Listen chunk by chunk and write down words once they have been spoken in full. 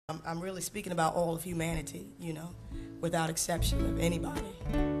I'm really speaking about all of humanity, without exception of anybody,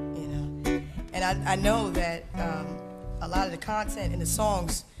 And I know that a lot of the content in the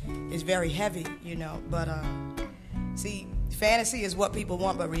songs is very heavy, but see, fantasy is what people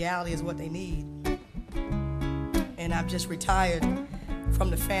want, but reality is what they need. And I've just retired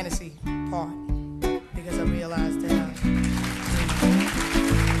from the fantasy part because I realized that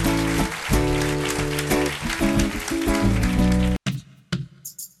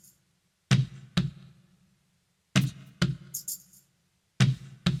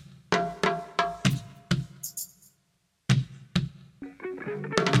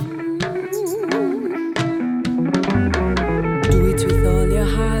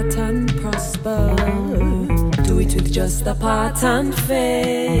just a part and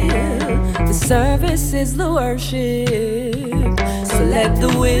fail. The service is the worship. So let the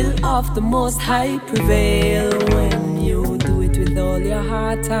will of the Most High prevail. When you do it with all your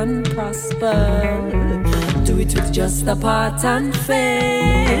heart and prosper, do it with just a part and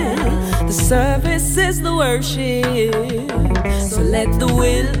fail. The service is the worship. So let the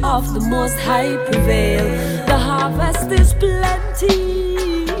will of the Most High prevail. The harvest is plenty.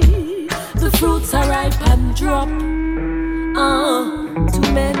 The fruits are ripe and drop. Too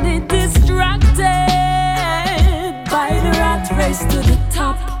many distracted by the rat race to the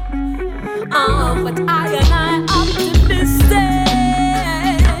top. But I optimistic.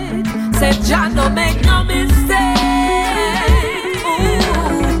 Said John, don't make no mistake.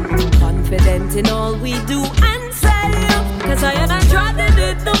 Ooh, confident in all we do and say. Cause I trodden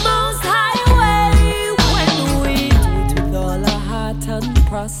it the most highway. When we do it with all our heart and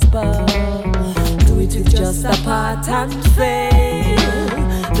prosper, do it with just a part and fail.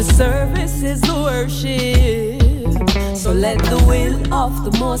 The service is the worship. So let the will of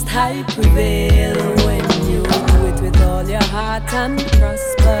the Most High prevail. When you do it with all your heart and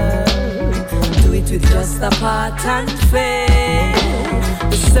prosper, do it with just a part and fail.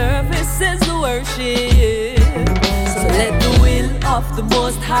 The service is the worship. So let the will of the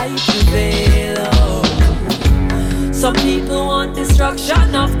Most High prevail. Some people want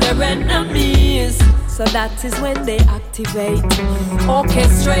destruction of their enemies. So that is when they activate,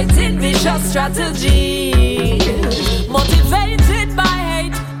 orchestrating vicious strategy. Motivated by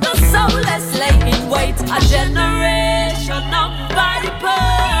hate, the soulless lay in wait. A generation of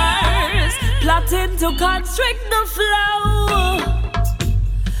vipers plotting to constrict the flow.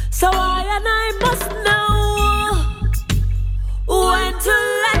 So I must know when to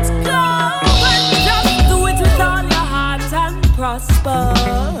let go. And just do it with all your heart and prosper.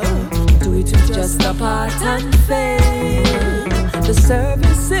 Do it with just a part and fail. The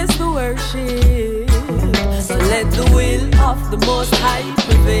service is the worship. So let the will of the Most High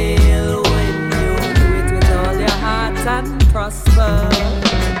prevail. When you do it with all your heart and prosper,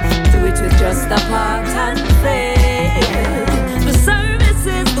 do it with just a part and fail. The service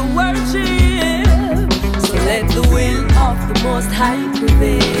is the worship. So let the will of the Most High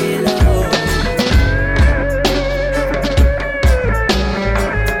prevail.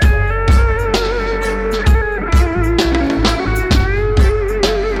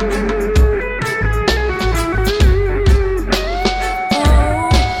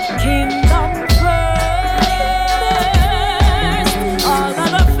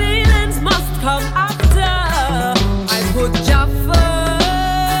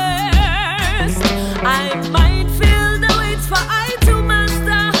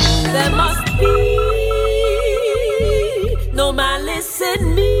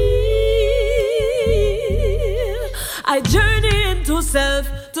 I journey into self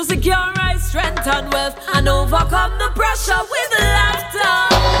to secure my strength and wealth and overcome the pressure with laughter.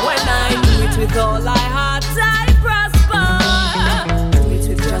 When I do it with all my heart, I prosper. Do it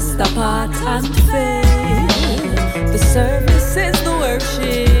with just a part and fail. The service is the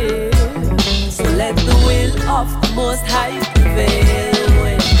worship. So let the will of the Most High prevail.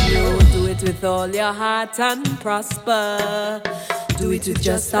 When you do it with all your heart and prosper, do it with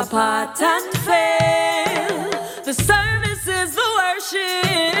just a part and fail. The service is the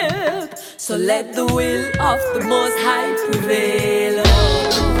worship. So let the will of the Most High prevail.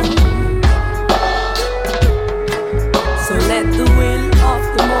 So let the will of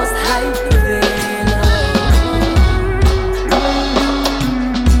the Most High prevail.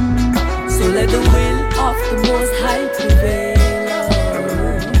 So let the will of the Most High prevail.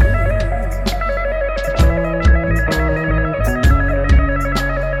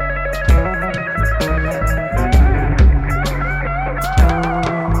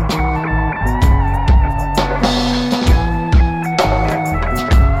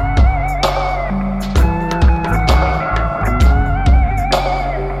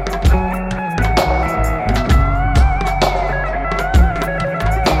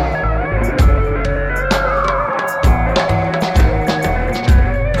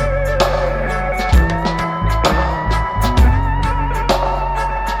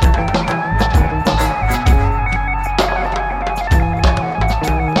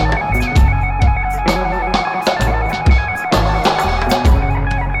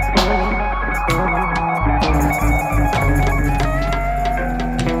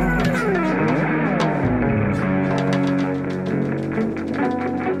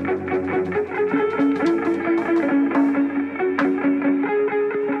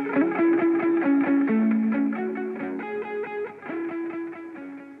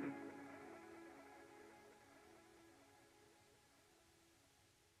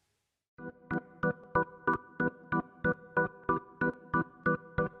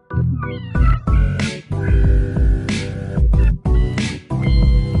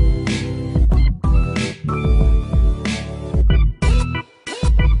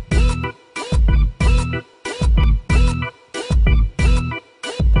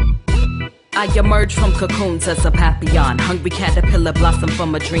 I emerged from cocoons as a papillon. Hungry caterpillar blossomed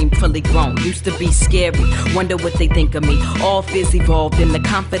from a dream fully grown. Used to be scary, wonder what they think of me. All fears evolved into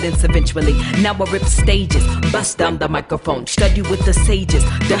confidence eventually. Now I rip stages, bust down the microphone. Study with the sages,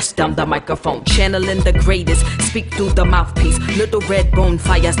 dust down the microphone. Channeling the greatest, speak through the mouthpiece. Little red bone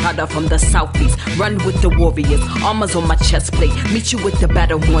fire starter from the southeast. Run with the warriors, armors on my chest plate. Meet you with the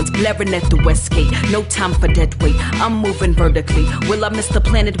battle horns, blaring at the west gate. No time for dead weight, I'm moving vertically. Will I miss the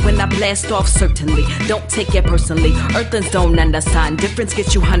planet when I blast off? Certainly, don't take it personally. Earthens don't understand. Difference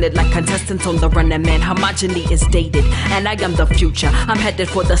gets you hunted like contestants on the running man. Homogeny is dated, and I am the future. I'm headed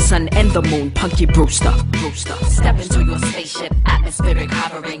for the sun and the moon. Punky Brewster. Step into your spaceship, atmospheric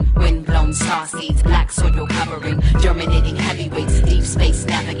hovering. Wind-blown star seeds, black soil covering. Germinating heavyweights, deep space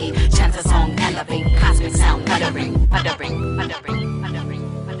navigate. Chant a song, elevate, cosmic sound, uttering.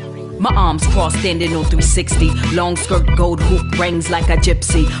 My arms crossed, standing on 360. Long skirt, gold hoop, rings like a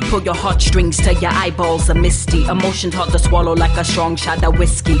gypsy. Pull your heartstrings till your eyeballs are misty. Emotions hard to swallow like a strong shot of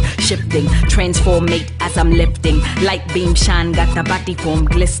whiskey. Shifting, transformate as I'm lifting. Light beam shine, got the body form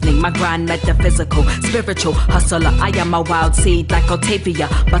glistening. My grind metaphysical, spiritual hustler. I am a wild seed like Octavia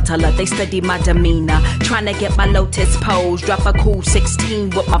Butler. They study my demeanor, trying to get my lotus pose. Drop a cool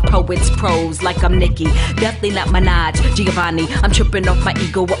 16 with my poet's prose like I'm Nicki. Definitely not Minaj, Giovanni. I'm tripping off my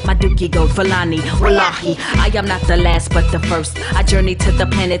ego with my Dookie Gold Falani. Wallahi, I am not the last but the first. I journey to the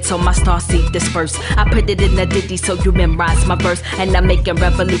planet so my star seed disperse. I put it in a ditty so you memorize my verse. And I'm making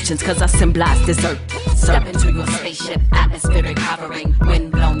revolutions cause I symbolize this earth. Step into your spaceship, atmospheric hovering.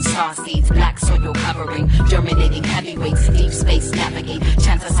 Wind-blown star seeds, black soil covering. Germinating heavyweights, deep space navigate.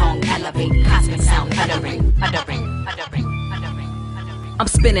 Chant a song, elevate, cosmic sound, uttering. I'm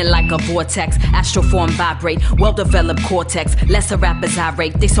spinning like a vortex, astral form vibrate, well-developed cortex. Lesser rappers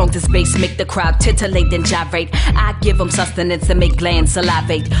irate, they songs is bass, make the crowd titillate and gyrate. I give them sustenance and make glands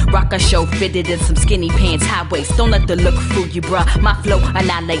salivate. Rock a show fitted in some skinny pants, high waist. Don't let the look fool you, bruh. My flow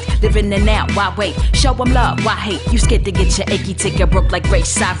annihilate, living in now. Why wait? Show them love. Why hate? You scared to get your achy ticket broke like race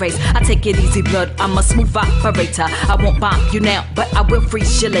sirens. I take it easy, blood. I'm a smooth operator. I won't bomb you now, but I will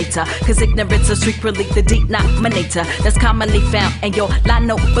freeze you later. Cause ignorance is secretly the denominator that's commonly found in your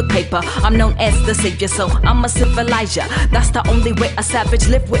notebook paper. I'm known as the savior, so I'm a civilizer. That's the only way a savage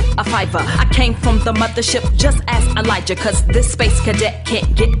live with a fiver. I came from the mothership just as Elijah, cause this space cadet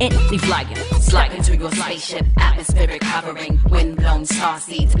can't get any flyer. Slide into your spaceship, atmospheric hovering. Wind-blown star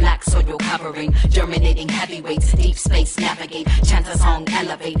seeds, black soil covering. Germinating heavyweights, deep space navigate. Chant a song,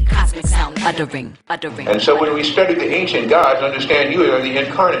 elevate, cosmic sound, uttering. And so when we study the ancient gods, understand you are the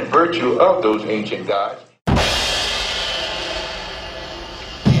incarnate virtue of those ancient gods.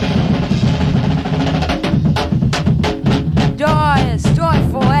 Joyous,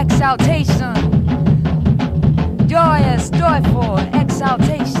 joyful exaltation. Joyous, joyful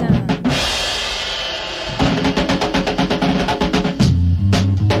exaltation.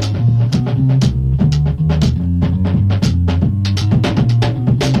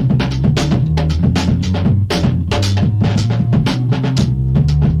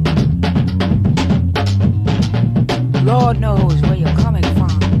 Lord knows where you're coming from.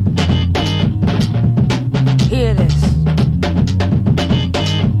 Hear this.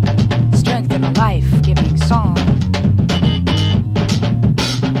 Strength in a life-giving song.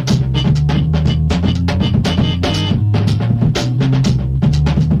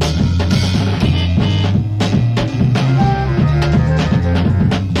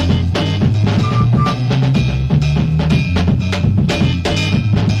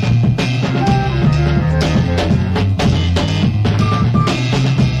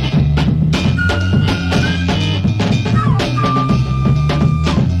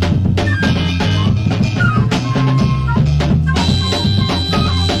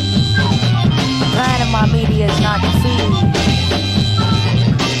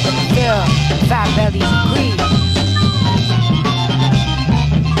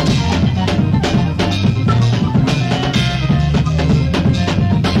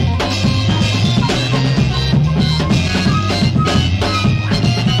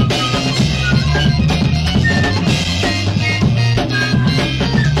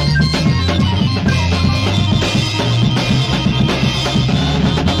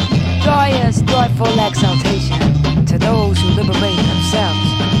 Joyful exaltation to those who liberate themselves.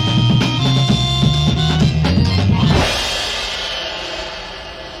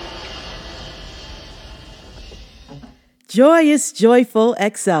 Joyous, joyful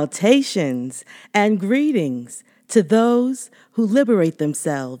exaltations and greetings to those who liberate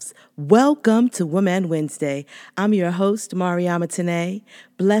themselves. Welcome to Woman Wednesday. I'm your host, Mariama Tene.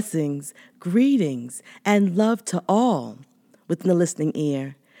 Blessings, greetings, and love to all within the listening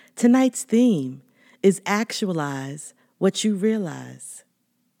ear. Tonight's theme is actualize what you realize.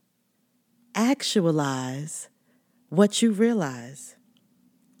 Actualize what you realize.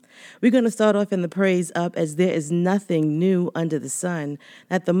 We're going to start off in the praise up as there is nothing new under the sun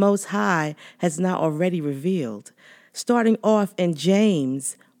that the Most High has not already revealed. Starting off in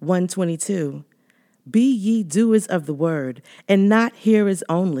James 1:22. Be ye doers of the word, and not hearers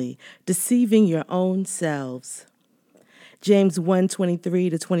only, deceiving your own selves. James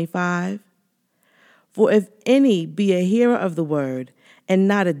 1:23-25. For if any be a hearer of the word, and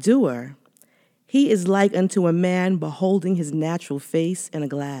not a doer, he is like unto a man beholding his natural face in a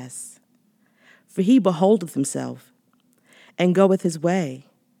glass. For he beholdeth himself, and goeth his way,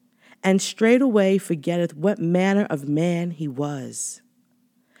 and straightway forgetteth what manner of man he was.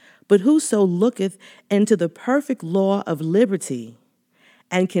 But whoso looketh into the perfect law of liberty,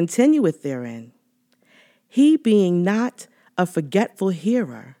 and continueth therein, he being not a forgetful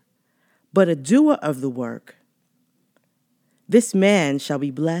hearer, but a doer of the work, this man shall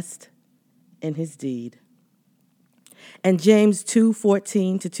be blessed in his deed. And James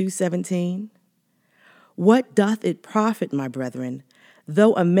 2:14-2:17. What doth it profit, my brethren,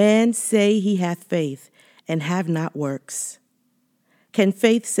 though a man say he hath faith and have not works? Can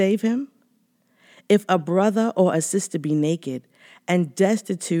faith save him? If a brother or a sister be naked and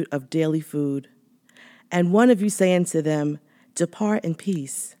destitute of daily food, and one of you say unto them, Depart in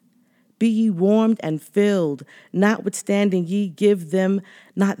peace, be ye warmed and filled, notwithstanding ye give them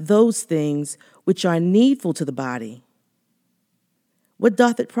not those things which are needful to the body, what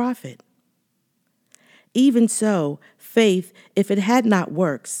doth it profit? Even so, faith, if it had not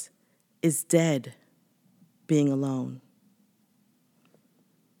works, is dead, being alone.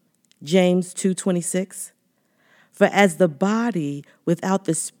 James 2:26. For as the body without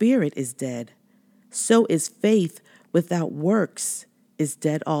the spirit is dead, so is faith without works is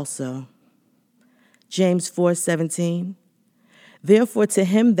dead also. James 4:17. Therefore to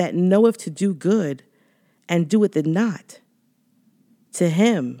him that knoweth to do good, and doeth it not, to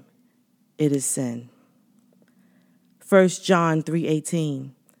him it is sin. 1 John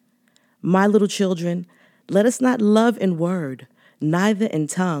 3:18. My little children, let us not love in word, neither in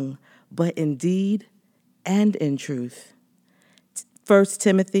tongue, but in deed and in truth. 1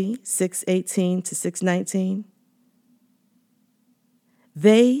 Timothy 6:18-6:19.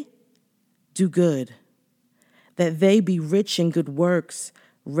 They do good, that they be rich in good works,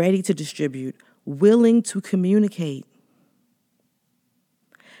 ready to distribute, willing to communicate,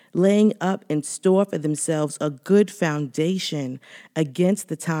 laying up in store for themselves a good foundation against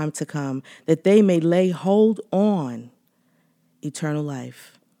the time to come, that they may lay hold on eternal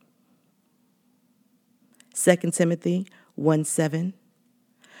life. 2 Timothy 1:7.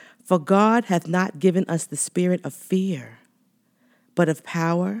 For God hath not given us the spirit of fear, but of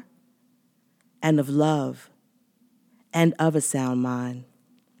power and of love and of a sound mind.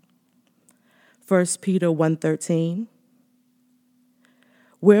 1 Peter 1:13.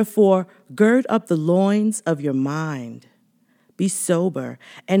 Wherefore, gird up the loins of your mind, be sober,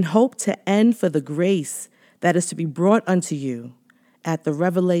 and hope to end for the grace that is to be brought unto you at the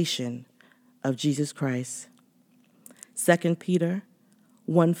revelation of Jesus Christ. 2 Peter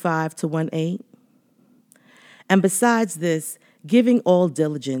 1:5-1:8. And besides this, giving all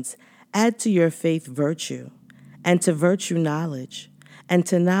diligence, add to your faith virtue, and to virtue knowledge, and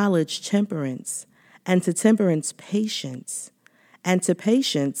to knowledge temperance, and to temperance patience, and to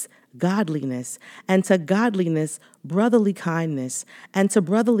patience godliness, and to godliness brotherly kindness, and to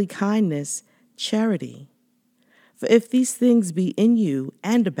brotherly kindness charity. For if these things be in you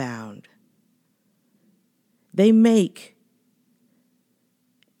and abound, they make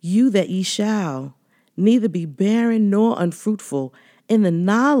you that ye shall neither be barren nor unfruitful in the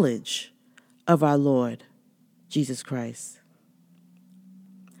knowledge of our Lord Jesus Christ.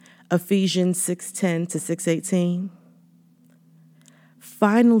 Ephesians 6:10-6:18.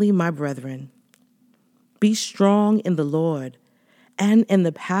 Finally, my brethren, be strong in the Lord and in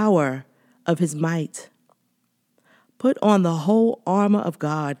the power of his might. Put on the whole armor of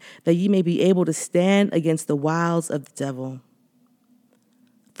God, that ye may be able to stand against the wiles of the devil.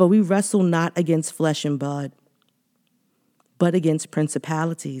 For we wrestle not against flesh and blood, but against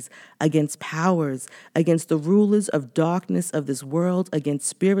principalities, against powers, against the rulers of darkness of this world, against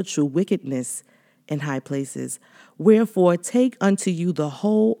spiritual wickedness in high places. Wherefore take unto you the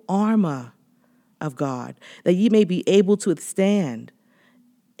whole armor of God, that ye may be able to withstand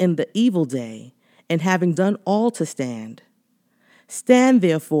in the evil day, and having done all to stand. Stand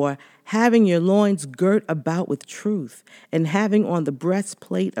therefore, having your loins girt about with truth, and having on the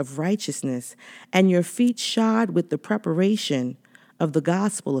breastplate of righteousness, and your feet shod with the preparation of the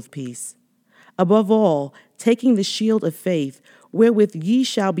gospel of peace. Above all, taking the shield of faith, wherewith ye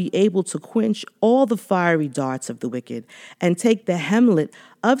shall be able to quench all the fiery darts of the wicked, and take the helmet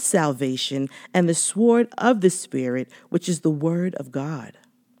of salvation and the sword of the Spirit, which is the word of God.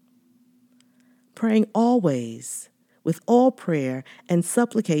 Praying always with all prayer and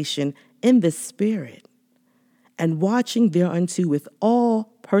supplication in the Spirit, and watching thereunto with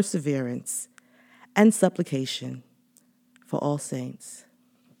all perseverance and supplication for all saints.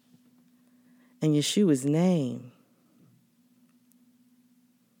 In Yeshua's name.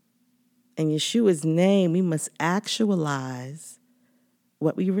 In Yeshua's name, we must actualize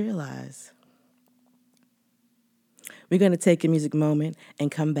what we realize. We're going to take a music moment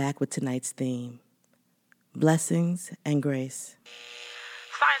and come back with tonight's theme. Blessings and grace.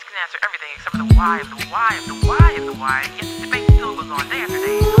 Science can answer everything except for the why of the why of the why of the why, and yet the debate still goes on day after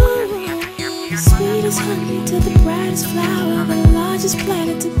day. No one has the answer here. Sweetest honey to the brightest flower, the largest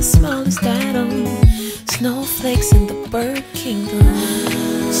planet to the smallest atom. Snowflakes in the bird kingdom,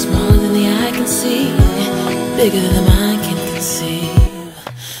 smaller than the eye can see, bigger than the mind can conceive.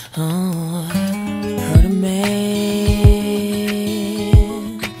 Oh, heard a man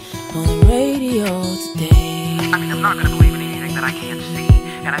on the radio today. I mean, I'm not gonna believe in anything that I can't see,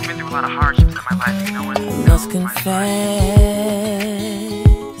 and I've been through a lot of hardships in my life, you know what? I must confess,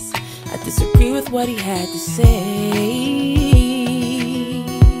 I disagree with what he had to say.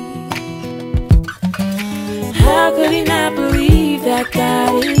 How could he not believe that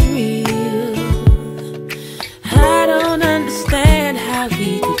God is real? I don't understand how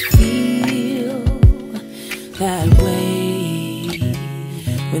he could feel that way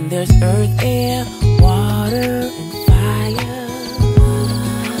when there's earth, air, water, and fire.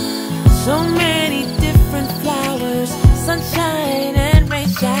 So many different flowers, sunshine and rain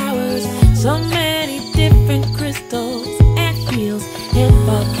showers. So many different crystals and hills and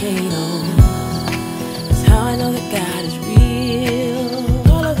volcanoes. How I know that God is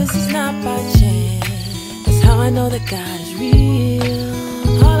real. All of this is not by chance. That's how I know that God is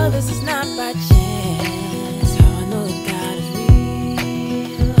real. All of this is not by chance. How I know that God is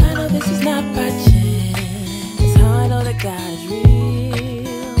real. I know this is not by chance. That's how I know that God is real.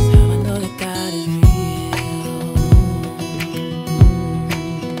 That's how I know that God is real.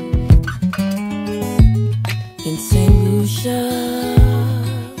 In St. Lucia,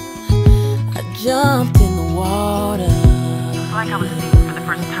 I jumped in the water. It's like I was seeing for the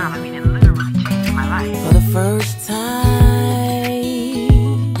first time. I mean, it literally changed my life. For the first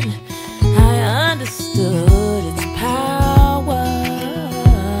time, I understood its power.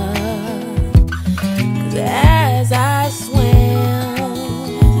 'Cause as I swam,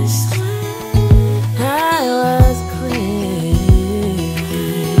 I was cleansed.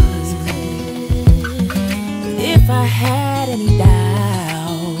 If I had any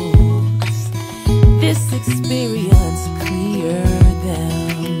doubts, this experience cleared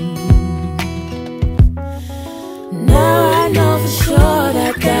them. Now I know for sure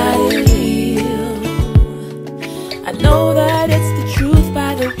that God is real. I know that it's the truth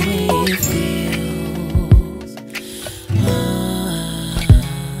by the way it feels.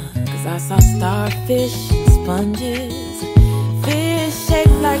 'Cause I saw starfish and sponges, fish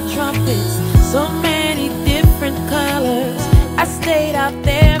shaped like trumpets, so many different colors. I stayed out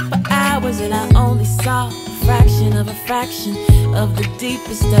there for hours and I only saw a fraction of the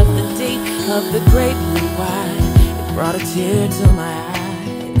deepest of the deep of the great blue wide. It brought a tear to my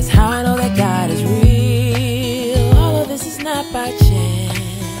eye. That's how I know that God is real. All of this is not by chance.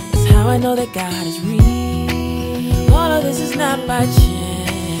 That's how I know that God is real. All of this is not by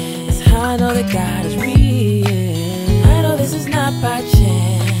chance. That's how I know that God is real. I know this is not by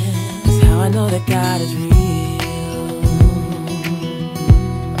chance. That's how I know that God is real.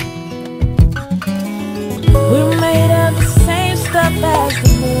 We're made of the same stuff as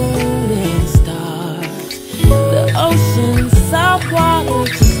the moon and stars. The ocean, salt water,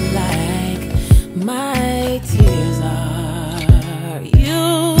 just like my tears are. You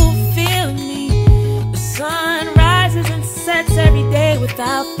feel me? The sun rises and sets every day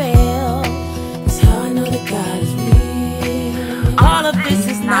without fail. That's how I know that God is real. All of this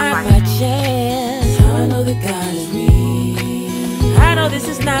is not by chance. That's how I know that God is real. I know this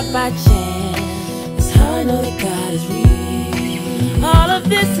is not by chance. I know that God is real. All of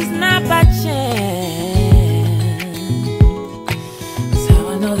this is not by chance. That's how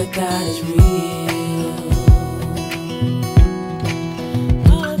I know that God is real.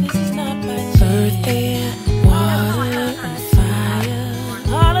 All of this is not by chance. Earth, air, water, and fire.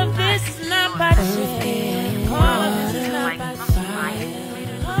 All of this is not by chance. Earth, air, water, and fire.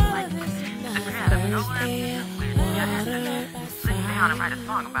 All of this is not by chance. Earth, air, water, and fire. write a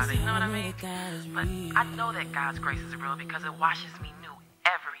song about it, you know what I mean? But I know that God's grace is real because it washes me new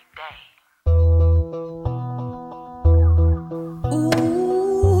every day.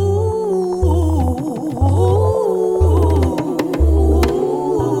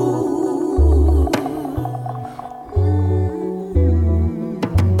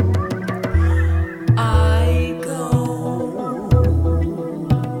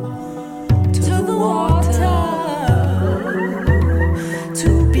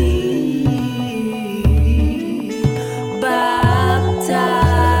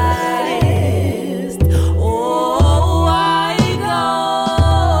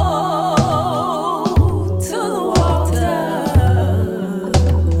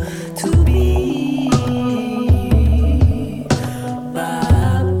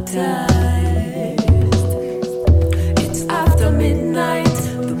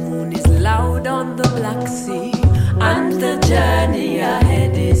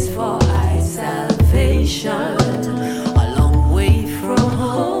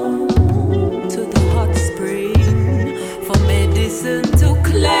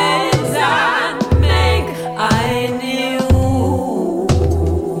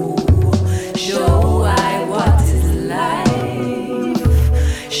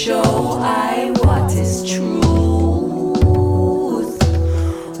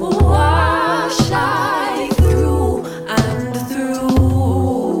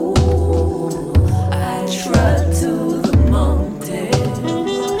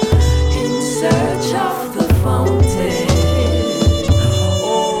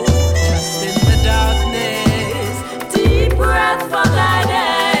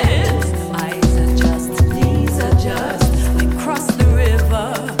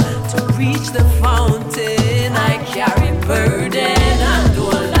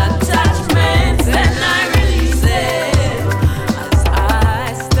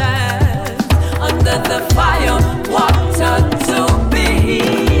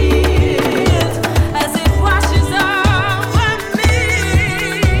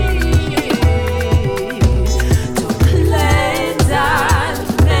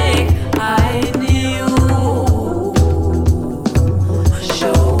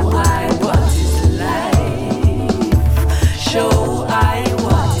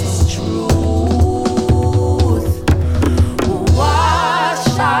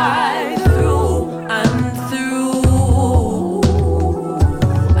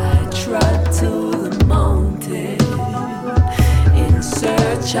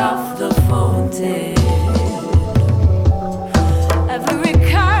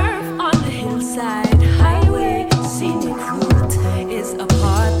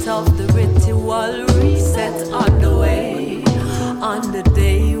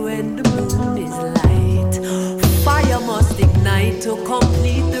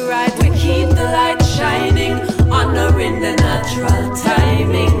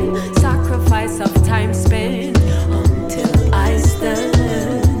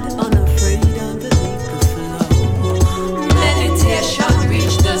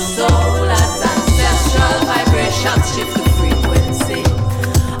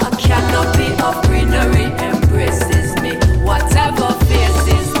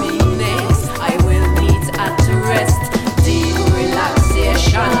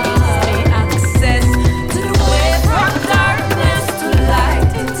 Relaxation gives me access to the way from darkness to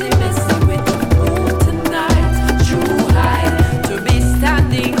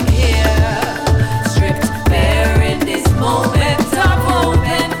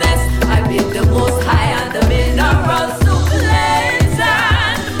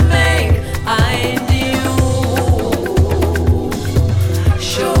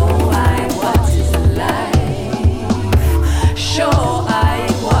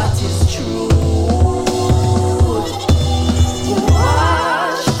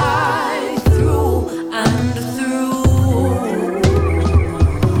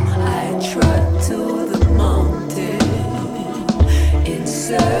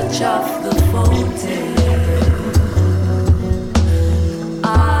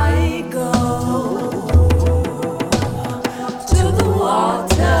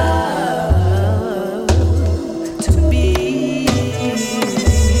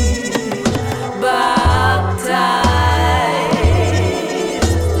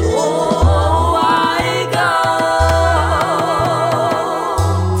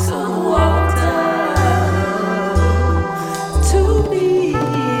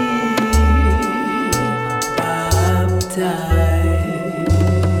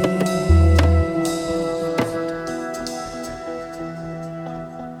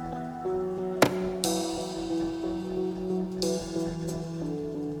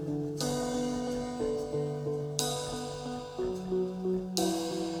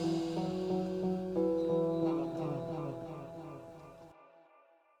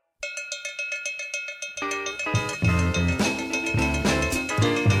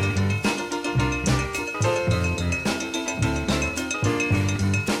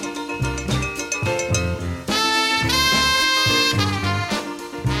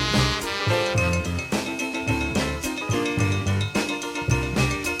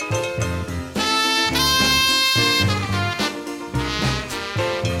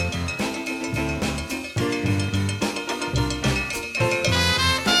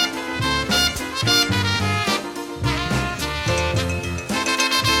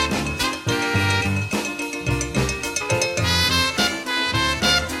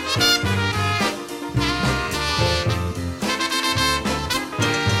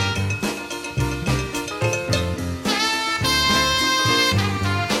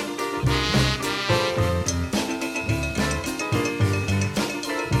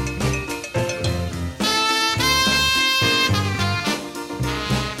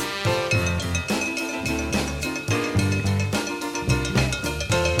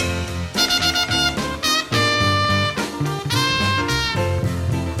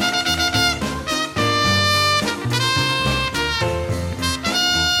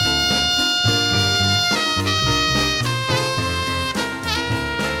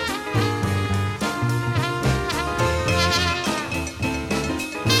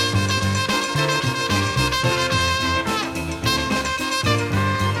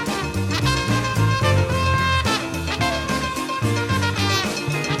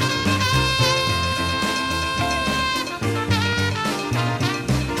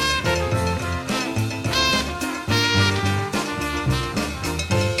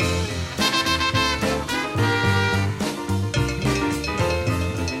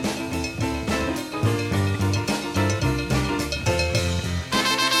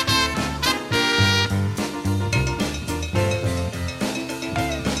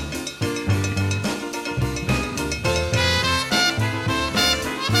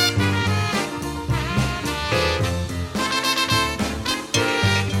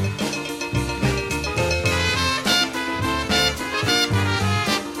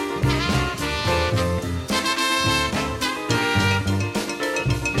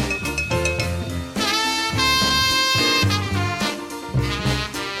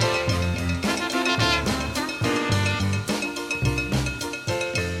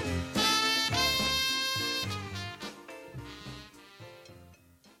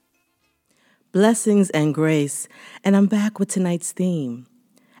Blessings and grace, and I'm back with tonight's theme.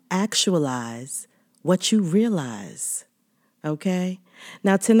 Actualize what you realize. Okay?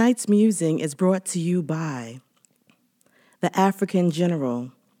 Now, tonight's musing is brought to you by the African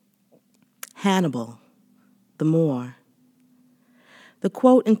general Hannibal the Moor. The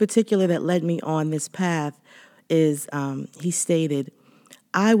quote in particular that led me on this path is, he stated,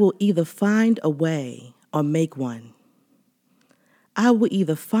 "I will either find a way or make one. I will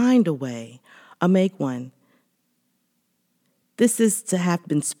either find a way or make one." This is to have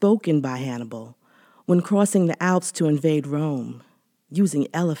been spoken by Hannibal when crossing the Alps to invade Rome using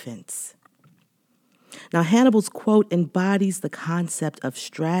elephants. Now, Hannibal's quote embodies the concept of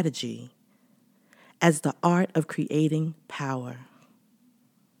strategy as the art of creating power.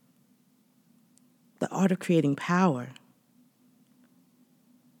 The art of creating power.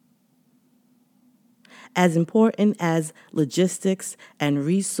 As important as logistics and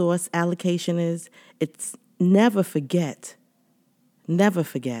resource allocation is, it's never forget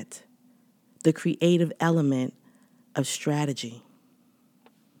the creative element of strategy.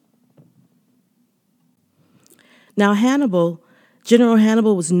 Now, General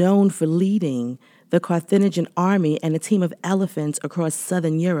Hannibal was known for leading the Carthaginian army and a team of elephants across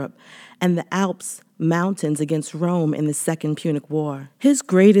southern Europe and the Alps mountains against Rome in the Second Punic War. His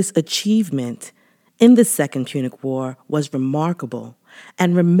greatest achievement in the Second Punic War was remarkable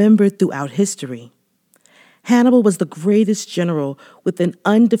and remembered throughout history. Hannibal was the greatest general with an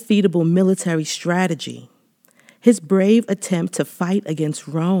undefeatable military strategy. His brave attempt to fight against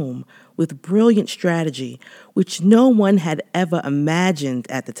Rome with brilliant strategy, which no one had ever imagined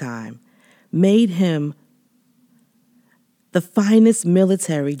at the time, made him the finest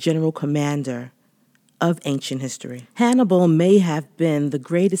military general commander of ancient history. Hannibal may have been the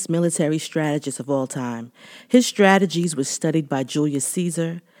greatest military strategist of all time. His strategies were studied by Julius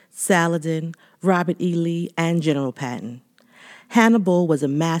Caesar, Saladin, Robert E. Lee, and General Patton. Hannibal was a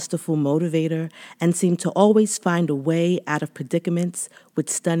masterful motivator and seemed to always find a way out of predicaments with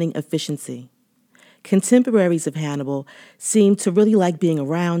stunning efficiency. Contemporaries of Hannibal seemed to really like being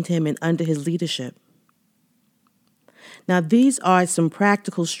around him and under his leadership. Now, these are some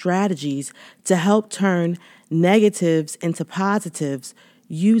practical strategies to help turn negatives into positives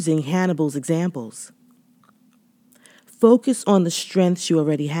using Hannibal's examples. Focus on the strengths you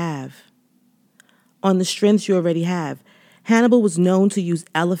already have. Hannibal was known to use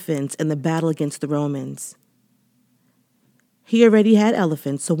elephants in the battle against the Romans. He already had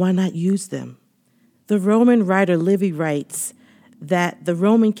elephants, so why not use them? The Roman writer Livy writes that the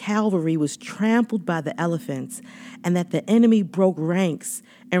Roman cavalry was trampled by the elephants and that the enemy broke ranks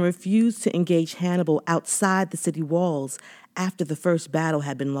and refused to engage Hannibal outside the city walls after the first battle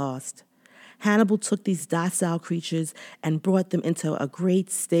had been lost. Hannibal took these docile creatures and brought them into a great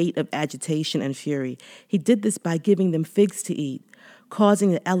state of agitation and fury. He did this by giving them figs to eat,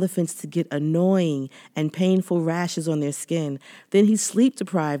 causing the elephants to get annoying and painful rashes on their skin. Then he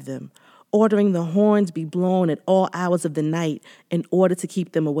sleep-deprived them, ordering the horns be blown at all hours of the night in order to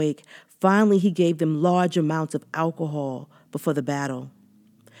keep them awake. Finally, he gave them large amounts of alcohol before the battle.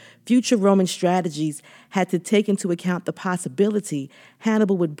 Future Roman strategies had to take into account the possibility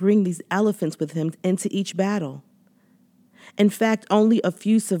Hannibal would bring these elephants with him into each battle. In fact, only a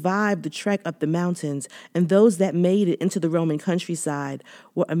few survived the trek up the mountains, and those that made it into the Roman countryside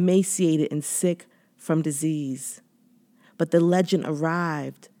were emaciated and sick from disease. But the legend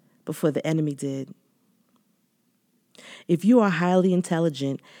arrived before the enemy did. If you are highly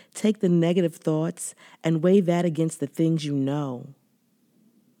intelligent, take the negative thoughts and weigh that against the things you know.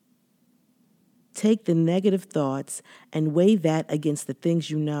 Take the negative thoughts and weigh that against the things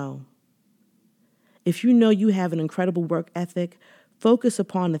you know. If you know you have an incredible work ethic, focus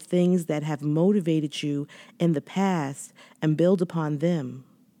upon the things that have motivated you in the past and build upon them.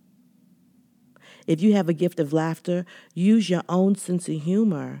 If you have a gift of laughter, use your own sense of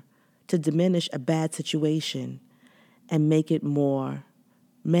humor to diminish a bad situation and make it more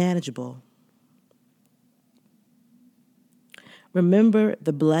manageable. Remember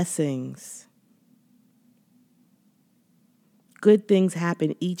the blessings. Good things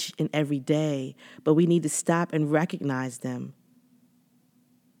happen each and every day, but we need to stop and recognize them.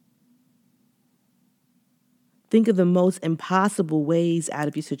 Think of the most impossible ways out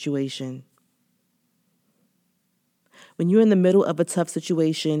of your situation. When you're in the middle of a tough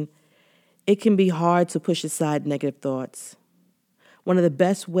situation, it can be hard to push aside negative thoughts. One of the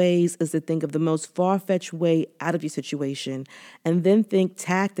best ways is to think of the most far-fetched way out of your situation and then think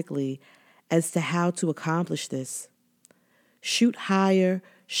tactically as to how to accomplish this. Shoot higher,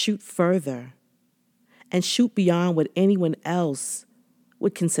 shoot further, and shoot beyond what anyone else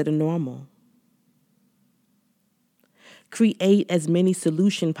would consider normal. Create as many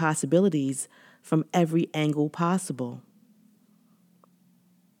solution possibilities from every angle possible.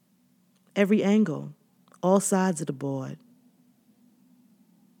 Every angle, all sides of the board.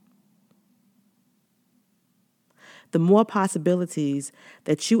 The more possibilities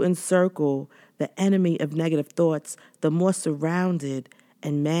that you encircle the enemy of negative thoughts, the more surrounded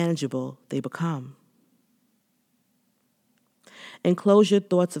and manageable they become. Enclose your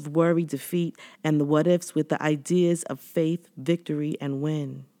thoughts of worry, defeat, and the what-ifs with the ideas of faith, victory, and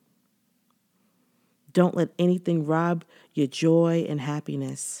win. Don't let anything rob your joy and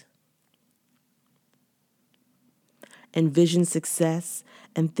happiness. Envision success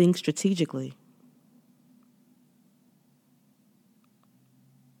and think strategically.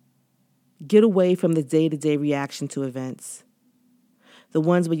 Get away from the day-to-day reaction to events, the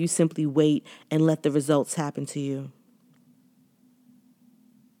ones where you simply wait and let the results happen to you.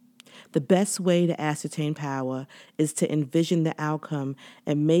 The best way to ascertain power is to envision the outcome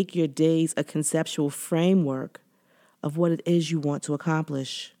and make your days a conceptual framework of what it is you want to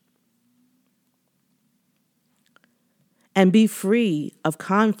accomplish. And be free of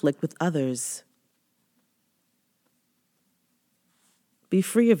conflict with others. Be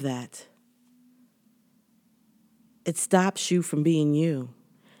free of that. It stops you from being you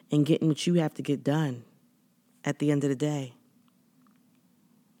and getting what you have to get done at the end of the day.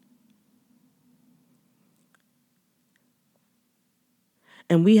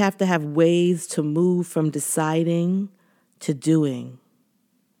 And we have to have ways to move from deciding to doing.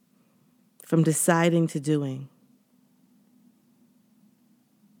 From deciding to doing.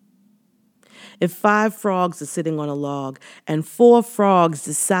 If 5 frogs are sitting on a log and 4 frogs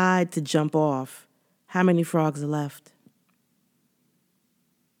decide to jump off, how many frogs are left?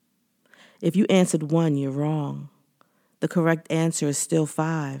 If you answered 1, you're wrong. The correct answer is still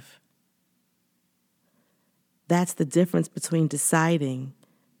 5. That's the difference between deciding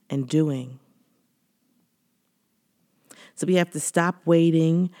and doing. So we have to stop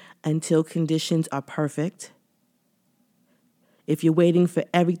waiting until conditions are perfect. If you're waiting for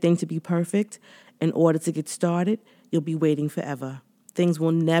everything to be perfect in order to get started, you'll be waiting forever. Things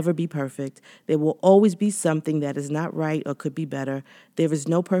will never be perfect. There will always be something that is not right or could be better. There is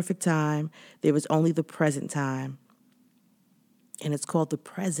no perfect time. There is only the present time. And it's called the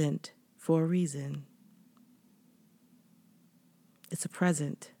present for a reason. It's a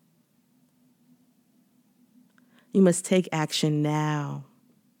present. You must take action now.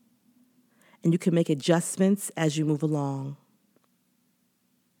 And you can make adjustments as you move along.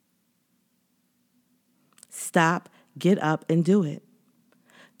 Stop, get up, and do it.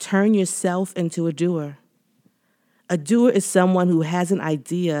 Turn yourself into a doer. A doer is someone who has an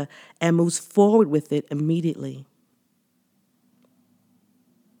idea and moves forward with it immediately.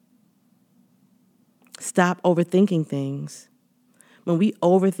 Stop overthinking things. When we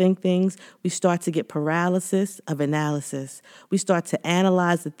overthink things, we start to get paralysis of analysis. We start to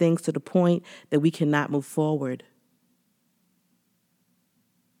analyze the things to the point that we cannot move forward.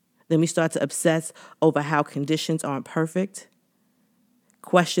 Then we start to obsess over how conditions aren't perfect,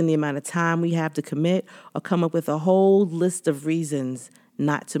 question the amount of time we have to commit, or come up with a whole list of reasons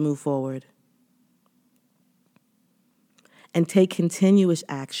not to move forward. And take continuous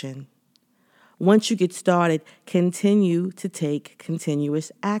action. Once you get started, continue to take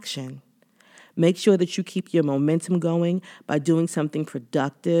continuous action. Make sure that you keep your momentum going by doing something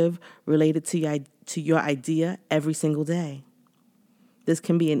productive related to your idea every single day. This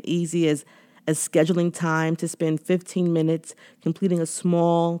can be as easy as scheduling time to spend 15 minutes completing a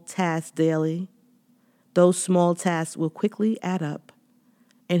small task daily. Those small tasks will quickly add up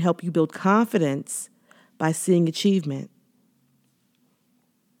and help you build confidence by seeing achievement.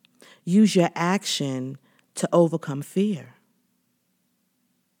 Use your action to overcome fear.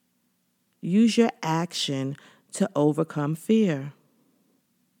 Use your action to overcome fear.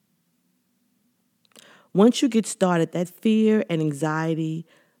 Once you get started, that fear and anxiety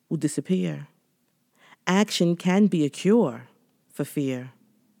will disappear. Action can be a cure for fear.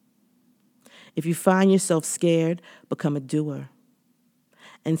 If you find yourself scared, become a doer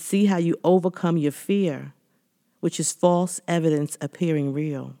and see how you overcome your fear, which is false evidence appearing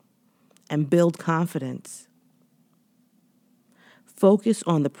real, and build confidence. Focus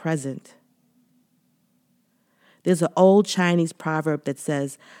on the present. There's an old Chinese proverb that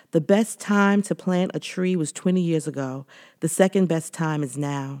says, the best time to plant a tree was 20 years ago. The second best time is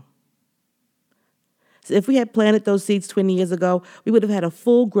now. So if we had planted those seeds 20 years ago, we would have had a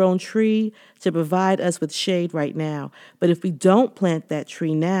full-grown tree to provide us with shade right now. But if we don't plant that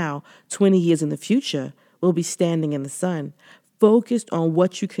tree now, 20 years in the future, we'll be standing in the sun, focused on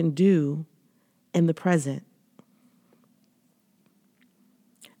what you can do in the present.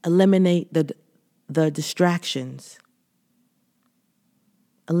 Eliminate the distractions.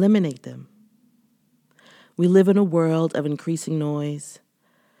 Eliminate them. We live in a world of increasing noise.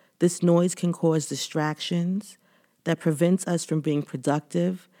 This noise can cause distractions that prevents us from being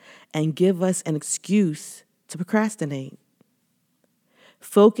productive and give us an excuse to procrastinate.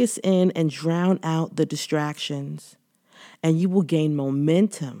 Focus in and drown out the distractions, and you will gain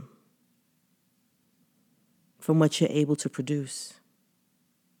momentum from what you're able to produce.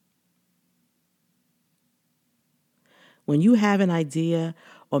 When you have an idea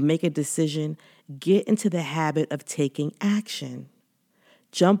or make a decision, get into the habit of taking action.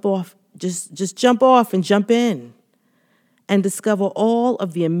 Jump off, just jump off and jump in and discover all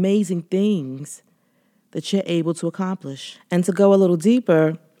of the amazing things that you're able to accomplish. And to go a little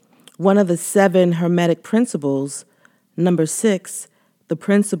deeper, one of the 7 Hermetic principles, number 6, the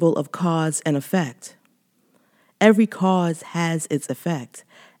principle of cause and effect. Every cause has its effect.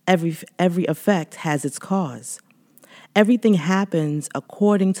 Every effect has its cause. Everything happens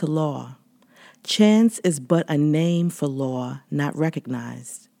according to law. Chance is but a name for law not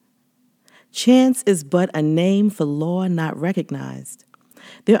recognized. Chance is but a name for law not recognized.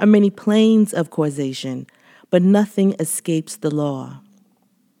 There are many planes of causation, but nothing escapes the law.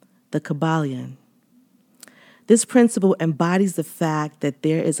 The Kabbalion. This principle embodies the fact that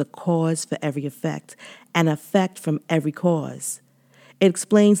there is a cause for every effect, an effect from every cause. It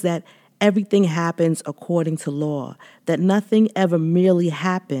explains that everything happens according to law, that nothing ever merely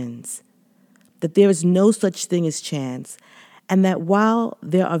happens, that there is no such thing as chance, and that while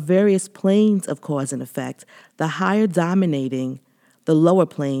there are various planes of cause and effect, the higher dominating the lower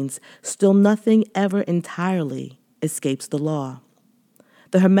planes, still nothing ever entirely escapes the law.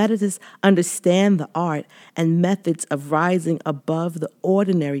 The Hermeticists understand the art and methods of rising above the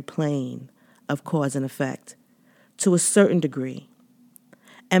ordinary plane of cause and effect to a certain degree.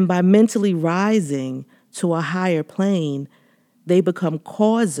 And by mentally rising to a higher plane, they become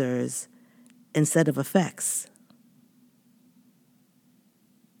causers instead of effects.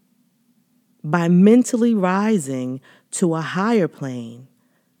 By mentally rising to a higher plane,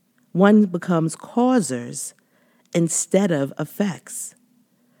 one becomes causers instead of effects.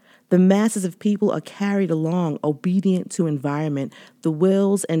 The masses of people are carried along, obedient to environment, the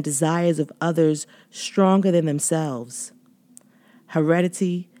wills and desires of others stronger than themselves.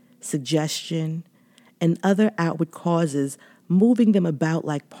 Heredity, suggestion, and other outward causes moving them about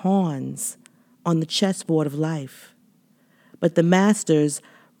like pawns on the chessboard of life. But the masters,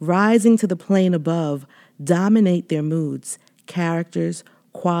 rising to the plane above, dominate their moods, characters,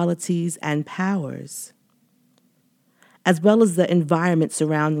 qualities, and powers, as well as the environment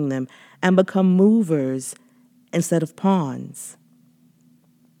surrounding them, and become movers instead of pawns.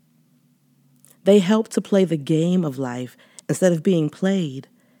 They help to play the game of life instead of being played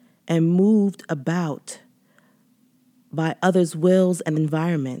and moved about by others' wills and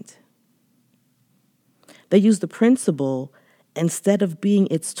environment. They use the principle instead of being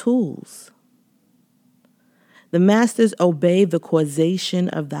its tools. The masters obey the causation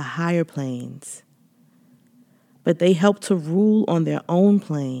of the higher planes, but they help to rule on their own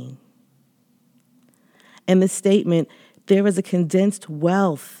plane. In the statement, there is a condensed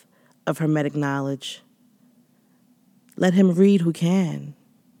wealth of Hermetic knowledge. Let him read who can.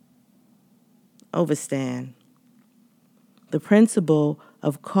 Overstand. The principle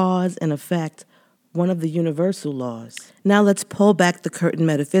of cause and effect, one of the universal laws. Now let's pull back the curtain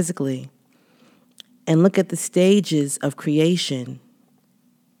metaphysically and look at the stages of creation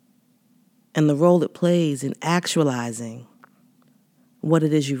and the role it plays in actualizing what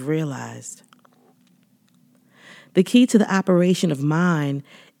it is you've realized. The key to the operation of mind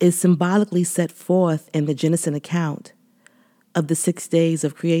is symbolically set forth in the Genesis account of the 6 days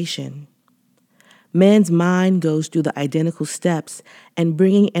of creation. Man's mind goes through the identical steps and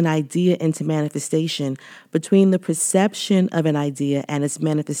bringing an idea into manifestation. Between the perception of an idea and its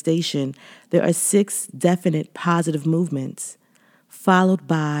manifestation, there are 6 definite positive movements, followed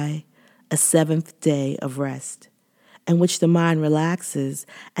by a 7th day of rest, in which the mind relaxes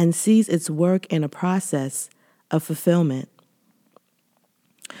and sees its work in a process of fulfillment.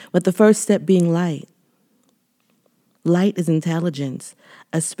 With the first step being light. Light is intelligence,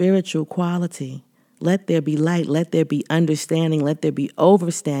 a spiritual quality. Let there be light, let there be understanding, let there be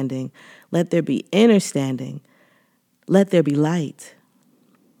overstanding, let there be understanding, let there be light.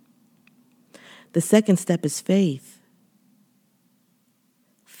 The second step is faith.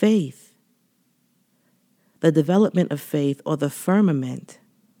 Faith. The development of faith, or the firmament.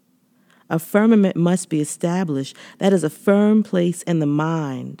 A firmament must be established. That is a firm place in the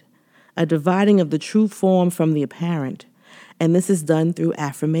mind, a dividing of the true form from the apparent, And this is done through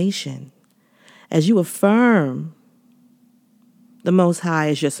affirmation. As you affirm the Most High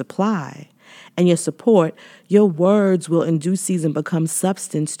as your supply and your support, your words will in due season become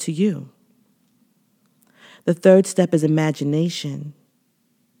substance to you. The third step is imagination.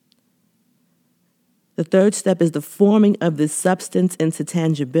 The third step is the forming of this substance into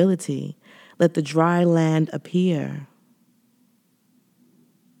tangibility. Let the dry land appear.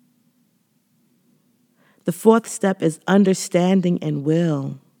 The fourth step is understanding and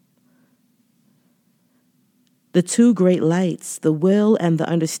will. The two great lights, the will and the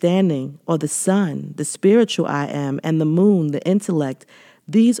understanding, or the sun, the spiritual I am, and the moon, the intellect,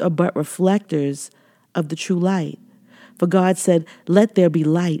 these are but reflectors of the true light. For God said, "Let there be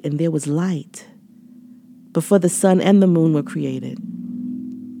light," and there was light before the sun and the moon were created.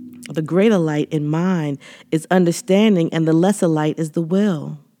 The greater light in mind is understanding, and the lesser light is the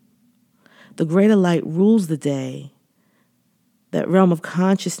will. The greater light rules the day, that realm of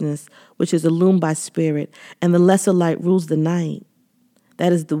consciousness which is illumined by spirit, and the lesser light rules the night.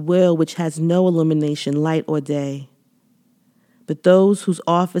 That is the will which has no illumination, light or day, but those whose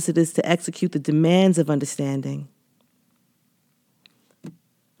office it is to execute the demands of understanding.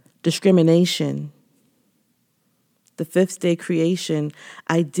 Discrimination. The fifth day creation,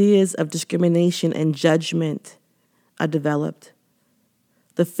 ideas of discrimination and judgment are developed.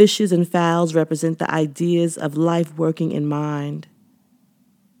 The fishes and fowls represent the ideas of life working in mind,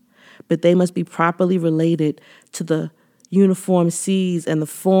 but they must be properly related to the uniform seas and the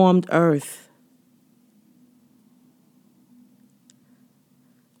formed earth.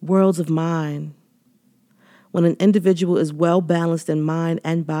 Worlds of mind. When an individual is well balanced in mind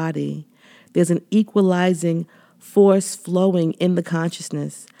and body, there's an equalizing force flowing in the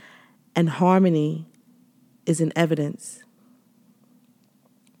consciousness, and harmony is in evidence.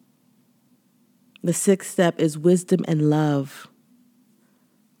 The sixth step is wisdom and love.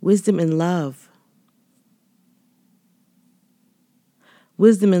 Wisdom and love.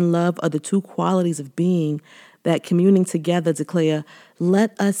 Wisdom and love are the two qualities of being that, communing together, declare,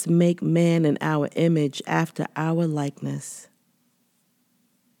 "Let us make man in our image, after our likeness."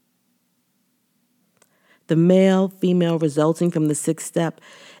 The male, female resulting from the sixth step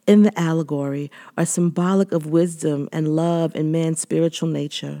in the allegory are symbolic of wisdom and love in man's spiritual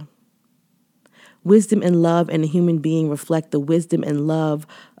nature. Wisdom and love in a human being reflect the wisdom and love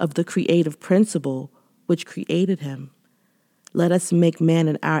of the creative principle which created him. Let us make man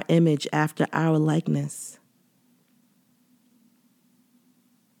in our image, after our likeness.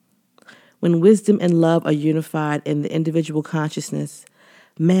 When wisdom and love are unified in the individual consciousness,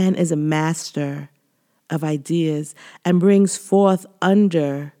 man is a master of ideas and brings forth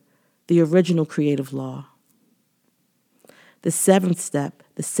under the original creative law. The seventh step,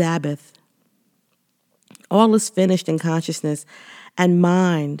 the Sabbath. All is finished in consciousness and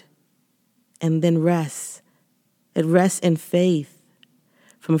mind, and then rests. It rests in faith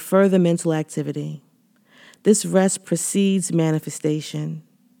from further mental activity. This rest precedes manifestation.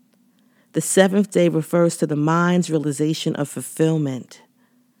 The seventh day refers to the mind's realization of fulfillment.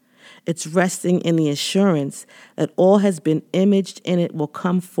 It's resting in the assurance that all has been imaged in it will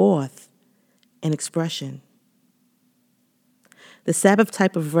come forth in expression. The Sabbath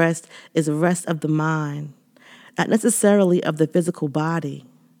type of rest is a rest of the mind, not necessarily of the physical body.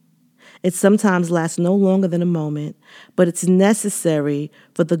 It sometimes lasts no longer than a moment, but it's necessary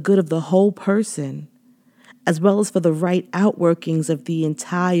for the good of the whole person, as well as for the right outworkings of the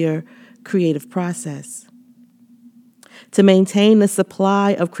entire creative process. To maintain the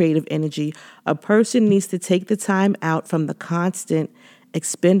supply of creative energy, a person needs to take the time out from the constant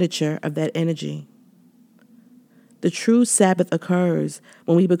expenditure of that energy. The true Sabbath occurs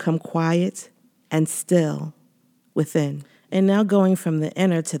when we become quiet and still within. And now going from the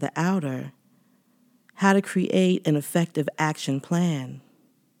inner to the outer, how to create an effective action plan.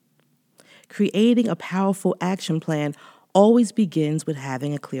 Creating a powerful action plan always begins with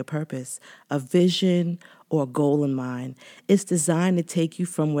having a clear purpose, a vision, or a goal in mind. It's designed to take you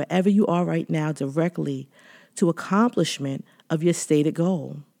from wherever you are right now directly to accomplishment of your stated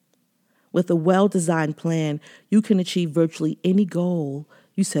goal. With a well-designed plan, you can achieve virtually any goal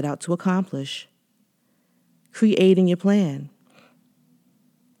you set out to accomplish. Creating your plan.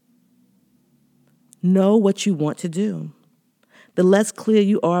 Know what you want to do. The less clear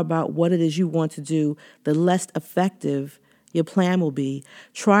you are about what it is you want to do, the less effective your plan will be.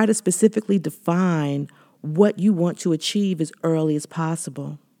 Try to specifically define what you want to achieve as early as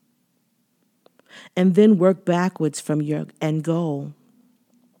possible, and then work backwards from your end goal.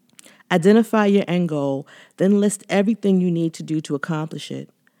 Identify your end goal, then list everything you need to do to accomplish it.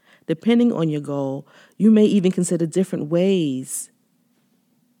 Depending on your goal, you may even consider different ways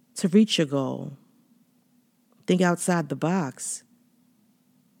to reach your goal. Think outside the box.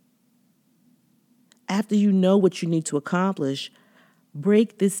 After you know what you need to accomplish,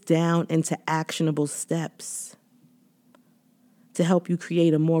 break this down into actionable steps to help you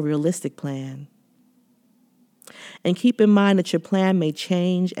create a more realistic plan. And keep in mind that your plan may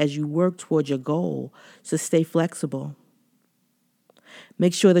change as you work toward your goal, so stay flexible.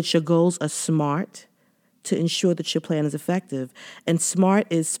 Make sure that your goals are SMART to ensure that your plan is effective. And SMART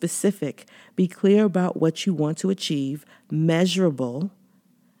is specific. Be clear about what you want to achieve, measurable.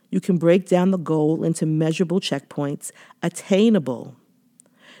 You can break down the goal into measurable checkpoints, attainable,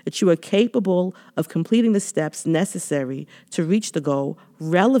 that you are capable of completing the steps necessary to reach the goal,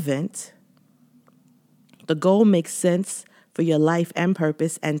 relevant. The goal makes sense for your life and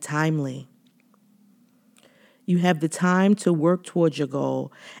purpose, and timely. You have the time to work towards your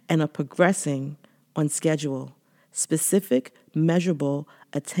goal and are progressing on schedule, specific, measurable,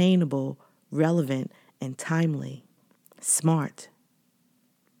 attainable, relevant, and timely. SMART.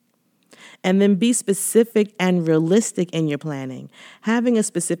 And then be specific and realistic in your planning. Having a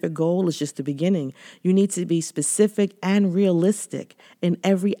specific goal is just the beginning. You need to be specific and realistic in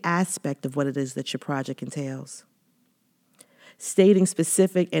every aspect of what it is that your project entails. Stating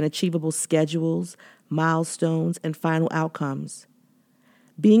specific and achievable schedules, milestones, and final outcomes.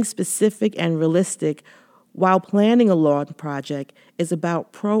 Being specific and realistic while planning a large project is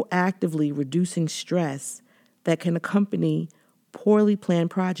about proactively reducing stress that can accompany poorly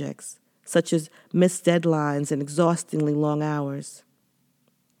planned projects, such as missed deadlines and exhaustingly long hours.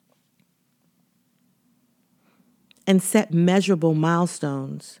 And set measurable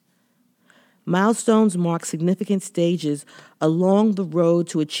milestones. Milestones mark significant stages along the road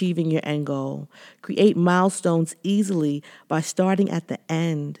to achieving your end goal. Create milestones easily by starting at the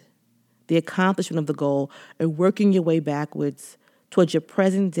end, the accomplishment of the goal, and working your way backwards towards your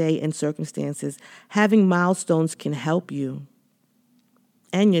present day and circumstances. Having milestones can help you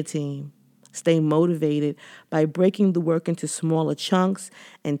and your team stay motivated by breaking the work into smaller chunks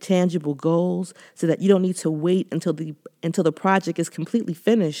and tangible goals so that you don't need to wait until the project is completely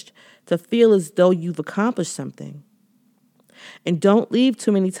finished to feel as though you've accomplished something. And don't leave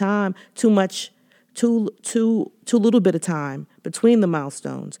too little bit of time between the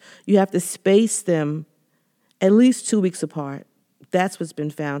milestones. You have to space them at least 2 weeks apart. That's what's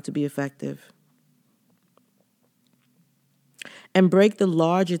been found to be effective. And break the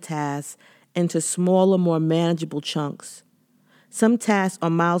larger tasks into smaller, more manageable chunks. Some tasks or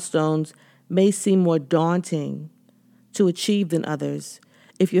milestones may seem more daunting to achieve than others.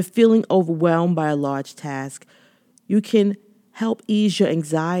 If you're feeling overwhelmed by a large task, you can help ease your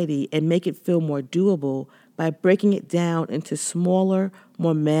anxiety and make it feel more doable by breaking it down into smaller,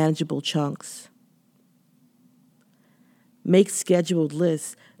 more manageable chunks. Make scheduled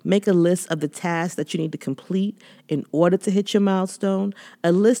lists. Make a list of the tasks that you need to complete in order to hit your milestone.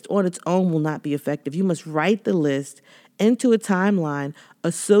 A list on its own will not be effective. You must write the list into a timeline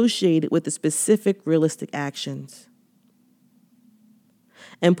associated with the specific realistic actions.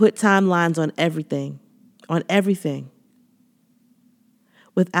 And put timelines on everything.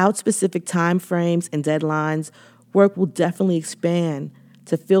 Without specific time frames and deadlines, work will definitely expand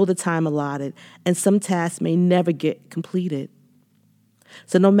to fill the time allotted, and some tasks may never get completed.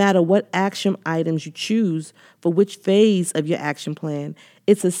 So no matter what action items you choose for which phase of your action plan,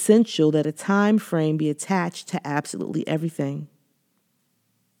 it's essential that a time frame be attached to absolutely everything.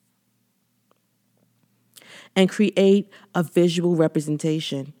 And create a visual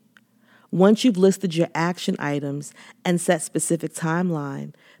representation. Once you've listed your action items and set specific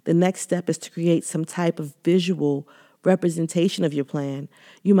timeline, the next step is to create some type of visual representation of your plan.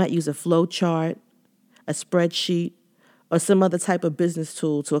 You might use a flow chart, a spreadsheet, or some other type of business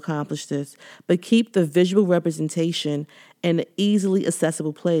tool to accomplish this, but keep the visual representation in an easily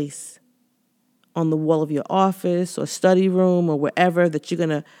accessible place on the wall of your office or study room or wherever that you're going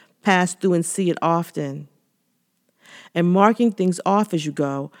to pass through and see it often. And marking things off as you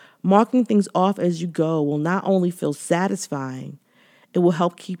go will not only feel satisfying, it will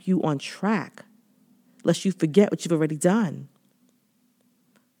help keep you on track, lest you forget what you've already done.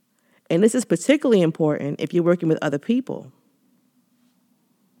 And this is particularly important if you're working with other people.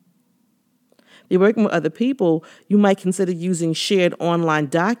 If you're working with other people, you might consider using shared online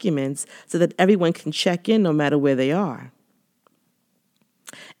documents so that everyone can check in no matter where they are.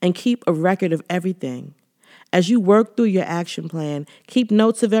 And keep a record of everything. As you work through your action plan, keep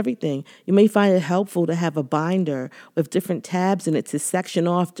notes of everything. You may find it helpful to have a binder with different tabs in it to section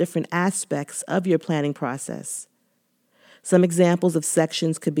off different aspects of your planning process. Some examples of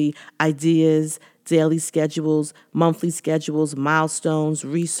sections could be ideas, daily schedules, monthly schedules, milestones,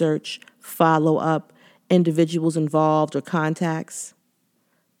 research, follow-up, individuals involved or contacts.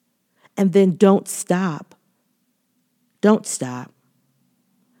 And then don't stop. Don't stop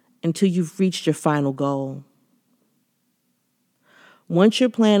until you've reached your final goal. Once your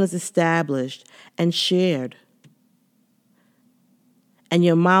plan is established and shared, and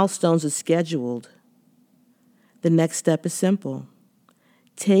your milestones are scheduled, the next step is simple.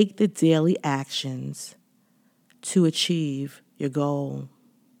 Take the daily actions to achieve your goal.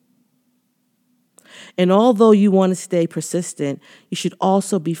 And although you want to stay persistent, you should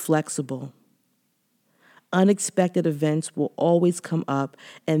also be flexible. Unexpected events will always come up,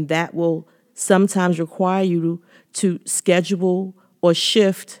 and that will sometimes require you to schedule or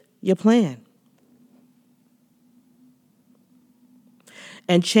shift your plan.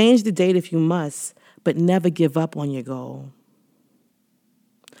 And change the date if you must, but never give up on your goal.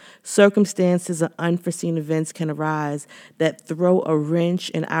 Circumstances or unforeseen events can arise that throw a wrench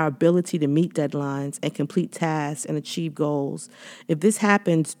in our ability to meet deadlines and complete tasks and achieve goals. If this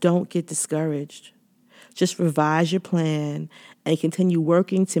happens, don't get discouraged. Just revise your plan and continue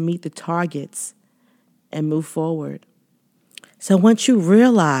working to meet the targets and move forward. So once you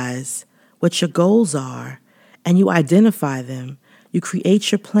realize what your goals are and you identify them, you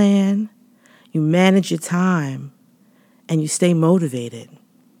create your plan, you manage your time, and you stay motivated.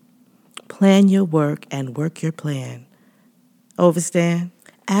 Plan your work and work your plan. Overstand?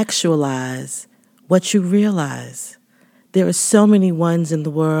 Actualize what you realize. There are so many ones in the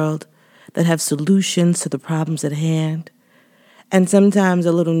world that have solutions to the problems at hand. And sometimes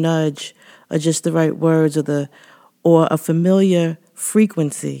a little nudge or just the right words or a familiar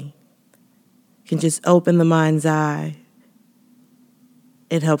frequency can just open the mind's eye.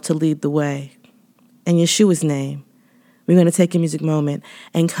 It helped to lead the way. In Yeshua's name, we're going to take a music moment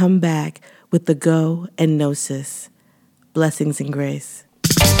and come back with the go and gnosis. Blessings and grace.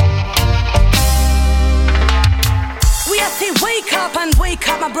 We have to wake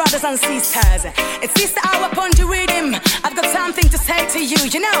up, my brothers and sisters. It's this hour upon the rhythm. I've got something to say to you,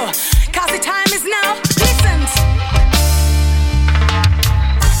 cause the time is now. Listen.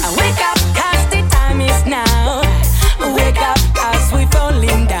 Wake up, cause the time is now. Wake up, cause we're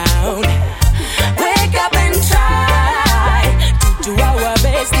falling down. Wake up and try to do our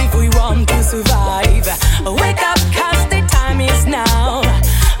best if we want to survive. Wake up, cause the time is now.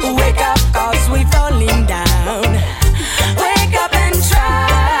 Wake up, cause we're falling down. Wake up and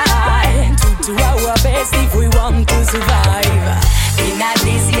try to do our best if we want to survive. In a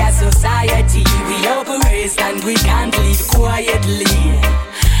this society, we operate and we can't live quietly.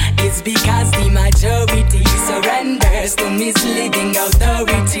 It's because the majority surrenders to misleading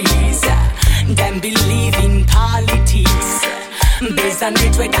authorities. Them believe in politics based on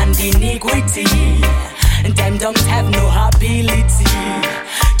hatred and iniquity. Them don't have no ability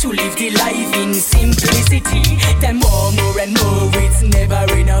to live the life in simplicity. Them want more and more, it's never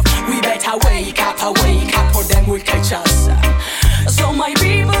enough. We better wake up, or them will catch us. So my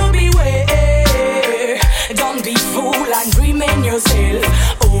people beware. Don't be fool and remain yourself.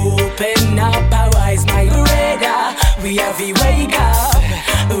 Open up our eyes, my brother. We have to wake up,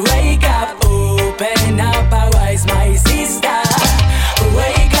 open up our eyes, my sister.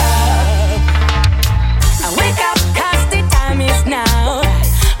 Wake up, cause the time is now.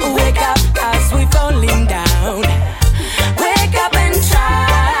 Wake up, cause we're falling down. Wake up and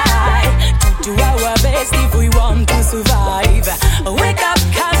try to do our best if we want to survive. Wake up,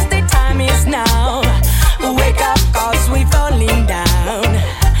 cause the time is now. Wake up, cause we're falling down.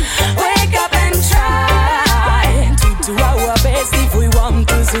 Wake up and try to do our best if we want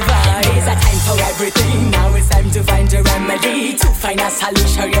to survive. There's a time for everything, now it's time to find a remedy. To find a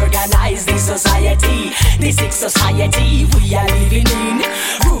solution, organize this society. This sick society we are living in,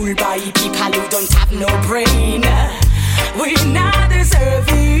 ruled by people who don't have no brain. We not deserve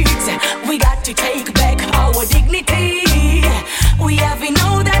it. We got to take back our dignity. We have to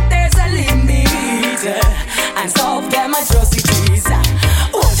know that there's a limit and stop them atrocities.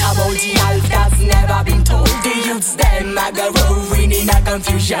 What about the half that's never been told? The youths them are growing in a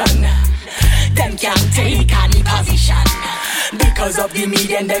confusion. Them can't take any position because of the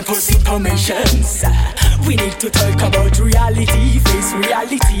media and them false informations. We need to talk about reality, face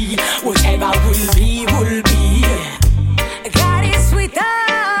reality. Whatever will be, will be. God is with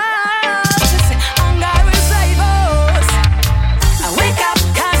us, and God will save us. Wake up,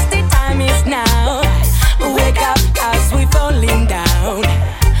 cause the time is now. Wake up, cause we're falling down.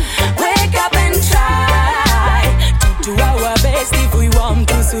 Wake up and try to do our best if we want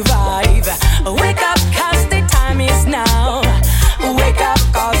to survive. Wake up, cause the time is now.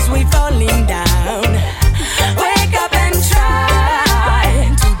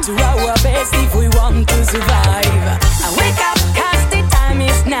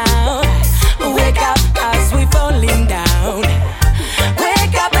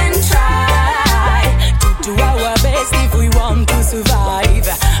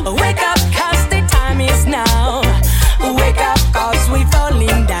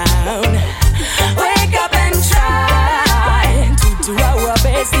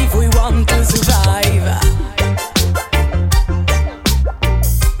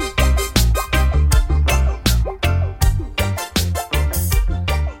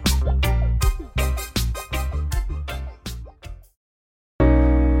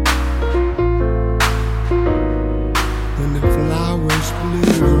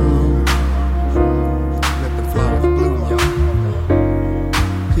 bloom. Let the flowers bloom, y'all.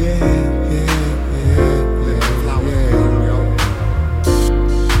 Yeah, yeah, yeah. Let the flowers bloom, y'all.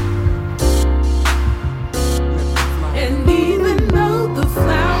 And even though the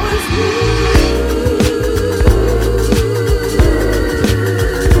flowers bloom,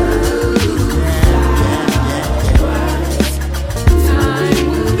 time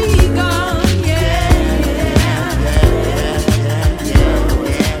will be gone, yeah.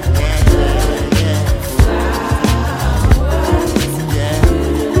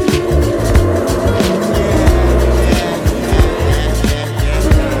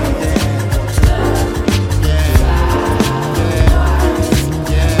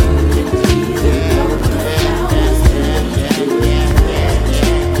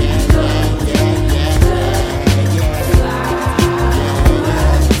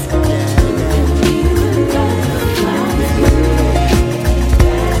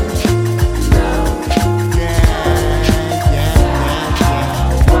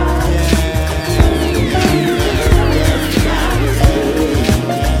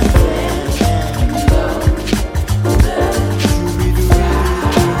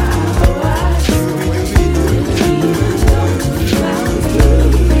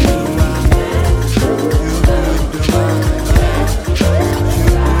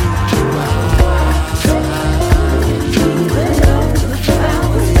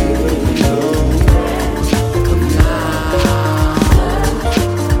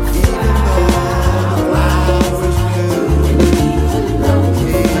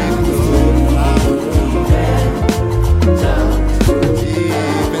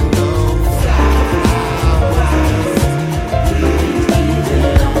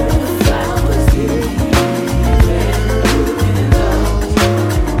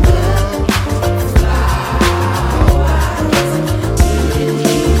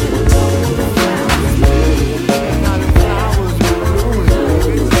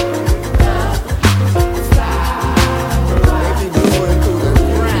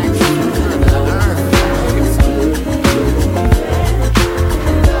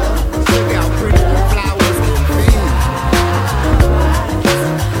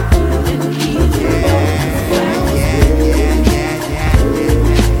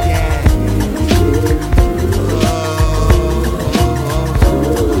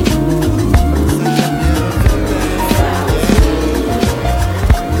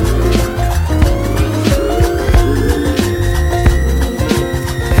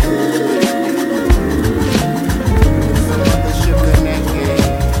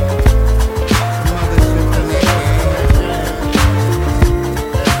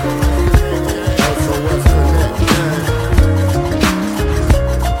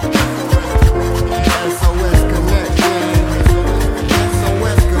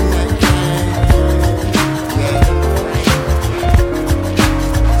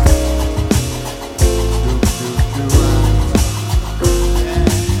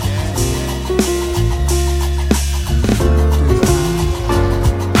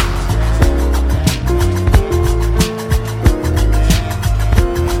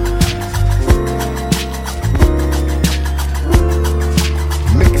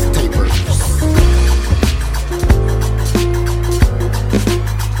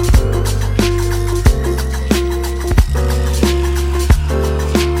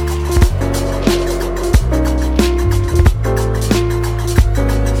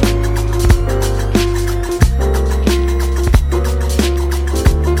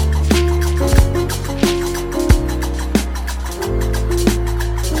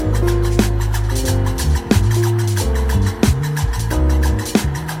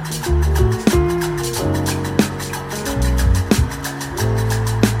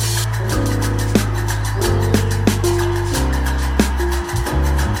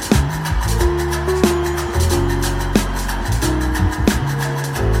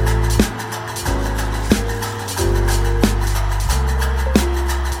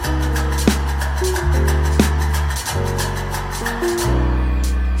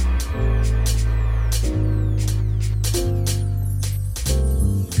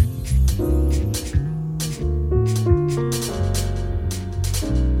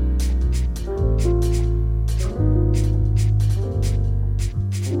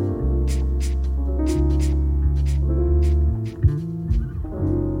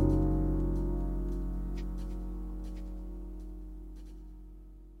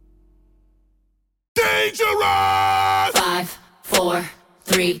 dangerous. 5, 4,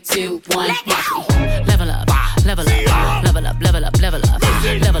 3, 2, 1. Watch me. Level up. level up, level up, level up, level up,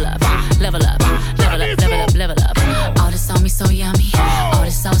 level up, level up, level up, level up, level up. All this on me so yummy, all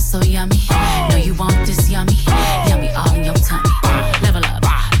this sauce so yummy. Know you want this yummy, yummy all in your tummy. Level up,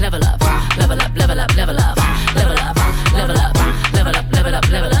 level up, level up, level up, level up, level up, level up, level up, level up,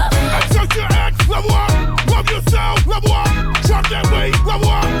 level up. Accept your ex, level up, love yourself, level up, drop that weight, level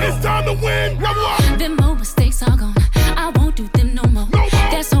up. It's time to win, level up. Them old mistakes are gone, I won't do them no more.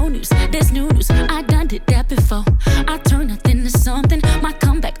 That's old news, that's new news. I done did that before. I turn nothing to something. My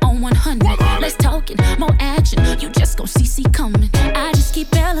comeback on 100. Less talking, more action. You just gon' see coming. I just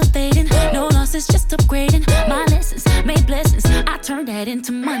keep elevating. No losses, just upgrading. My lessons made blessings. I turn that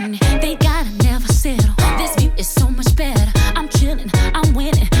into money. They gotta never settle. This view is so much better. I'm chilling, I'm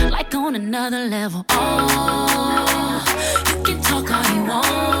winning, like on another level. Oh, you can talk all you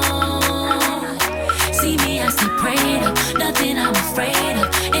want. See me, I stay prayed up. Nothing I'm afraid of,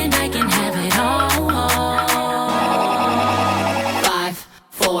 and I can have it all. 5,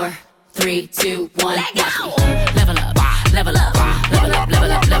 4, 3, 2, 1. Let go. Level up, level up, level up,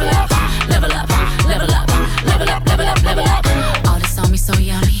 level up, level up, level up, level up, level up, level up, level up. All this on me so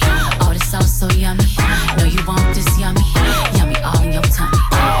yummy, all this sauce so yummy. Know you want this yummy, yummy all in your tummy.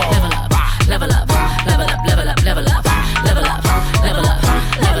 Level up, level up, level up, level up, level up, level up, level up,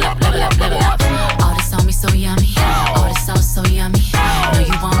 level up, level up, level up. All this on me so yummy, all this sauce so yummy. Know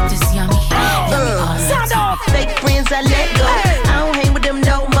you want this yummy, yummy all in your tummy. Fake friends I let go. I don't hang with them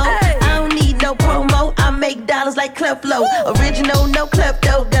no more. I don't need no promo. I make dollars like Cleflo. Original, no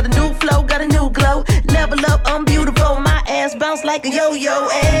klepto. Got a new flow, got a new glow. Level up, I'm beautiful. My ass bounce like a yo-yo.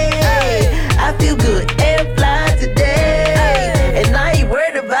 Hey, I feel good and fly today. And I ain't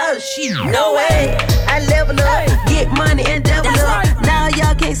worried about shit. No way. I level up, get money and double up. Now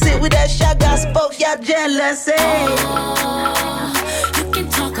y'all can't sit with that shotgun spokes. Y'all jealous. Hey. You can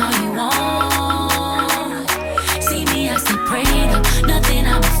talk all you want. See me, I stay prayed up. Nothing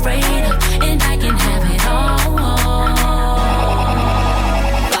I'm afraid of, and I can have it all.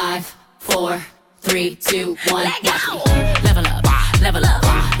 5, 4, 3, 2, 1. Let go. Level up, level up,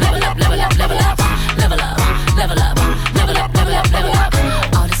 level up, level up, level up, level up, level up, level up, level up, level up.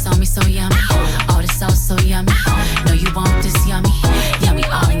 All this on me so yummy, all this sauce so yummy. Know you want this yummy, yummy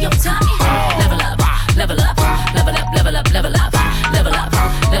all in your tummy. Level up, level up, level up, level up, level up, level up,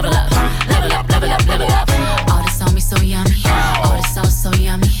 level up, level up, level up, level up. All this on me so yummy, all this sauce so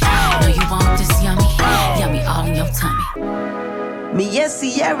yummy. Know you want this yummy, yummy all in your tummy. Me and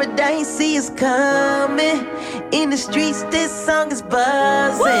Sierra, they ain't see us coming. In the streets, this song is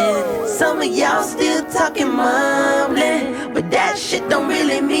buzzing. Some of y'all still talking mumbling, but that shit don't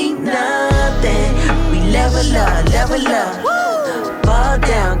really mean nothing. We level up, level up. Fall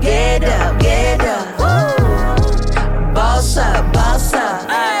down, get up, get up. Boss up, boss up.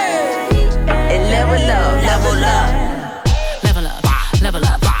 And level up, level up. Level up, level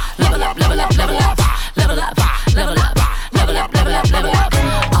up, level up, level up, level up, level up, level up, level up, level up, level up.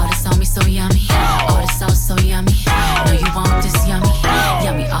 All this on me so yummy, all this sauce so yummy. Know you want this yummy,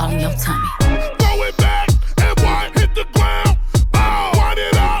 yummy all in your tummy. Throw it back and wind hit the ground. Oh, wind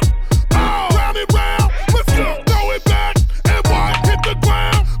it up, oh, round and round. Let's go. Throw it back and wind hit the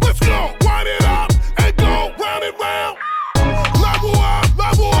ground. Let's go. Wind it up and go round and round. Level up,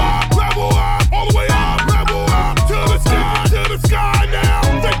 level up, level up, all the way up, level up to the sky now.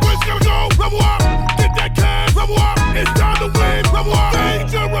 Fake friends gotta go, level up, get that cash, level up. It's time to win, level up.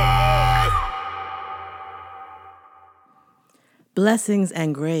 Dangerous. Blessings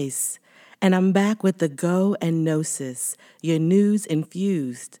and grace. And I'm back with the Go and Gnosis, your news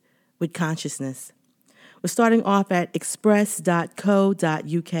infused with consciousness. We're starting off at express.co.uk.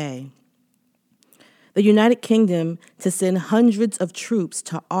 The United Kingdom to send hundreds of troops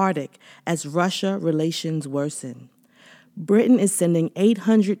to Arctic as Russia relations worsen. Britain is sending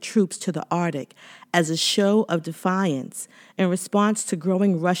 800 troops to the Arctic as a show of defiance in response to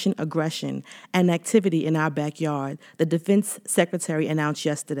growing Russian aggression and activity in our backyard, the Defense Secretary announced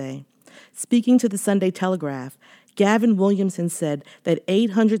yesterday. Speaking to the Sunday Telegraph, Gavin Williamson said that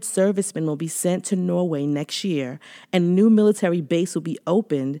 800 servicemen will be sent to Norway next year and a new military base will be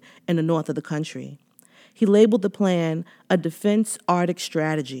opened in the north of the country. He labeled the plan a defense Arctic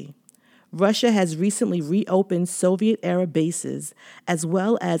strategy. Russia has recently reopened Soviet-era bases as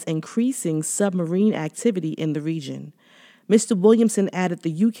well as increasing submarine activity in the region. Mr. Williamson added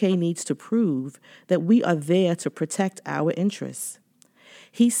the UK needs to prove that we are there to protect our interests.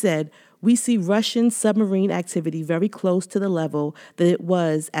 He said, "We see Russian submarine activity very close to the level that it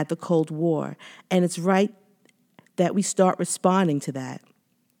was at the Cold War, and it's right that we start responding to that."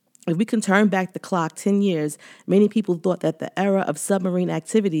 If we can turn back the clock 10 years, many people thought that the era of submarine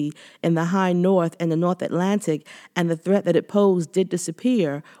activity in the high north and the North Atlantic and the threat that it posed did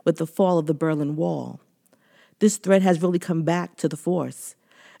disappear with the fall of the Berlin Wall. This threat has really come back to the force.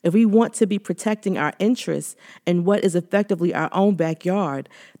 If we want to be protecting our interests in what is effectively our own backyard,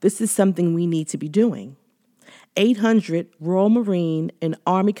 this is something we need to be doing. 800 Royal Marine and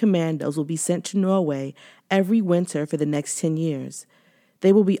Army commandos will be sent to Norway every winter for the next 10 years.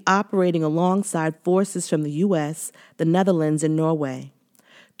 They will be operating alongside forces from the U.S., the Netherlands, and Norway.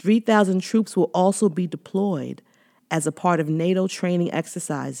 3,000 troops will also be deployed as a part of NATO training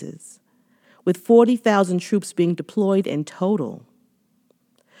exercises, with 40,000 troops being deployed in total.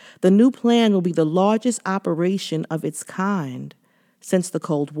 The new plan will be the largest operation of its kind since the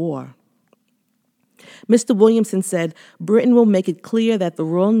Cold War. Mr. Williamson said Britain will make it clear that the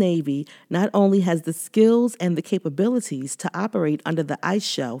Royal Navy not only has the skills and the capabilities to operate under the ice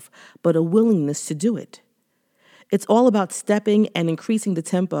shelf, but a willingness to do it. It's all about stepping and increasing the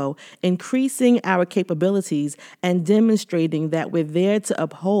tempo, increasing our capabilities, and demonstrating that we're there to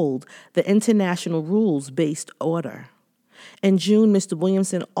uphold the international rules-based order. In June, Mr.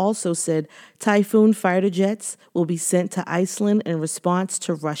 Williamson also said Typhoon fighter jets will be sent to Iceland in response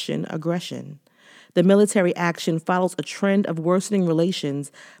to Russian aggression. The military action follows a trend of worsening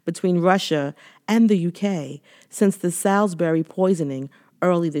relations between Russia and the UK since the Salisbury poisoning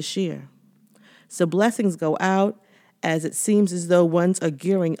early this year. So blessings go out as it seems as though ones are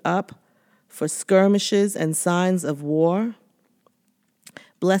gearing up for skirmishes and signs of war.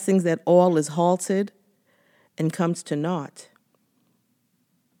 Blessings that all is halted and comes to naught.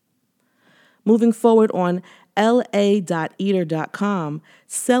 Moving forward on la.eater.com,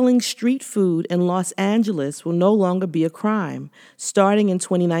 selling street food in Los Angeles will no longer be a crime. Starting in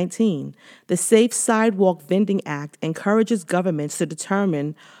 2019, the Safe Sidewalk Vending Act encourages governments to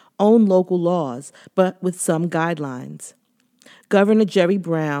determine own local laws, but with some guidelines. Governor Jerry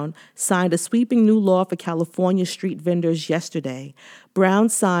Brown signed a sweeping new law for California street vendors yesterday. Brown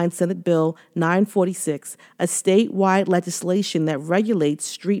signed Senate Bill 946, a statewide legislation that regulates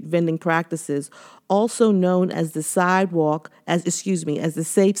street vending practices, also known as the Safe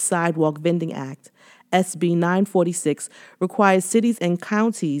Sidewalk Vending Act. SB 946 requires cities and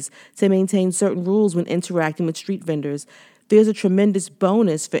counties to maintain certain rules when interacting with street vendors. There's a tremendous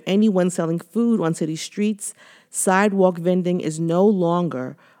bonus for anyone selling food on city streets. Sidewalk vending is no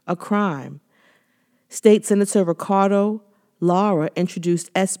longer a crime. State Senator Ricardo Lara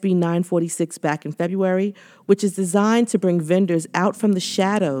introduced SB 946 back in February, which is designed to bring vendors out from the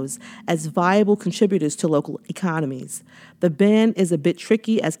shadows as viable contributors to local economies. The ban is a bit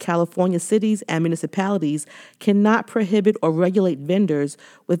tricky as California cities and municipalities cannot prohibit or regulate vendors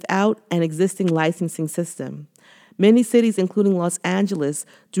without an existing licensing system. Many cities, including Los Angeles,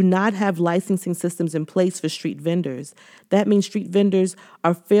 do not have licensing systems in place for street vendors. That means street vendors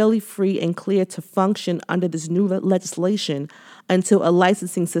are fairly free and clear to function under this new legislation until a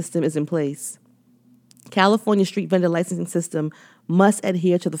licensing system is in place. California street vendor licensing system must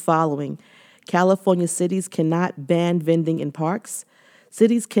adhere to the following. California cities cannot ban vending in parks.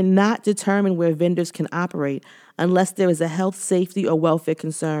 Cities cannot determine where vendors can operate unless there is a health, safety, or welfare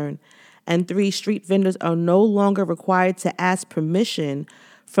concern. And 3, street vendors are no longer required to ask permission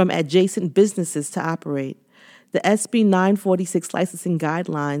from adjacent businesses to operate. The SB 946 licensing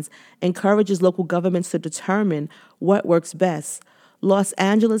guidelines encourages local governments to determine what works best. Los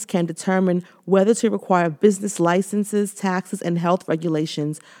Angeles can determine whether to require business licenses, taxes, and health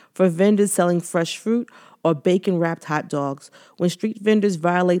regulations for vendors selling fresh fruit or bacon-wrapped hot dogs. When street vendors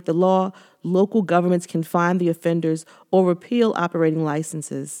violate the law, local governments can fine the offenders or repeal operating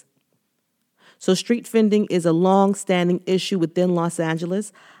licenses. So street vending is a long-standing issue within Los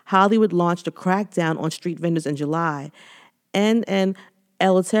Angeles. Hollywood launched a crackdown on street vendors in July, and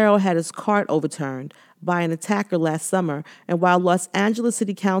El Otero had his cart overturned by an attacker last summer. And while Los Angeles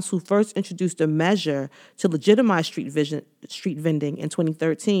City Council first introduced a measure to legitimize street vending in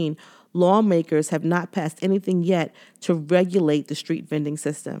 2013, lawmakers have not passed anything yet to regulate the street vending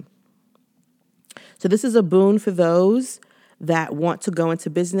system. So this is a boon for those that want to go into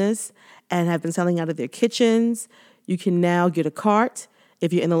business and have been selling out of their kitchens. You can now get a cart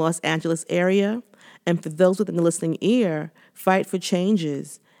if you're in the Los Angeles area. And for those within the listening ear, fight for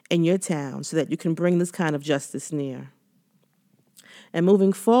changes in your town so that you can bring this kind of justice near. And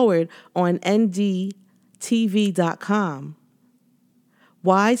moving forward on ndtv.com,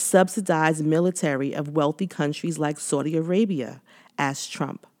 why subsidize military of wealthy countries like Saudi Arabia? Asked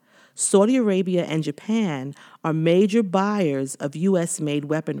Trump. Saudi Arabia and Japan are major buyers of U.S.-made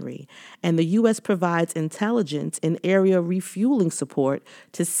weaponry, and the U.S. provides intelligence and area refueling support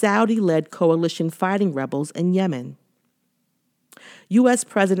to Saudi-led coalition fighting rebels in Yemen. U.S.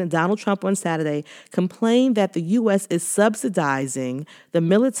 President Donald Trump on Saturday complained that the U.S. is subsidizing the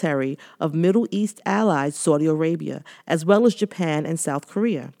military of Middle East allies Saudi Arabia, as well as Japan and South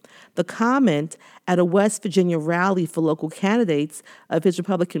Korea. The comment at a West Virginia rally for local candidates of his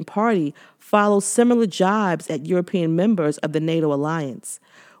Republican Party follows similar jibes at European members of the NATO alliance.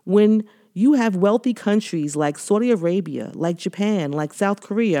 When you have wealthy countries like Saudi Arabia, like Japan, like South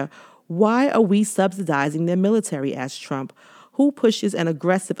Korea, why are we subsidizing their military, asked Trump, who pushes an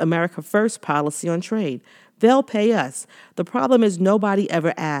aggressive America First policy on trade. They'll pay us. The problem is nobody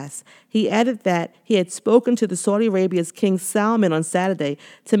ever asks. He added that he had spoken to the Saudi Arabia's King Salman on Saturday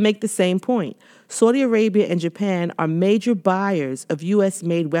to make the same point. Saudi Arabia and Japan are major buyers of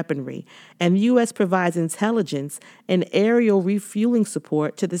U.S.-made weaponry, and the U.S. provides intelligence and aerial refueling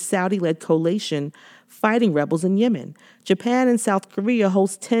support to the Saudi-led coalition fighting rebels in Yemen. Japan and South Korea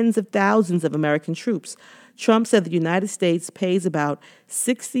host tens of thousands of American troops. Trump said the United States pays about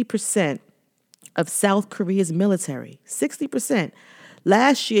 60% of South Korea's military. 60%.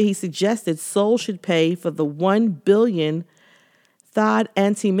 Last year, he suggested Seoul should pay for the $1 billion THAAD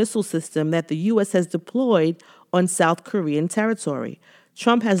anti-missile system that the U.S. has deployed on South Korean territory.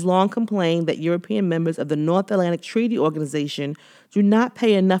 Trump has long complained that European members of the North Atlantic Treaty Organization do not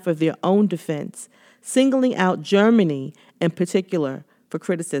pay enough of their own defense, singling out Germany in particular for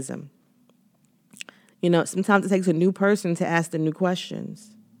criticism. You know, sometimes it takes a new person to ask the new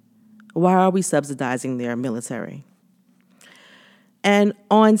questions. Why are we subsidizing their military? And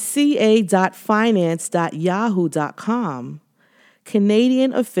on ca.finance.yahoo.com,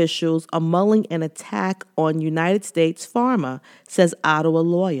 Canadian officials are mulling an attack on United States pharma, says Ottawa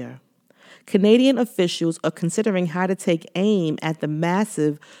lawyer. Canadian officials are considering how to take aim at the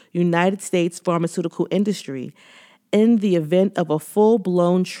massive United States pharmaceutical industry in the event of a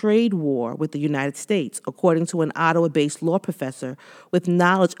full-blown trade war with the United States, according to an Ottawa-based law professor with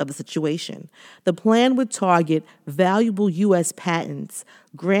knowledge of the situation. The plan would target valuable U.S. patents,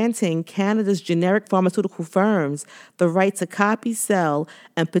 granting Canada's generic pharmaceutical firms the right to copy, sell,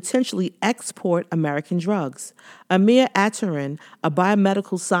 and potentially export American drugs. Amir Atarin, a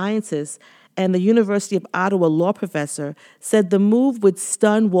biomedical scientist and the University of Ottawa law professor, said the move would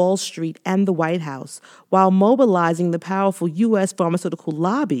stun Wall Street and the White House while mobilizing the powerful U.S. pharmaceutical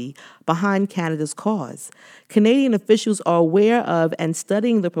lobby behind Canada's cause. Canadian officials are aware of and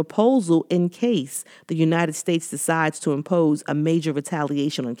studying the proposal in case the United States decides to impose a major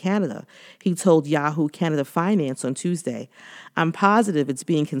retaliation on Canada, he told Yahoo Canada Finance on Tuesday. I'm positive it's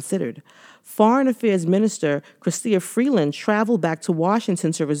being considered. Foreign Affairs Minister Chrystia Freeland traveled back to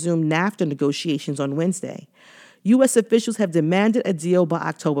Washington to resume NAFTA negotiations on Wednesday. U.S. officials have demanded a deal by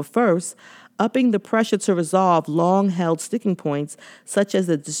October 1st, upping the pressure to resolve long-held sticking points such as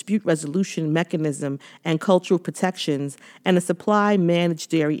the dispute resolution mechanism and cultural protections and a supply-managed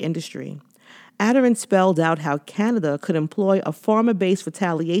dairy industry. Atarin spelled out how Canada could employ a pharma-based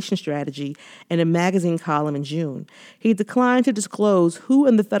retaliation strategy in a magazine column in June. He declined to disclose who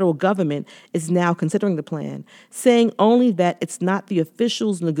in the federal government is now considering the plan, saying only that it's not the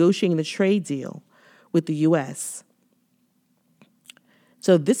officials negotiating the trade deal with the U.S.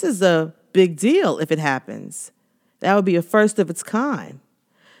 So this is a big deal if it happens. That would be a first of its kind.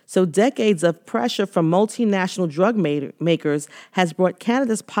 So decades of pressure from multinational drug makers has brought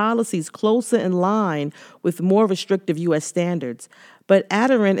Canada's policies closer in line with more restrictive U.S. standards. But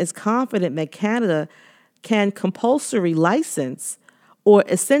Atarin is confident that Canada can compulsory license or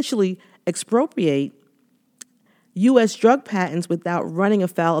essentially expropriate U.S. drug patents without running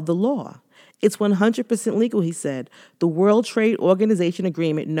afoul of the law. It's 100% legal, he said. The World Trade Organization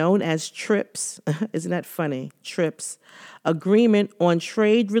agreement, known as TRIPS, isn't that funny? TRIPS, agreement on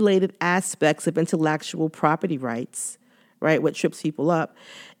trade-related aspects of intellectual property rights, right, what trips people up,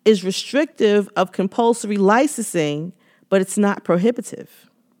 is restrictive of compulsory licensing, but it's not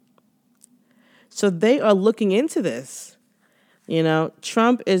prohibitive. So they are looking into this. You know,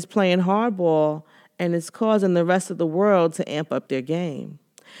 Trump is playing hardball and it's causing the rest of the world to amp up their game.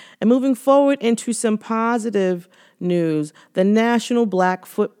 And moving forward into some positive news, the National Black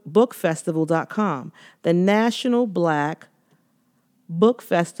Book Festival.com. The National Black Book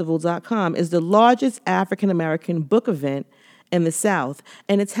Festival.com is the largest African-American book event in the South,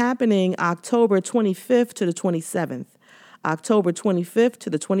 and it's happening October 25th to the 27th. October 25th to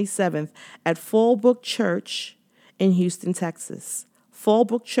the 27th at Fallbrook Church in Houston, Texas.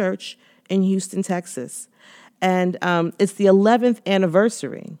 Fallbrook Church in Houston, Texas. And it's the 11th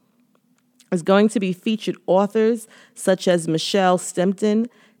anniversary. Is going to be featured authors such as Michelle Stimpton,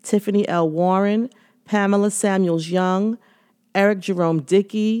 Tiffany L. Warren, Pamela Samuels Young, Eric Jerome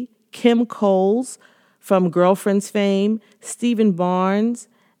Dickey, Kim Coles from Girlfriends fame, Stephen Barnes,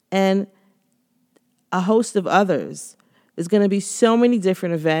 and a host of others. There's going to be so many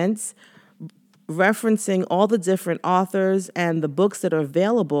different events referencing all the different authors and the books that are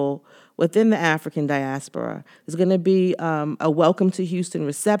available within the African diaspora. There's going to be a Welcome to Houston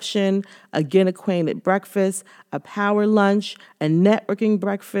reception, a Get Acquainted breakfast, a power lunch, a networking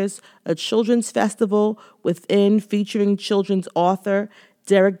breakfast, a children's festival within featuring children's author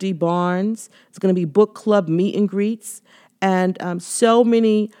Derek D. Barnes. It's going to be book club meet and greets, and so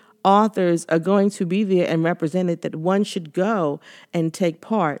many authors are going to be there and represented that one should go and take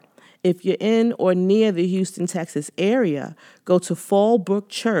part. If you're in or near the Houston, Texas area, go to Fallbrook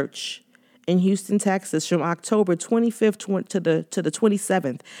Church in Houston, Texas from October 25th to the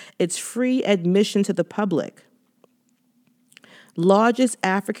 27th. It's free admission to the public. Largest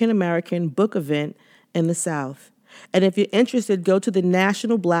African-American book event in the South. And if you're interested, go to the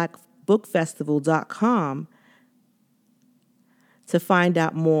nationalblackbookfestival.com to find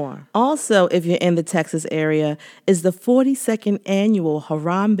out more. Also, if you're in the Texas area, is the 42nd Annual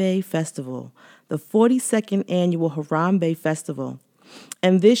Harambe Festival. The 42nd Annual Harambe Festival.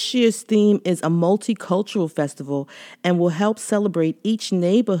 And this year's theme is a multicultural festival and will help celebrate each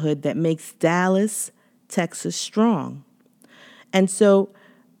neighborhood that makes Dallas, Texas strong. And so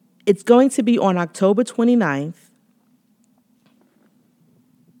it's going to be on October 29th.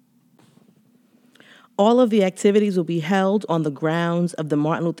 All of the activities will be held on the grounds of the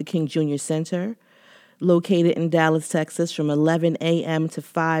Martin Luther King Jr. Center, located in Dallas, Texas, from 11 a.m. to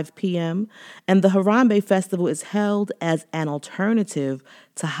 5 p.m. And the Harambe Festival is held as an alternative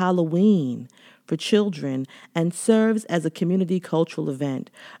to Halloween for children and serves as a community cultural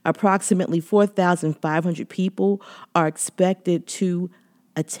event. Approximately 4,500 people are expected to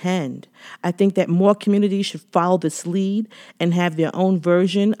attend. I think that more communities should follow this lead and have their own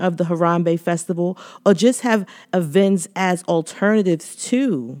version of the Harambe Festival, or just have events as alternatives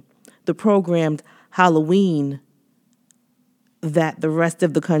to the programmed Halloween that the rest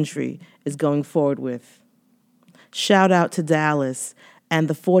of the country is going forward with. Shout out to Dallas and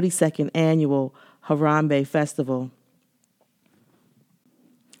the 42nd Annual Harambe Festival.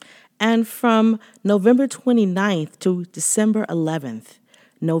 And from November 29th to December 11th,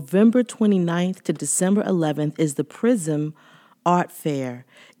 November 29th to December 11th is the Prism Art Fair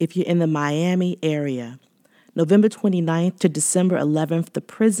if you're in the Miami area. November 29th to December 11th, the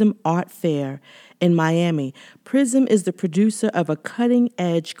Prism Art Fair in Miami. Prism is the producer of a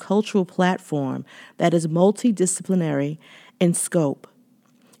cutting-edge cultural platform that is multidisciplinary in scope.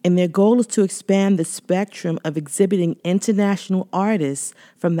 And their goal is to expand the spectrum of exhibiting international artists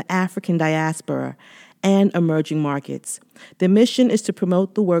from the African diaspora and emerging markets. The mission is to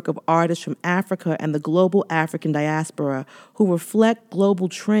promote the work of artists from Africa and the global African diaspora who reflect global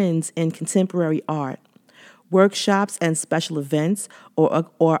trends in contemporary art. Workshops and special events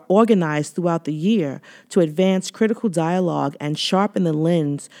are organized throughout the year to advance critical dialogue and sharpen the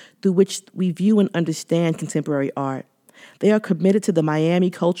lens through which we view and understand contemporary art. They are committed to the Miami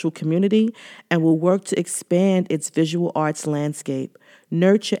cultural community and will work to expand its visual arts landscape,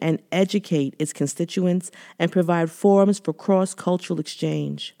 nurture and educate its constituents, and provide forums for cross-cultural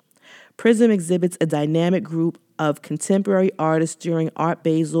exchange. Prism exhibits a dynamic group of contemporary artists during Art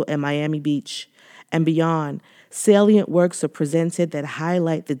Basel and Miami Beach and beyond. Salient works are presented that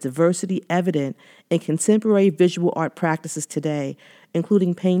highlight the diversity evident in contemporary visual art practices today,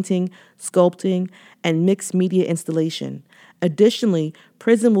 including painting, sculpting, and mixed media installation. Additionally,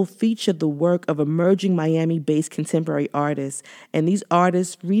 Prism will feature the work of emerging Miami-based contemporary artists, and these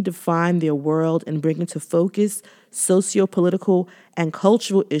artists redefine their world and bring into focus socio-political and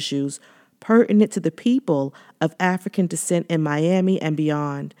cultural issues pertinent to the people of African descent in Miami and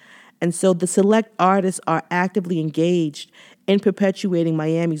beyond. And so the select artists are actively engaged in perpetuating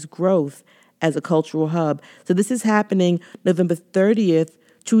Miami's growth as a cultural hub. So this is happening November 30th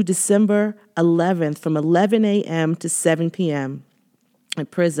to December 11th from 11 a.m. to 7 p.m.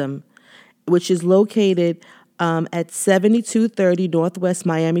 at Prism, which is located at 7230 Northwest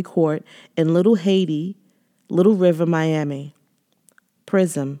Miami Court in Little Haiti, Little River, Miami.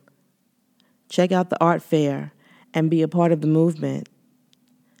 Prism. Check out the art fair and be a part of the movement.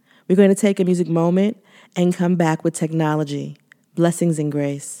 We're going to take a music moment and come back with technology. Blessings and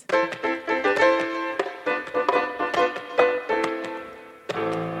grace.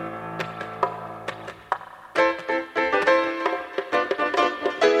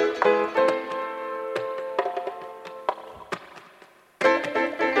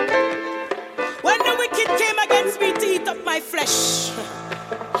 my flesh.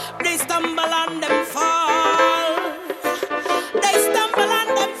 They stumble and them fall. They stumble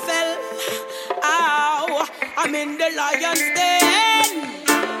and them fell. Ow, I'm in the lion's den.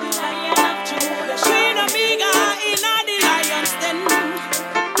 Lion of Judah. Queen Omega in the lion's den.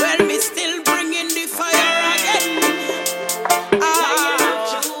 Well, me still bringing the fire again. Lion of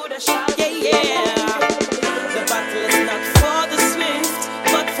Judah. Yeah, yeah. The battle is not for the swift,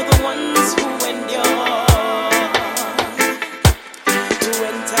 but for the ones who endure. To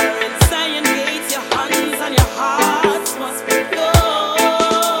enter in Zion gates, your hands and your hearts must be pure.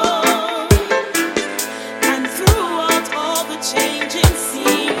 And throughout all the changing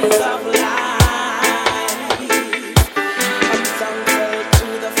scenes of life, I'm thankful to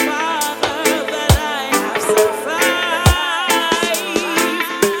the Father that I have survived.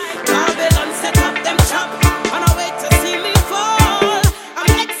 Babylon set up them trap and I wait to see me fall.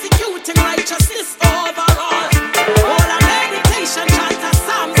 I'm executing righteousness overall. All our meditation, chant a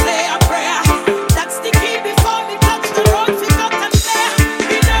psalm, say a prayer. That's the key before me touch the road, we got and there.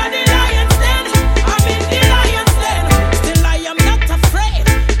 In the lion's den, I'm in the lion's den. Still I am not afraid,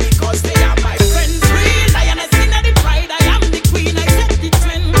 because they are my friends. Real lioness in the pride, I am the queen, I set the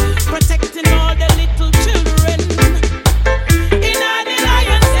trend. Protecting all the little children. In the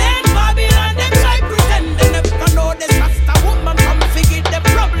lion's den, Babylon, them try pretend. They never know this Rasta woman come figure the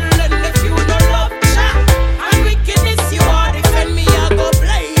problem. If you no love chat and wickedness, you are defend me, I go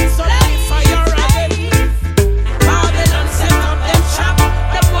blaze. So let fire rise. Babylon set up them trap.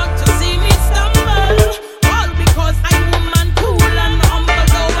 They want to see me stumble. All because I'm woman cool and humble.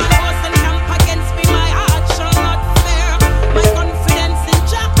 Though one was and camp against me, my heart shall not fear. My confidence in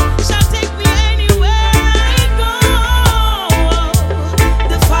Jah shall take me anywhere I go.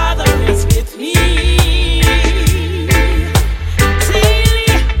 The Father is with me. Daily,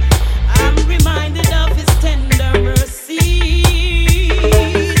 I'm reminded of His tender mercies.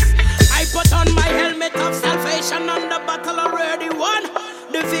 I put on my helmet of salvation and the battle already won.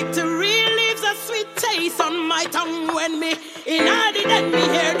 The victory leaves a sweet taste on my tongue when me in the den me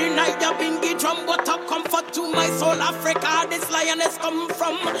hear the night of bingy drum. What a comfort to my soul, Africa, this lioness come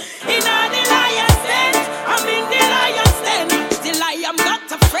from. In the lion's den, I'm in the lion's den. Still I am not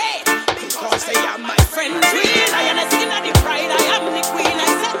afraid, because they are my friends. Real lioness in the pride, I am the queen, I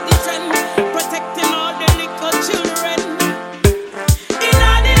set the trend. Protecting all the little children. In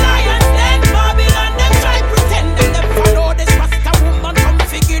the lion's den, Babylon, them try pretend. Them never know this Rasta woman come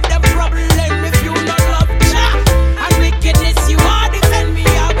figure the problem. If you not love Jah and wickedness, you are defend me,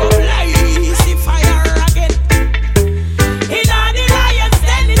 I go blaze the fire again. In the lion's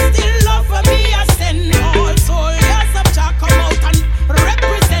den, it's still love for me, I send all soldiers of Jah come out and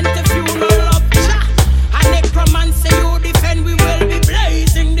represent. If you not love Jah and necromancy, you defend, we will be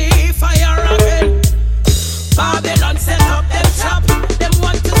blazing the fire again. Babylon set up them trap, them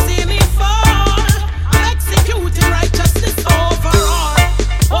want to see me fall. I'm executing righteousness overall.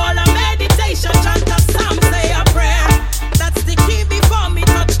 All a meditation, chant a psalm, say a prayer. That's the key before me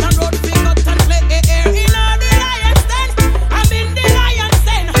touch the road, we got and play air. In the lion's den, I'm in the lion's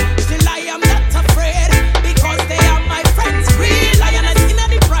den. Still I am not afraid, because they are my friends. Real lioness in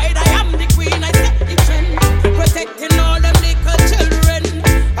the pride, I am the queen, I set the trend. Protecting all them little children.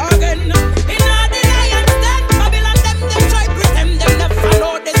 Again, in the lion's den, Babylon, them try pretend. Them never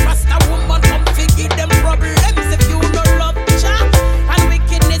know this Rasta woman come figure them problems. If you no love Jah and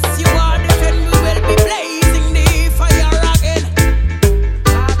wickedness, you are defend, we will be blazing the fire again.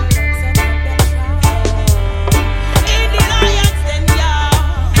 In the lion's den, yeah,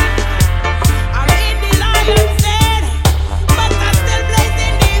 I'm in the lion's den, but I'm still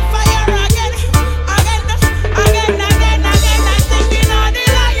blazing the fire again. Again, again, again, again, I sing in the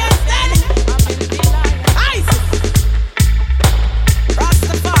lion's den. Ice,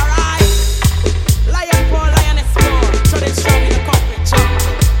 Rastafari, lion poor, lioness poor, so they strong in the cockpit, jump.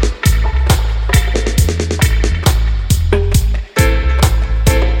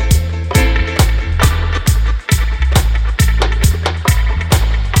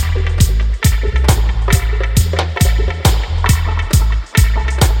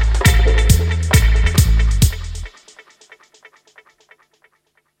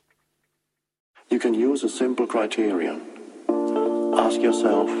 You can use a simple criterion. Ask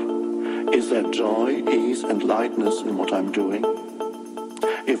yourself, is there joy, ease and lightness in what I'm doing?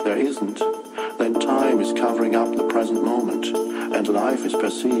 If there isn't, then time is covering up the present moment and life is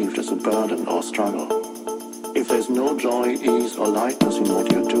perceived as a burden or struggle. If there's no joy, ease or lightness in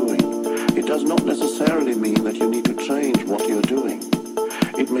what you're doing, it does not necessarily mean that you need to change what you're doing.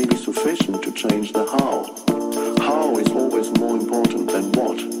 It may be sufficient to change the how. How is always more important than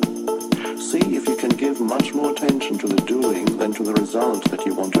what. See if you can give much more attention to the doing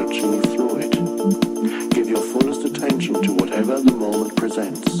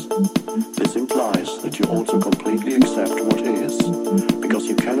presents. This implies that you also completely accept what is, because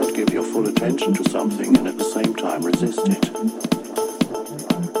you cannot give your full attention to something and at the same time resist it.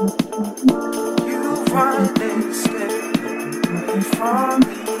 You run and step away from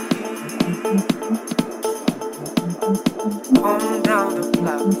me. Come down the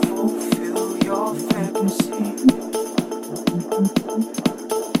block, fulfill your fantasy.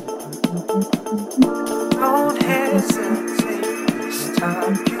 Don't hesitate, this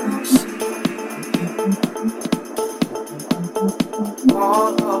time you see.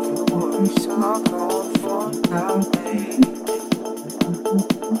 All of your worries are gone for now, babe.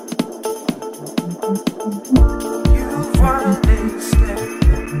 You run and step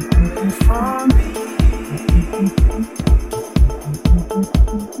away from me.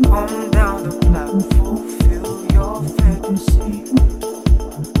 Come down the block, fulfill your fantasy.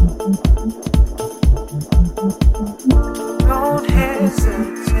 Don't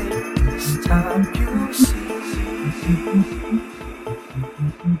hesitate, this time you see.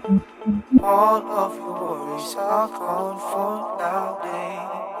 All of your worries are gone for now, babe.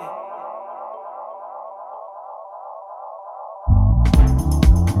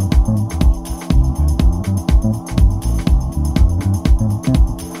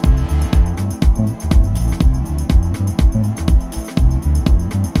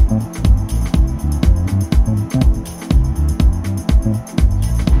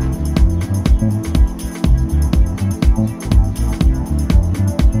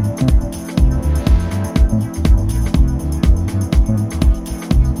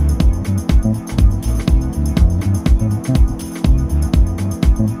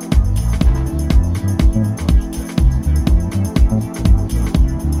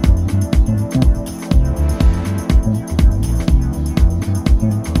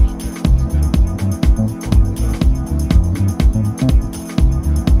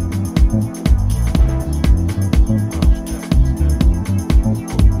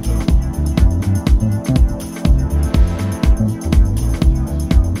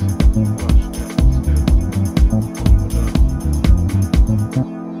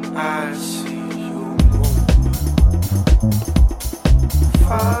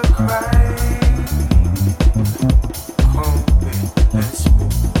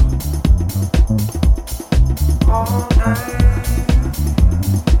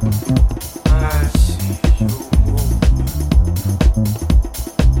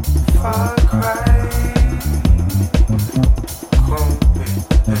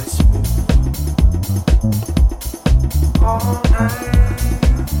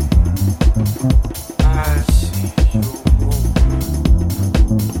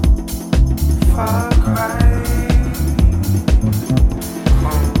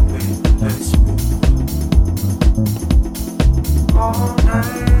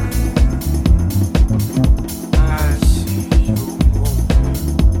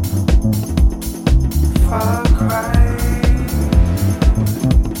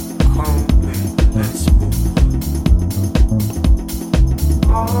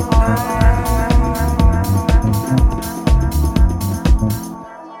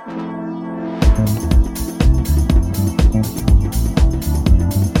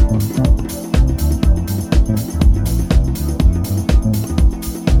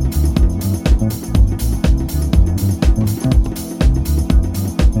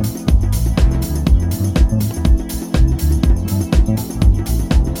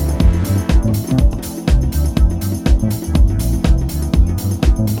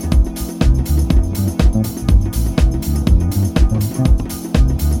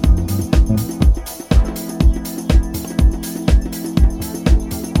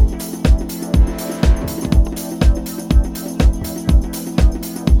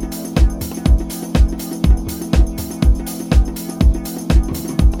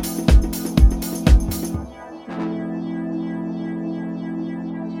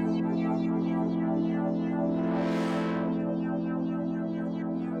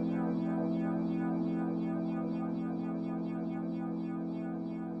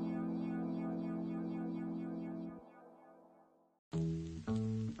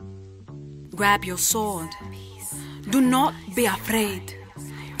 Grab your sword. Do not be afraid.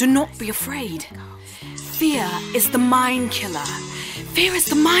 Do not be afraid. Fear is the mind killer. Fear is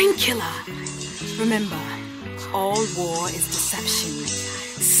the mind killer. Remember, all war is deception.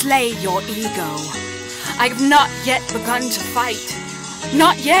 Slay your ego. I have not yet begun to fight.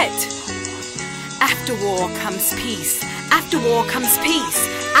 Not yet. After war comes peace. After war comes peace.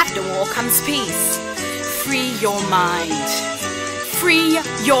 After war comes peace. Free your mind. Free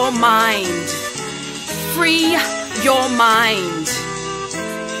your mind. Free your mind.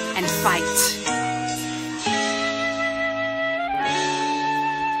 fight.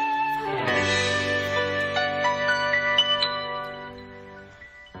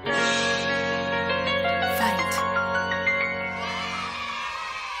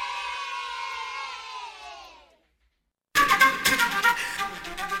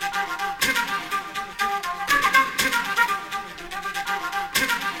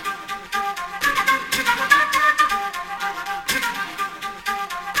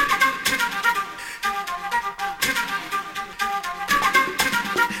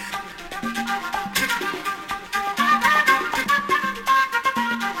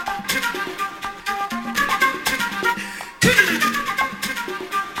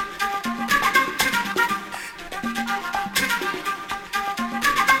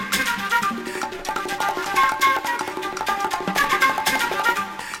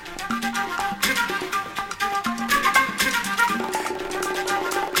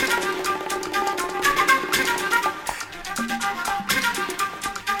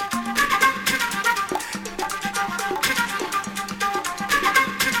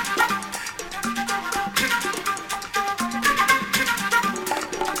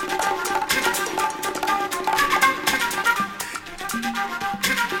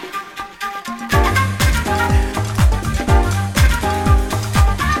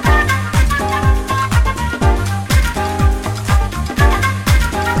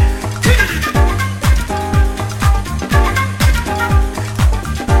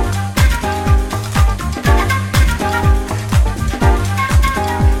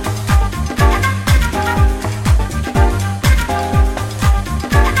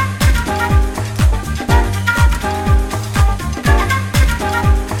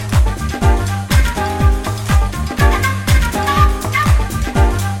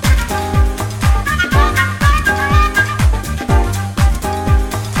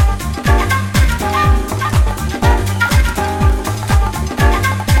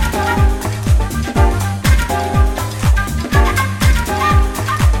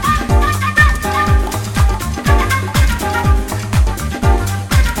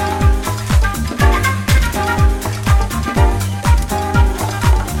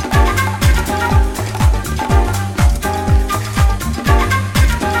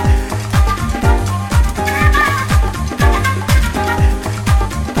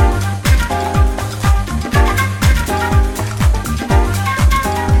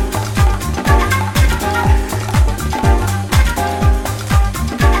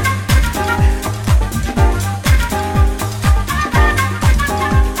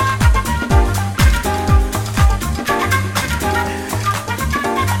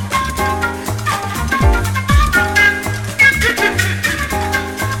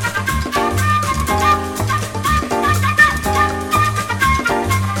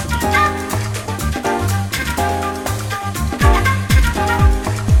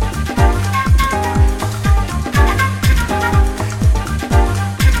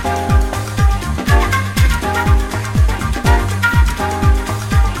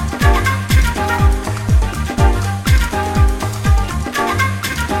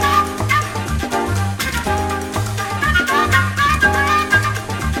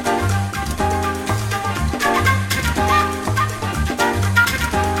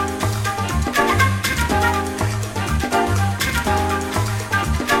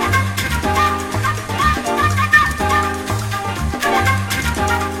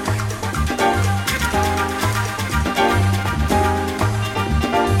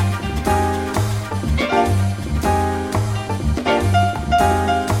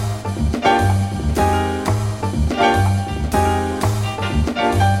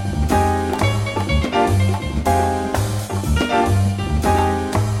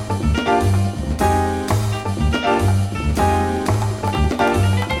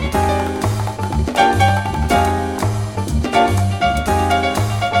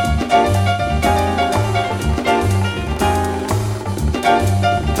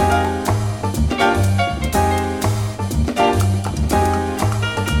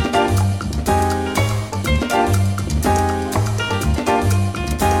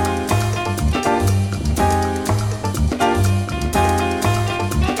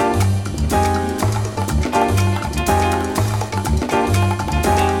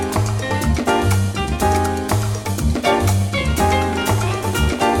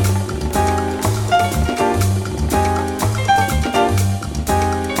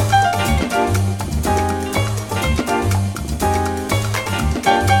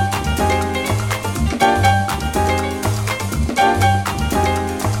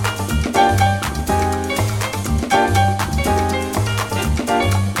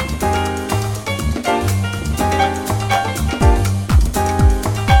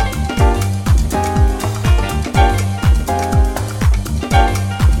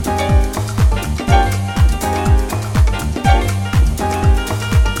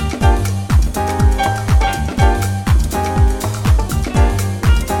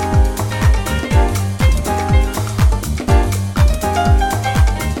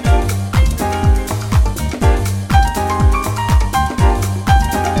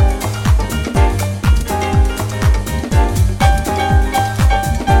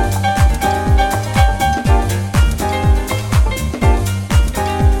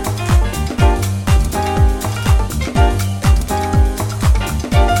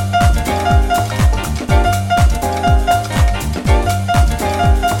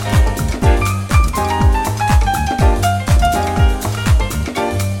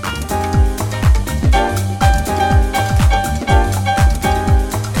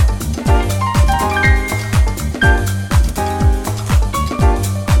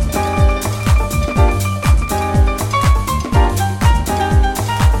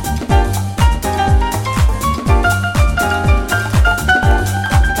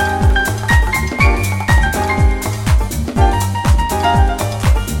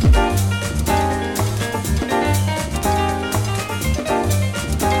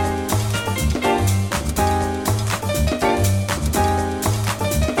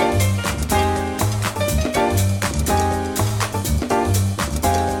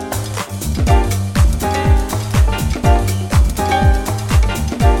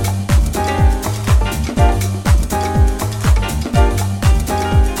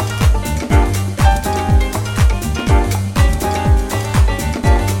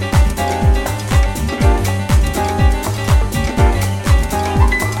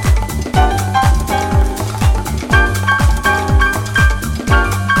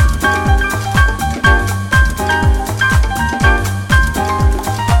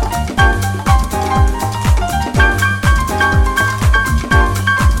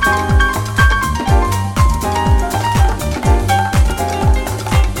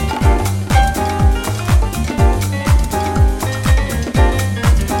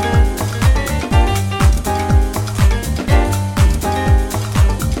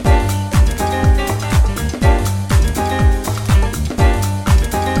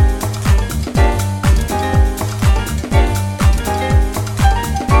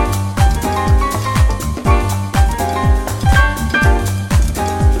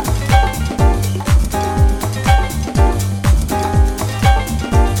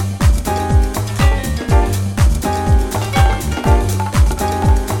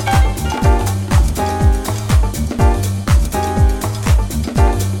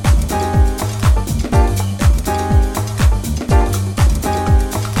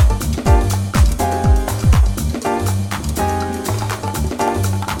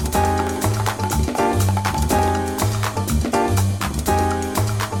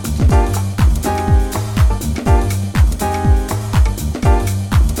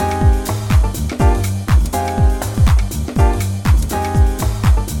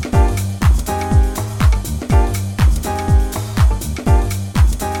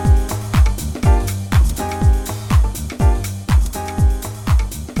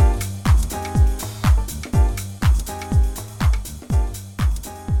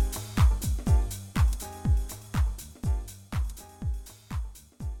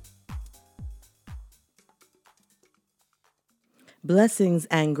 Blessings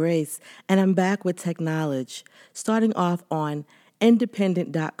and grace, and I'm back with Tech Knowledge, starting off on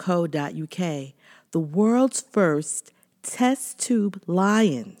independent.co.uk, the world's first test tube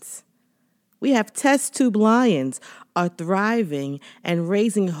lions. We have test tube lions are thriving and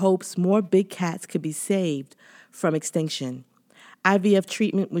raising hopes more big cats could be saved from extinction. IVF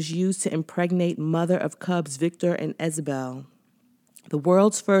treatment was used to impregnate mother of cubs Victor and Isabel. The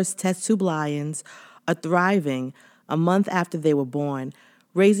world's first test tube lions are thriving a month after they were born,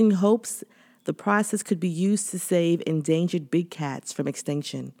 raising hopes the process could be used to save endangered big cats from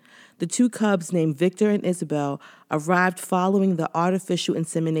extinction. The two cubs, named Victor and Isabel, arrived following the artificial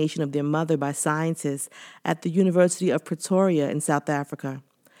insemination of their mother by scientists at the University of Pretoria in South Africa.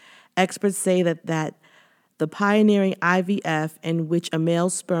 Experts say that the pioneering IVF, in which a male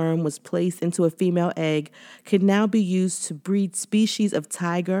sperm was placed into a female egg, could now be used to breed species of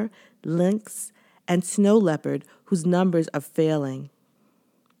tiger, lynx, and snow leopard whose numbers are failing.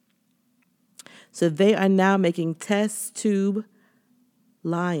 So they are now making test tube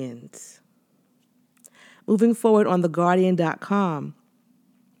lions. Moving forward on TheGuardian.com.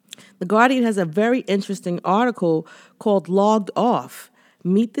 The Guardian has a very interesting article called Logged Off.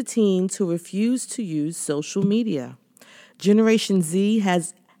 Meet the teens who refuse to use social media. Generation Z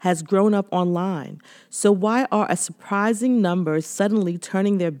has grown up online. So why are a surprising number suddenly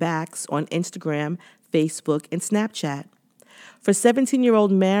turning their backs on Instagram, Facebook, and Snapchat? For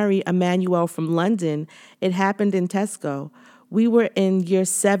 17-year-old Mary Emmanuel from London, it happened in Tesco. We were in year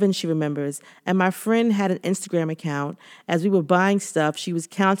 7, she remembers, and my friend had an Instagram account. As we were buying stuff, she was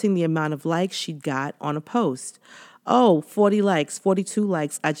counting the amount of likes she'd got on a post. Oh, 40 likes, 42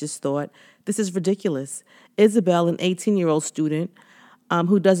 likes, I just thought. This is ridiculous. Isabel, an 18-year-old student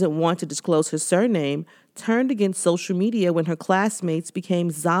who doesn't want to disclose her surname, turned against social media when her classmates became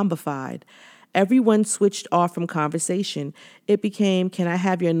zombified. Everyone switched off from conversation. It became, can I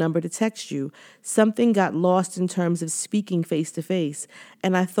have your number to text you? Something got lost in terms of speaking face to face.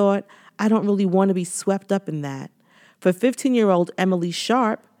 And I thought, I don't really want to be swept up in that. For 15-year-old Emily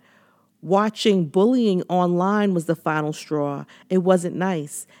Sharp, watching bullying online was the final straw. It wasn't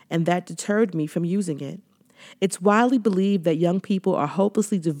nice, and that deterred me from using it. It's widely believed that young people are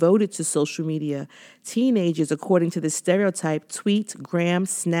hopelessly devoted to social media. Teenagers, according to this stereotype, tweet, gram,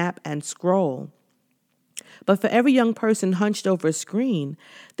 snap, and scroll. But for every young person hunched over a screen,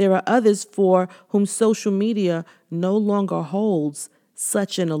 there are others for whom social media no longer holds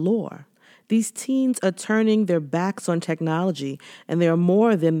such an allure. These teens are turning their backs on technology, and there are more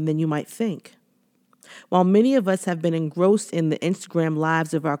of them than you might think. While many of us have been engrossed in the Instagram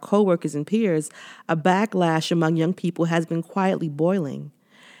lives of our coworkers and peers, a backlash among young people has been quietly boiling.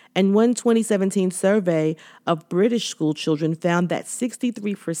 And one 2017 survey of British school children found that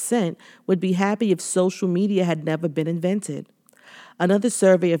 63% would be happy if social media had never been invented. Another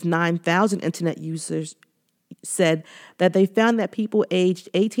survey of 9,000 internet users said that they found that people aged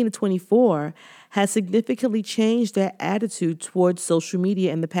 18 to 24 has significantly changed their attitude towards social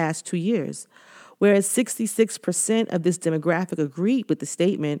media in the past 2 years. Whereas 66% of this demographic agreed with the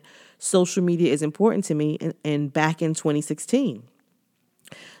statement, social media is important to me, back in 2016.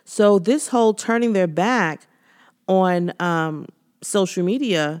 So this whole turning their back on social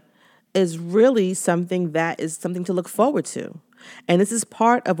media is really something to look forward to. And this is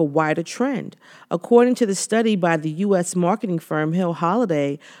part of a wider trend. According to the study by the U.S. marketing firm Hill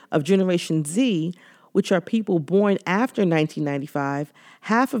Holliday of Generation Z, which are people born after 1995,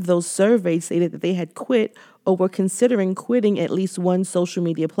 half of those surveyed stated that they had quit or were considering quitting at least one social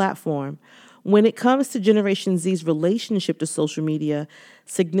media platform. When it comes to Generation Z's relationship to social media,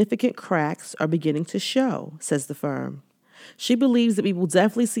 significant cracks are beginning to show, says the firm. She believes that we will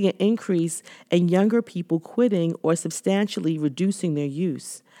definitely see an increase in younger people quitting or substantially reducing their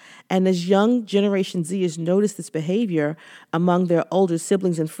use. And as young Generation Zers notice this behavior among their older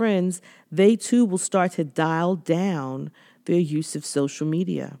siblings and friends, they too will start to dial down their use of social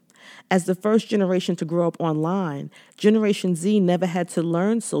media. As the first generation to grow up online, Generation Z never had to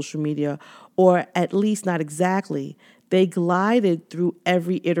learn social media, or at least not exactly. They glided through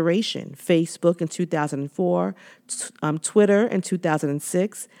every iteration: Facebook in 2004, Twitter in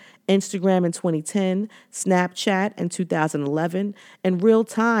 2006, Instagram in 2010, Snapchat in 2011, and real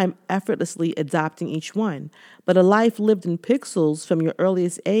time effortlessly adopting each one. But a life lived in pixels from your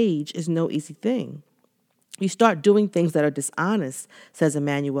earliest age is no easy thing. You start doing things that are dishonest, says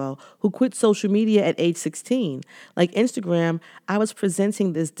Emmanuel, who quit social media at age 16. Like Instagram, I was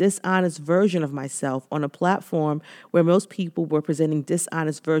presenting this dishonest version of myself on a platform where most people were presenting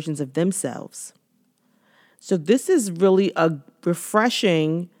dishonest versions of themselves. So this is really a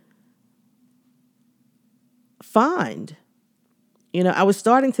refreshing find. I was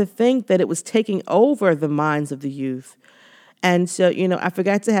starting to think that it was taking over the minds of the youth. And so, I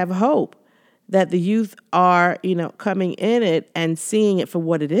forgot to have hope that the youth are, coming in it and seeing it for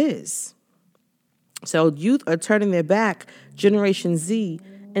what it is. So youth are turning their back, Generation Z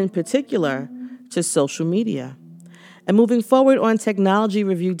in particular, to social media. And moving forward on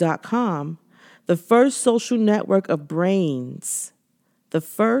technologyreview.com, the first social network of brains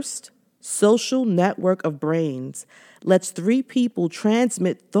lets 3 people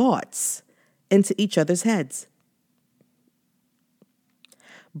transmit thoughts into each other's heads.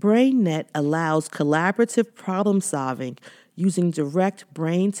 BrainNet allows collaborative problem solving using direct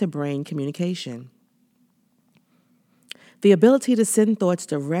brain-to-brain communication. The ability to send thoughts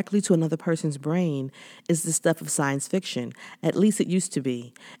directly to another person's brain is the stuff of science fiction, at least it used to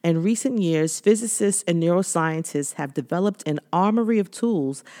be. In recent years, physicists and neuroscientists have developed an armory of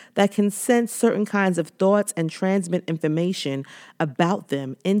tools that can sense certain kinds of thoughts and transmit information about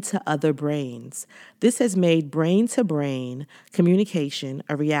them into other brains. This has made brain-to-brain communication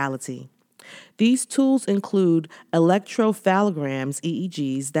a reality. These tools include electrophalograms,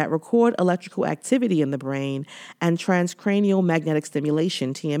 EEGs, that record electrical activity in the brain, and transcranial magnetic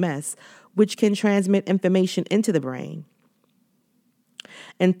stimulation, TMS, which can transmit information into the brain.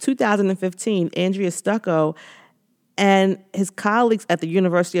 In 2015, Andrea Stucco and his colleagues at the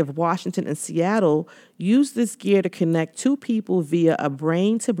University of Washington in Seattle used this gear to connect 2 people via a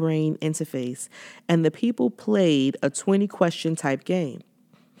brain-to-brain interface, and the people played a 20-question type game.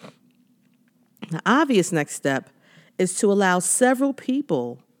 The obvious next step is to allow several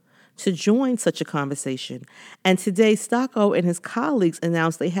people to join such a conversation. And today, Stocko and his colleagues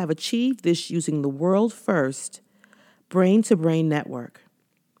announced they have achieved this using the world first brain-to-brain network.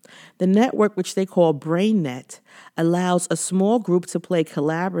 The network, which they call BrainNet, allows a small group to play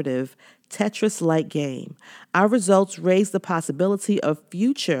collaborative Tetris-like game. Our results raise the possibility of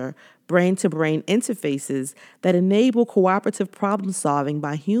future brain-to-brain interfaces that enable cooperative problem solving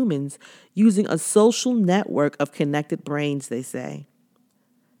by humans using a social network of connected brains, they say.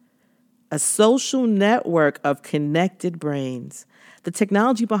 A social network of connected brains. The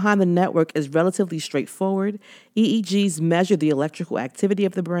technology behind the network is relatively straightforward. EEGs measure the electrical activity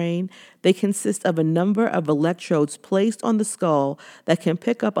of the brain. They consist of a number of electrodes placed on the skull that can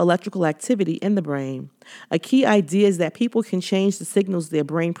pick up electrical activity in the brain. A key idea is that people can change the signals their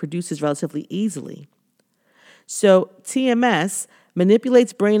brain produces relatively easily. So TMS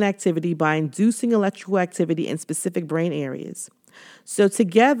manipulates brain activity by inducing electrical activity in specific brain areas. So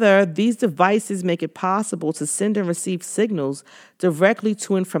together, these devices make it possible to send and receive signals directly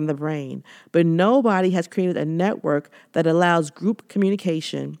to and from the brain. But nobody has created a network that allows group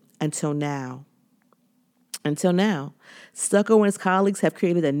communication until now. Stucco and his colleagues have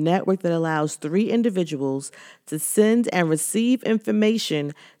created a network that allows 3 individuals to send and receive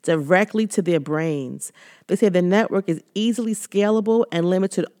information directly to their brains. They say the network is easily scalable and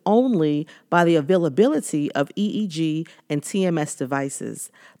limited only by the availability of EEG and TMS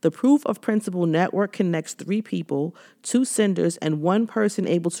devices. The proof of principle network connects 3 people, 2 senders, and 1 person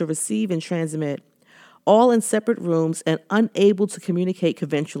able to receive and transmit, all in separate rooms and unable to communicate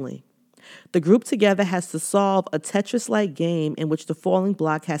conventionally. The group together has to solve a Tetris-like game in which the falling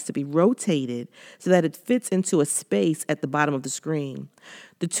block has to be rotated so that it fits into a space at the bottom of the screen.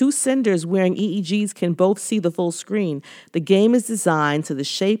 The 2 senders wearing EEGs can both see the full screen. The game is designed so the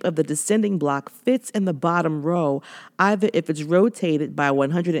shape of the descending block fits in the bottom row, either if it's rotated by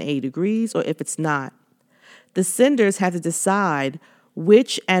 180 degrees or if it's not. The senders have to decide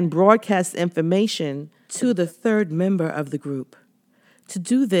which and broadcast information to the 3rd member of the group. To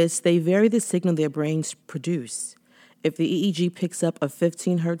do this, they vary the signal their brains produce. If the EEG picks up a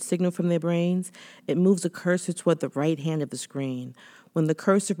 15 hertz signal from their brains, it moves the cursor toward the right hand of the screen. When the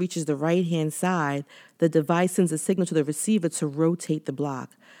cursor reaches the right-hand side, the device sends a signal to the receiver to rotate the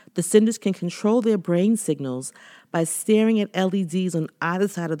block. The senders can control their brain signals by staring at LEDs on either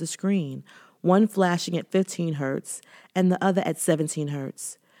side of the screen, one flashing at 15 hertz and the other at 17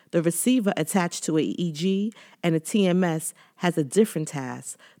 hertz. The receiver attached to a EEG and a TMS has a different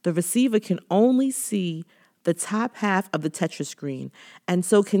task. The receiver can only see the top half of the Tetris screen, and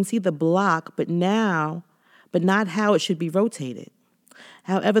so can see the block, but not how it should be rotated.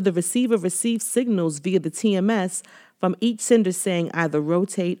 However, the receiver receives signals via the TMS from each sender saying either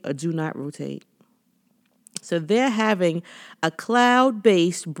rotate or do not rotate. So they're having a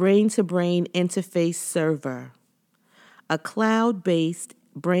cloud-based brain-to-brain interface server. A cloud-based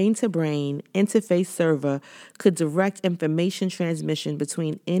brain-to-brain interface server could direct information transmission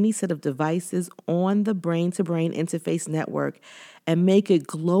between any set of devices on the brain-to-brain interface network and make it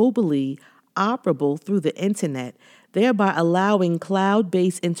globally operable through the internet. thereby allowing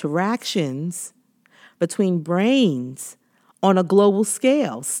cloud-based interactions between brains on a global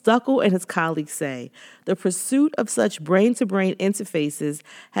scale. Stuckel and his colleagues say the pursuit of such brain-to-brain interfaces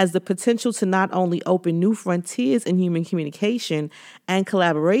has the potential to not only open new frontiers in human communication and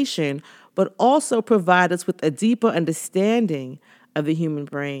collaboration, but also provide us with a deeper understanding of the human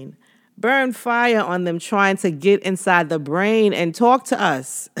brain. Burn fire on them trying to get inside the brain and talk to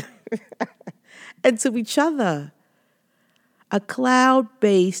us and to each other. A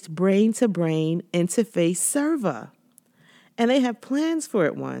cloud-based brain-to-brain interface server. And they have plans for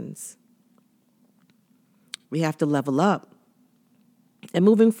it once. We have to level up. And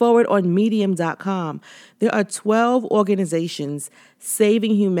moving forward on Medium.com, there are 12 organizations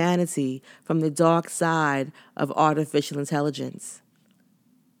saving humanity from the dark side of artificial intelligence.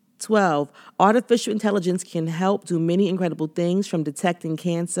 12. Artificial intelligence can help do many incredible things, from detecting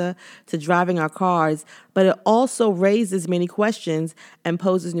cancer to driving our cars, but it also raises many questions and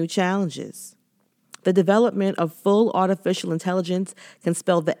poses new challenges. The development of full artificial intelligence can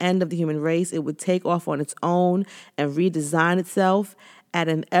spell the end of the human race. It would take off on its own and redesign itself at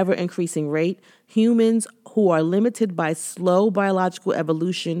an ever-increasing rate. Humans who are limited by slow biological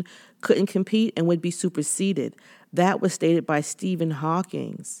evolution couldn't compete and would be superseded. That was stated by Stephen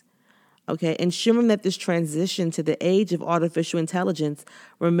Hawking. Okay, ensuring that this transition to the age of artificial intelligence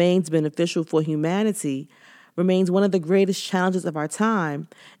remains beneficial for humanity remains one of the greatest challenges of our time.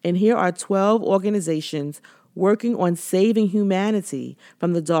 And here are 12 organizations working on saving humanity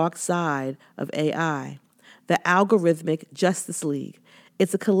from the dark side of AI. The Algorithmic Justice League.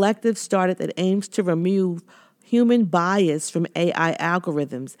 It's a collective startup that aims to remove human bias from AI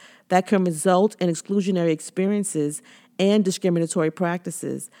algorithms that can result in exclusionary experiences and discriminatory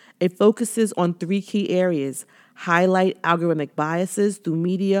practices. It focuses on 3 key areas: highlight algorithmic biases through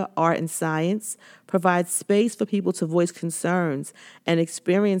media, art, and science, provide space for people to voice concerns and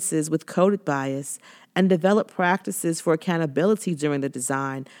experiences with coded bias, and develop practices for accountability during the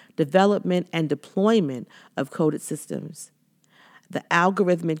design, development, and deployment of coded systems. The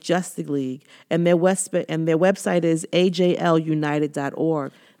Algorithmic Justice League, and their website is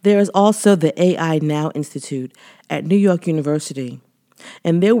ajlunited.org. There is also the AI Now Institute at New York University,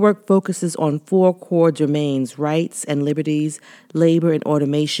 and their work focuses on 4 core domains: rights and liberties, labor and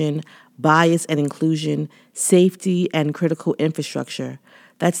automation, bias and inclusion, safety, and critical infrastructure.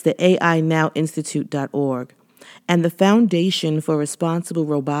 That's the AINowInstitute.org. And the Foundation for Responsible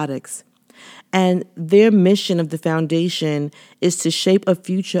Robotics. And their mission of the foundation is to shape a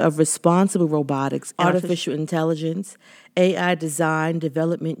future of responsible robotics, artificial intelligence, AI design,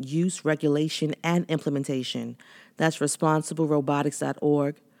 development, use, regulation, and implementation. That's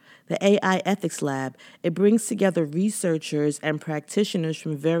responsiblerobotics.org. The AI Ethics Lab, it brings together researchers and practitioners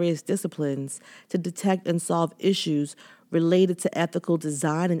from various disciplines to detect and solve issues related to ethical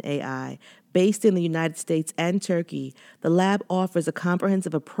design in AI. Based in the United States and Turkey, the lab offers a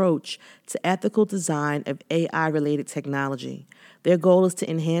comprehensive approach to ethical design of AI-related technology. Their goal is to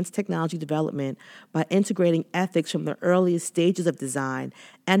enhance technology development by integrating ethics from the earliest stages of design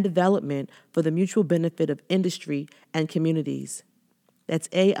and development for the mutual benefit of industry and communities. That's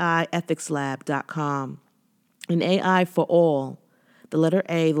AIEthicsLab.com. And AI for All, the letter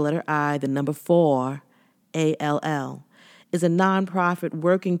A, the letter I, the number 4, ALL, is a nonprofit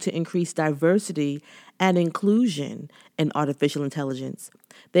working to increase diversity and inclusion in artificial intelligence.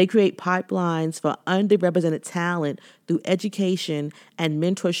 They create pipelines for underrepresented talent through education and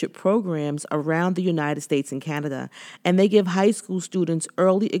mentorship programs around the United States and Canada. And they give high school students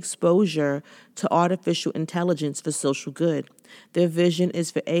early exposure to artificial intelligence for social good. Their vision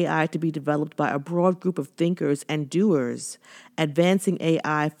is for AI to be developed by a broad group of thinkers and doers, advancing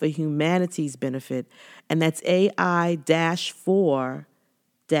AI for humanity's benefit. And that's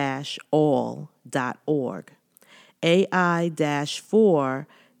AI-4-all.org.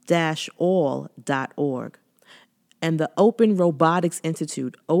 AI-4-all.org. And the Open Robotics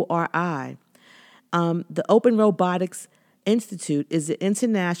Institute, ORI. The Open Robotics Institute is an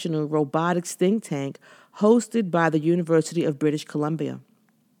international robotics think tank hosted by the University of British Columbia.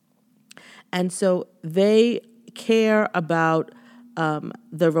 And so they care about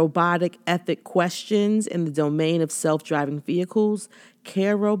the robotic ethic questions in the domain of self-driving vehicles,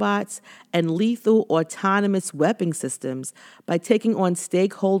 care robots, and lethal autonomous weapon systems by taking on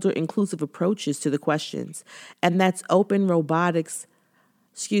stakeholder-inclusive approaches to the questions. And that's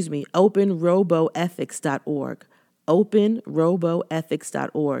openroboethics.org.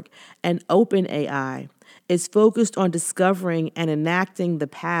 openroboethics.org. And OpenAI is focused on discovering and enacting the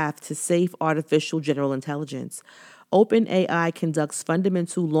path to safe artificial general intelligence. OpenAI conducts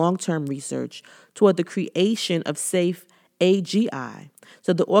fundamental long-term research toward the creation of safe AGI.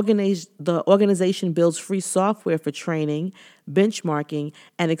 So the organization builds free software for training, benchmarking,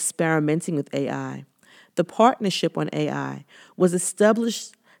 and experimenting with AI. The Partnership on AI was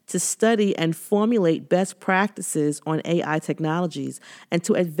established to study and formulate best practices on AI technologies and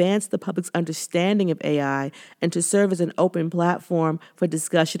to advance the public's understanding of AI and to serve as an open platform for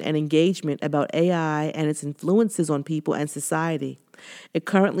discussion and engagement about AI and its influences on people and society. It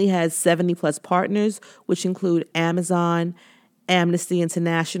currently has 70 plus partners, which include Amazon, Amnesty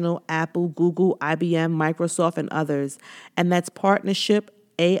International, Apple, Google, IBM, Microsoft, and others. And that's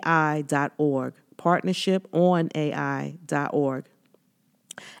partnershipai.org. Partnership-on-ai.org.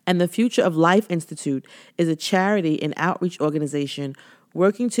 And the Future of Life Institute is a charity and outreach organization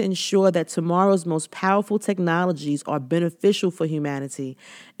working to ensure that tomorrow's most powerful technologies are beneficial for humanity.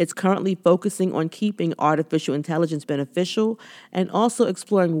 It's currently focusing on keeping artificial intelligence beneficial and also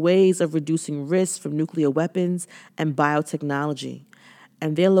exploring ways of reducing risks from nuclear weapons and biotechnology.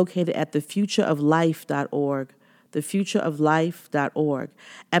 And they're located at thefutureoflife.org. Thefutureoflife.org.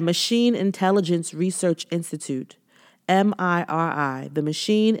 And Machine Intelligence Research Institute. MIRI, the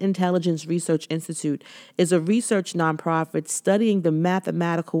Machine Intelligence Research Institute, is a research nonprofit studying the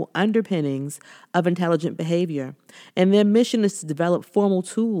mathematical underpinnings of intelligent behavior. And their mission is to develop formal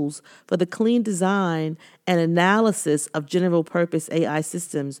tools for the clean design and analysis of general purpose AI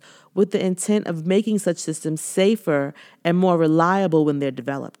systems with the intent of making such systems safer and more reliable when they're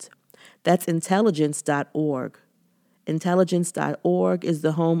developed. That's intelligence.org. Intelligence.org is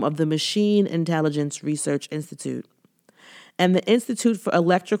the home of the Machine Intelligence Research Institute. And the Institute for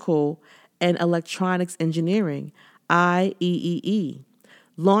Electrical and Electronics Engineering, IEEE,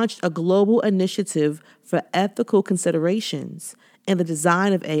 launched a global initiative for ethical considerations in the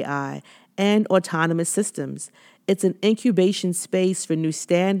design of AI and autonomous systems. It's an incubation space for new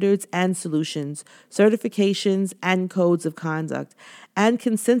standards and solutions, certifications and codes of conduct, and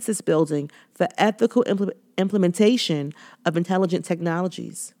consensus building for ethical implementation of intelligent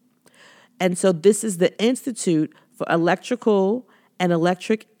technologies. And so this is the Institute for Electrical and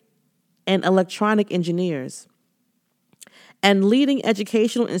Electronic Engineers. And leading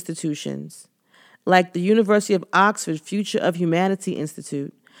educational institutions like the University of Oxford Future of Humanity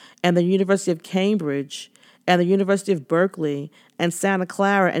Institute and the University of Cambridge and the University of Berkeley and Santa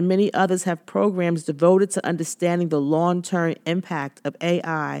Clara and many others have programs devoted to understanding the long-term impact of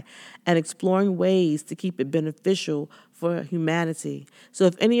AI and exploring ways to keep it beneficial for humanity. So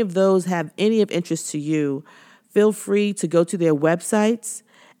if any of those have any of interest to you, feel free to go to their websites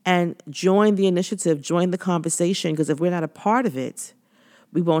and join the initiative, join the conversation, because if we're not a part of it,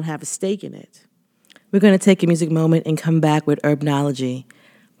 we won't have a stake in it. We're going to take a music moment and come back with Herbnology.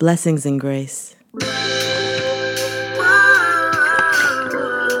 Blessings and grace.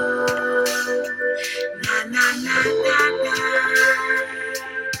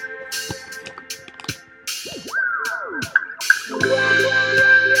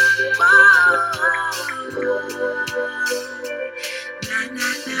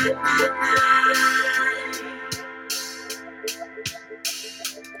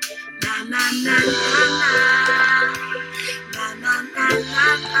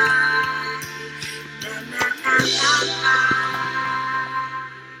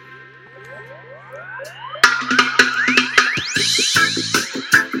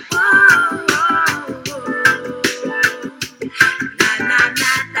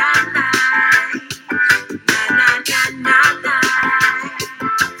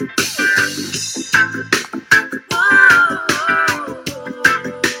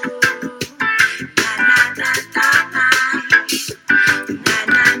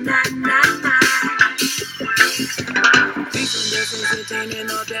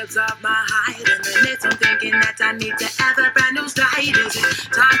 Of my hide in the midst, I'm thinking that I need to have a brand new slide. Is it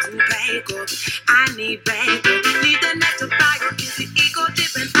time to break up? I need backup. Need the next to fire. Is it ego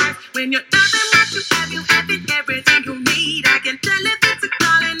different type? When you're nothing what you have it, everything you need. I can tell if it's a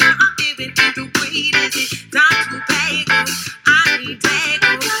calling now. I'm giving into greed. Is it time to break up? I need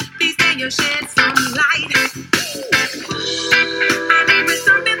backup. Please can you shed some light? I need with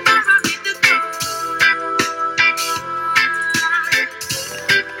something for I need to go.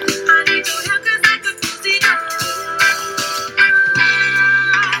 I need your help 'cause I could see you.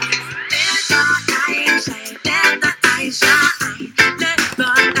 Let the light shine, let the light shine, let the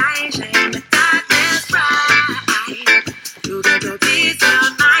light shine, the darkness bright. You get your peace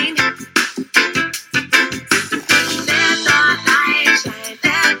of mind. Let the light shine,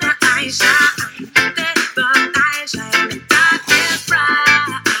 let the light shine,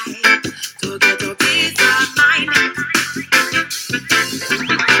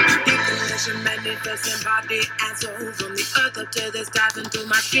 dive into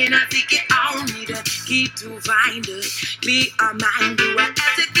my skin. I seek it all, need a key to find it. Clear mind, do I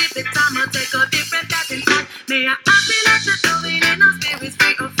have to give it time? I'll take a different path in time. May I feel like you're loving and our spirits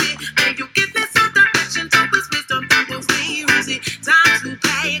free of fear. May you give me some direction to His wisdom that will clear. Is it time to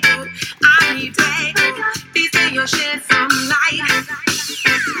pay good? I need pay good. Please may you shed some light. I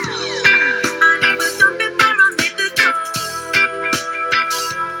need wisdom before I make the call.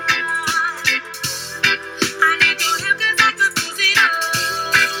 I need your help 'cause I could lose it all.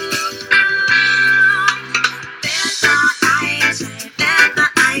 Let the light shine, let the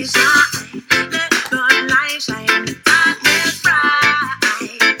light shine, let the light shine, the darkness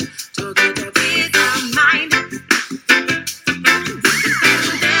bright. To get the peace of mind.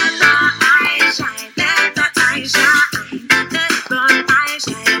 Let the light shine, let the light shine, let the light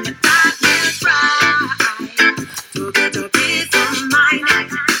shine, the darkness bright. To get the peace of mind.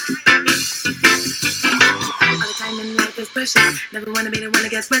 All the time in life is precious. Never wanna be the one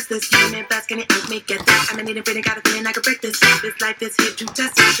that gets restless. Can it fast, can it help me get there? I'm needing freedom, got a feeling I could break this. This life is here to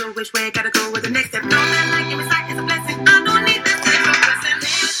test it. Show which way I gotta go with the next step. Know that life in my sight is a blessing. I don't need this type of blessing.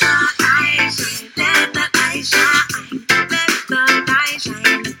 Let the light shine, let the light shine, let the light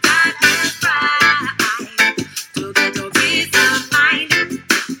shine, the darkness bright. To get your peace of mind.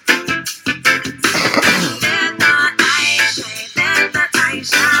 Let the light shine, let the light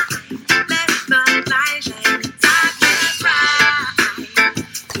shine, let the light shine, the darkness bright.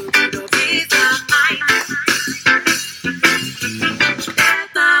 To get your peace of mind. Let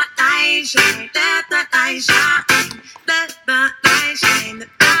the light shine, let the light shine, let the light shine, the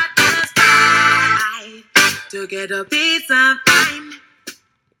darkness bright. To get a peace of mind.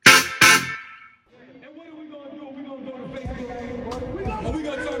 Are we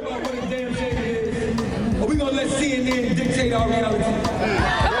gonna talk about what a damn shame it is? Are we gonna let CNN dictate our reality?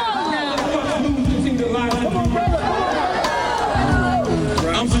 Come on now. Fox News continue to lie. Come on, brother.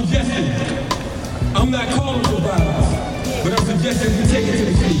 I'm suggesting, I'm not calling for violence, but I'm suggesting we take it to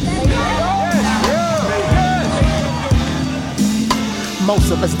the streets.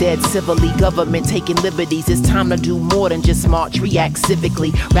 Most of us dead civilly, government taking liberties. It's time to do more than just march, react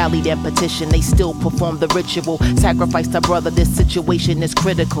civically. Rallied and petition, they still perform the ritual. Sacrifice a brother, this situation is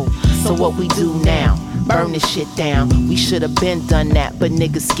critical. So what we do now? Burn this shit down. We should have been done that, but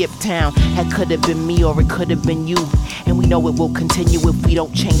niggas skip town. That could have been me or it could have been you. And we know it will continue if we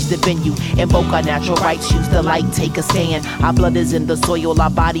don't change the venue. Invoke our natural rights, use the light, take a stand. Our blood is in the soil, our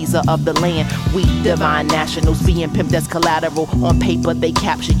bodies are of the land. We divine nationals, being pimped as collateral. On paper they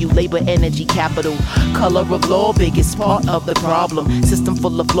capture you, labor, energy, capital. Color of law, biggest part of the problem. System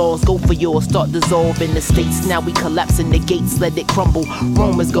full of flaws, go for yours, start dissolving the states. Now we collapsing the gates, let it crumble.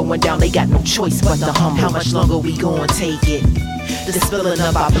 Rome is going down, they got no choice but to humble. How much longer we gon' take it? The spilling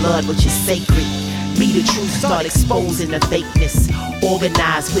of our blood, which is sacred. Be the truth, start exposing the fakeness.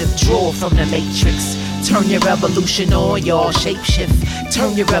 Organize, withdraw from the matrix. Turn your revolution on, y'all, shapeshift.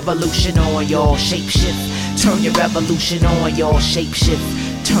 Turn your revolution on, y'all, shapeshift. Turn your revolution on, y'all, shapeshift.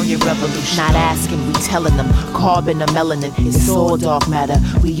 Turn your revolution. Not asking, we telling them. Carbon or melanin, it's all dark matter.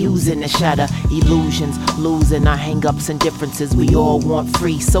 We using the shatter, illusions, losing our hang-ups and differences. We all want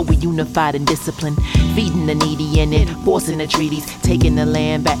free, so we unified and disciplined. Feeding the needy in it, forcing the treaties, taking the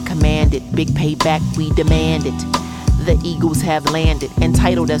land back, commanded. Big payback, we demand it. The eagles have landed,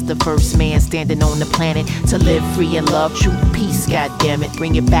 entitled as the first man standing on the planet to live free and love truth, peace, goddammit.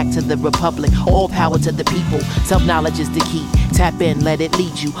 Bring it back to the republic, all power to the people. Self-knowledge is the key, tap in, let it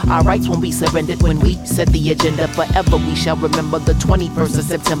lead you. Our rights won't be surrendered when we set the agenda. Forever we shall remember the 21st of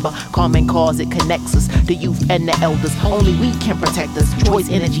September. Common cause, it connects us, the youth and the elders. Only we can protect us, choice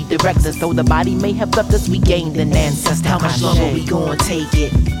energy directs us. Though the body may have left us, we gained an ancestor. How much longer we gon' take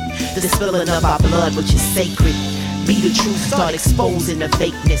it? The spilling of our blood, which is sacred. Be the truth, start exposing the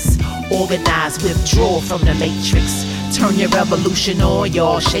fakeness. Organize, withdraw from the matrix. Turn your revolution on,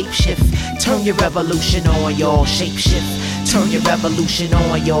 y'all, shapeshift. Turn your revolution on, y'all, shapeshift. Turn your revolution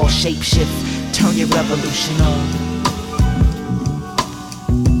on, y'all, shapeshift. Turn your revolution on.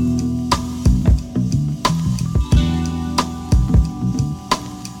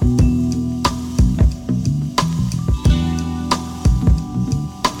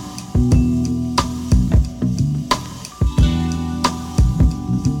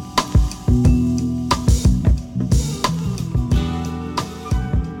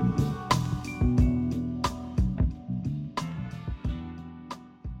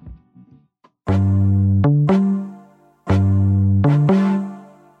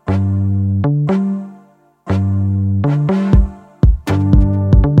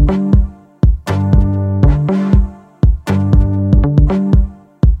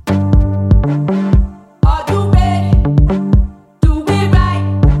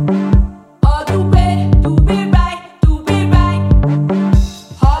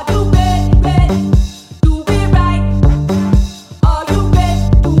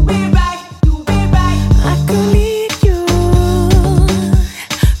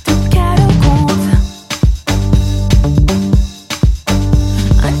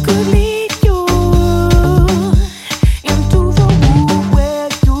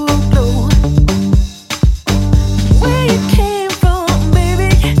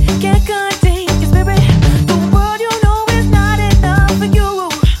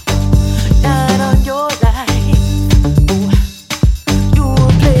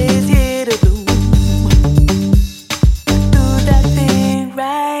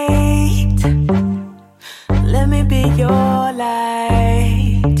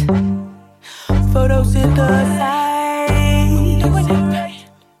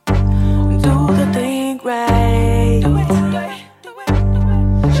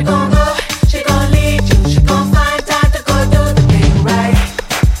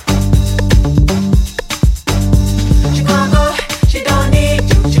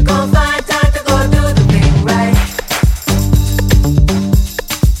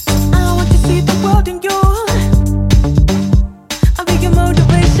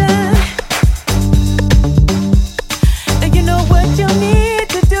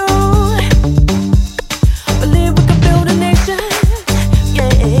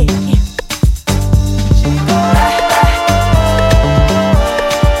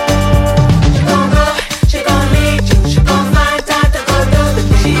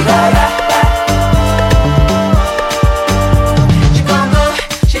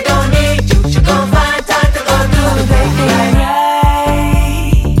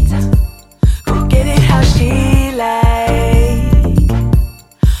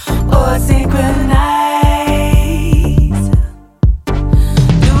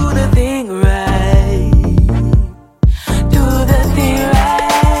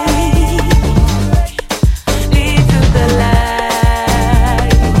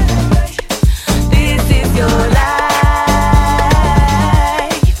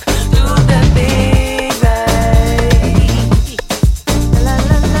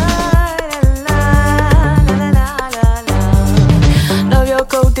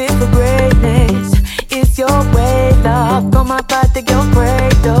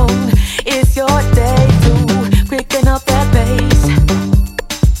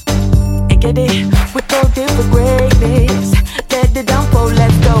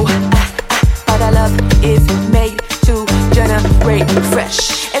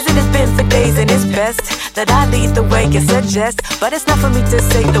 days, and it's best that I lead the way you suggest. But it's not for me to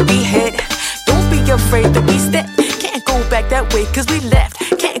say that we hit. Don't be afraid that we step. Can't go back that way, cause we left.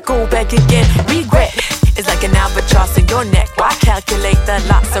 Can't go back again. Regret is like an albatross in your neck. Why calculate the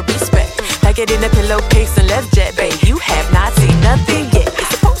loss of respect? Pack it in a pillowcase and left jet, babe. You have not seen nothing yet.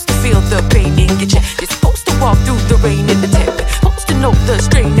 You're supposed to feel the pain in your chest. You're supposed to walk through the rain in the temp. Supposed to know the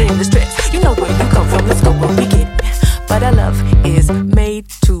strain and the stress. You know where you come from, let's go where we get. But our love is made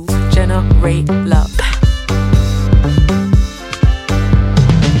to generate love.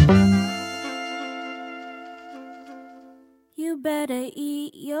 You better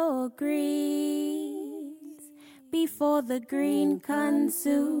eat your greens before the green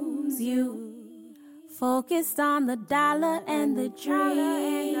consumes you. Focused on the dollar and the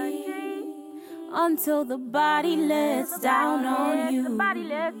dream until the body lets down on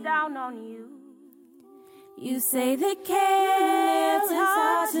you. You say the kale is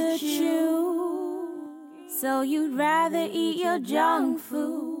hard to chew, so you'd rather eat your junk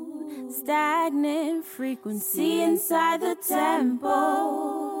food. Stagnant frequency inside the tempo.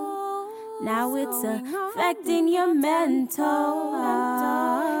 Now it's affecting your mental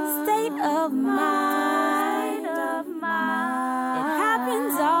state of mind. It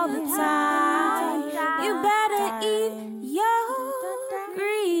happens all the time. You better eat your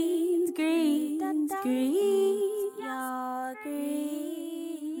greens, greens, greens. Your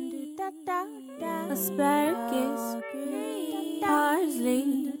greens. Asparagus,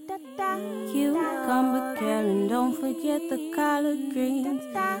 parsley, cucumber, carrot, don't forget the collard greens,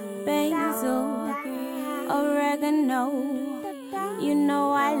 basil, oregano. You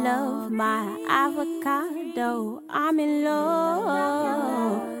know I love my avocado. I'm in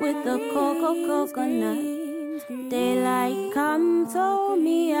love with the coconut. Daylight come, told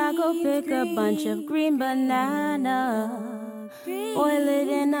me I go pick a bunch of green banana, boil it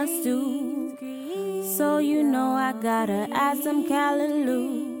in a stew. So you know I gotta add some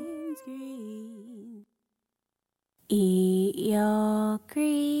callaloo. Eat your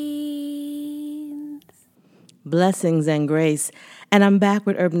greens. Blessings and grace. And I'm back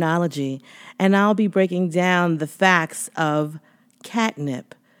with Herbnology, and I'll be breaking down the facts of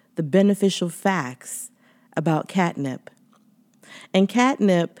catnip, the beneficial facts about catnip. And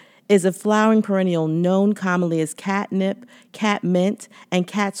catnip is a flowering perennial known commonly as catnip, catmint, and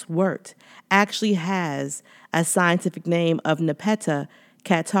catswort. Actually has a scientific name of Nepeta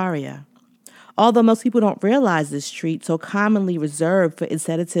cataria. Although most people don't realize this treat, so commonly reserved for its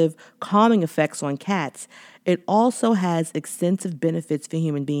sedative, calming effects on cats, it also has extensive benefits for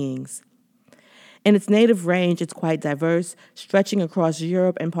human beings. In its native range, it's quite diverse, stretching across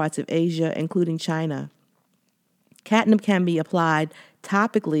Europe and parts of Asia, including China. Catnip can be applied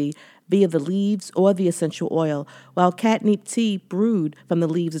topically via the leaves or the essential oil, while catnip tea brewed from the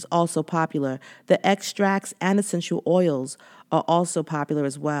leaves is also popular. The extracts and essential oils are also popular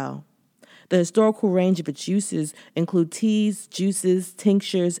as well. The historical range of its uses include teas, juices,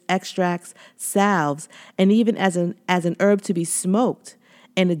 tinctures, extracts, salves, and even as an herb to be smoked,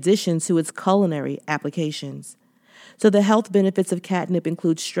 in addition to its culinary applications. So the health benefits of catnip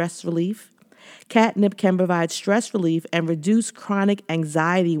include stress relief. Catnip can provide stress relief and reduce chronic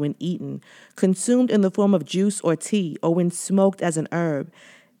anxiety when eaten, consumed in the form of juice or tea, or when smoked as an herb.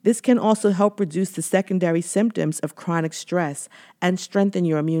 This can also help reduce the secondary symptoms of chronic stress and strengthen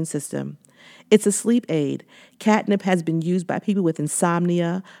your immune system. It's a sleep aid. Catnip has been used by people with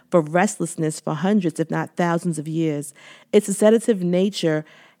insomnia, for restlessness for hundreds, if not thousands of years. Its sedative nature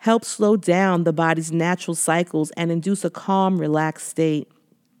helps slow down the body's natural cycles and induce a calm, relaxed state.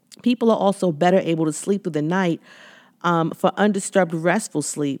 People are also better able to sleep through the night for undisturbed, restful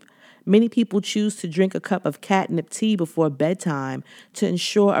sleep. Many people choose to drink a cup of catnip tea before bedtime to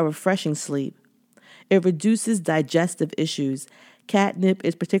ensure a refreshing sleep. It reduces digestive issues. Catnip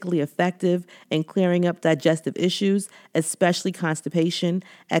is particularly effective in clearing up digestive issues, especially constipation,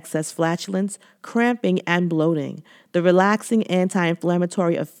 excess flatulence, cramping, and bloating. The relaxing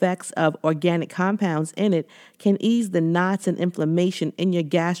anti-inflammatory effects of organic compounds in it can ease the knots and inflammation in your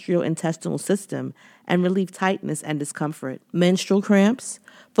gastrointestinal system and relieve tightness and discomfort. Menstrual cramps.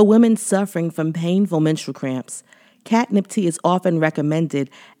 For women suffering from painful menstrual cramps, catnip tea is often recommended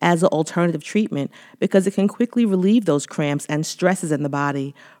as an alternative treatment because it can quickly relieve those cramps and stresses in the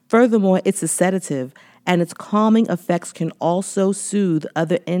body. Furthermore, it's a sedative, and its calming effects can also soothe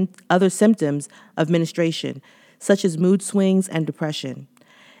other symptoms of menstruation, such as mood swings and depression.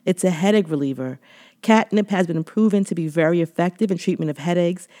 It's a headache reliever. Catnip has been proven to be very effective in treatment of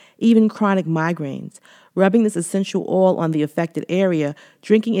headaches, even chronic migraines. Rubbing this essential oil on the affected area,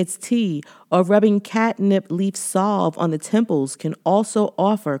 drinking its tea, or rubbing catnip leaf salve on the temples can also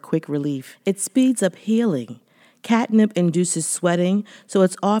offer quick relief. It speeds up healing. Catnip induces sweating, so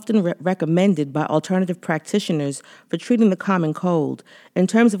it's often recommended by alternative practitioners for treating the common cold. In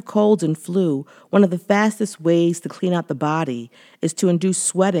terms of colds and flu, one of the fastest ways to clean out the body is to induce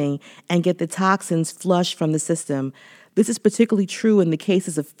sweating and get the toxins flushed from the system. This is particularly true in the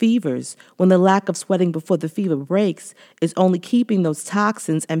cases of fevers, when the lack of sweating before the fever breaks is only keeping those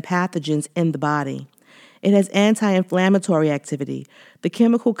toxins and pathogens in the body. It has anti-inflammatory activity. The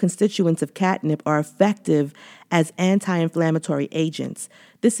chemical constituents of catnip are effective as anti-inflammatory agents.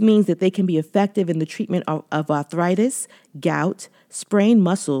 This means that they can be effective in the treatment of arthritis, gout, sprained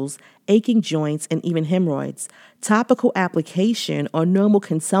muscles, aching joints, and even hemorrhoids. Topical application or normal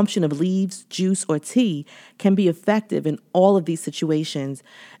consumption of leaves, juice, or tea can be effective in all of these situations.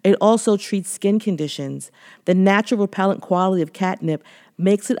 It also treats skin conditions. The natural repellent quality of catnip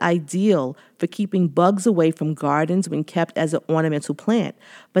makes it ideal for keeping bugs away from gardens when kept as an ornamental plant,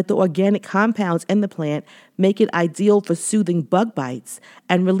 but the organic compounds in the plant make it ideal for soothing bug bites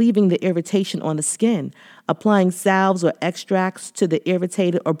and relieving the irritation on the skin. Applying salves or extracts to the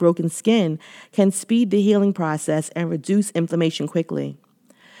irritated or broken skin can speed the healing process and reduce inflammation quickly.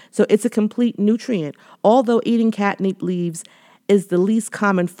 So it's a complete nutrient. Although eating catnip leaves is the least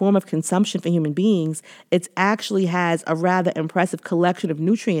common form of consumption for human beings, it actually has a rather impressive collection of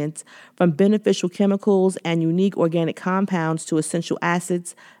nutrients, from beneficial chemicals and unique organic compounds to essential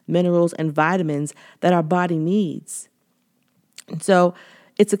acids, minerals, and vitamins that our body needs. So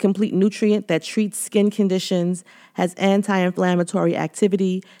it's a complete nutrient that treats skin conditions, has anti-inflammatory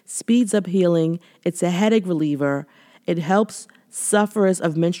activity, speeds up healing. It's a headache reliever. It helps sufferers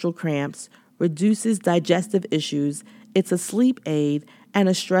of menstrual cramps, reduces digestive issues. It's a sleep aid and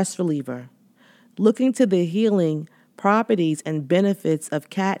a stress reliever. Look into the healing properties and benefits of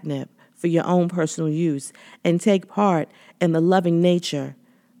catnip for your own personal use and take part in the loving nature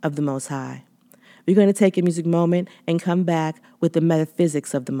of the Most High. We're going to take a music moment and come back with the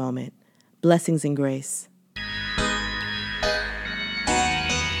metaphysics of the moment. Blessings and grace.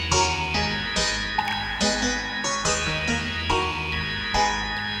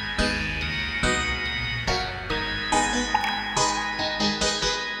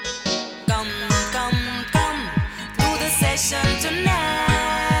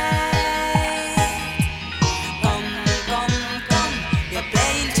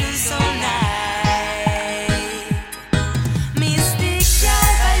 Mystical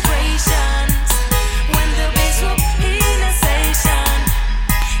vibrations when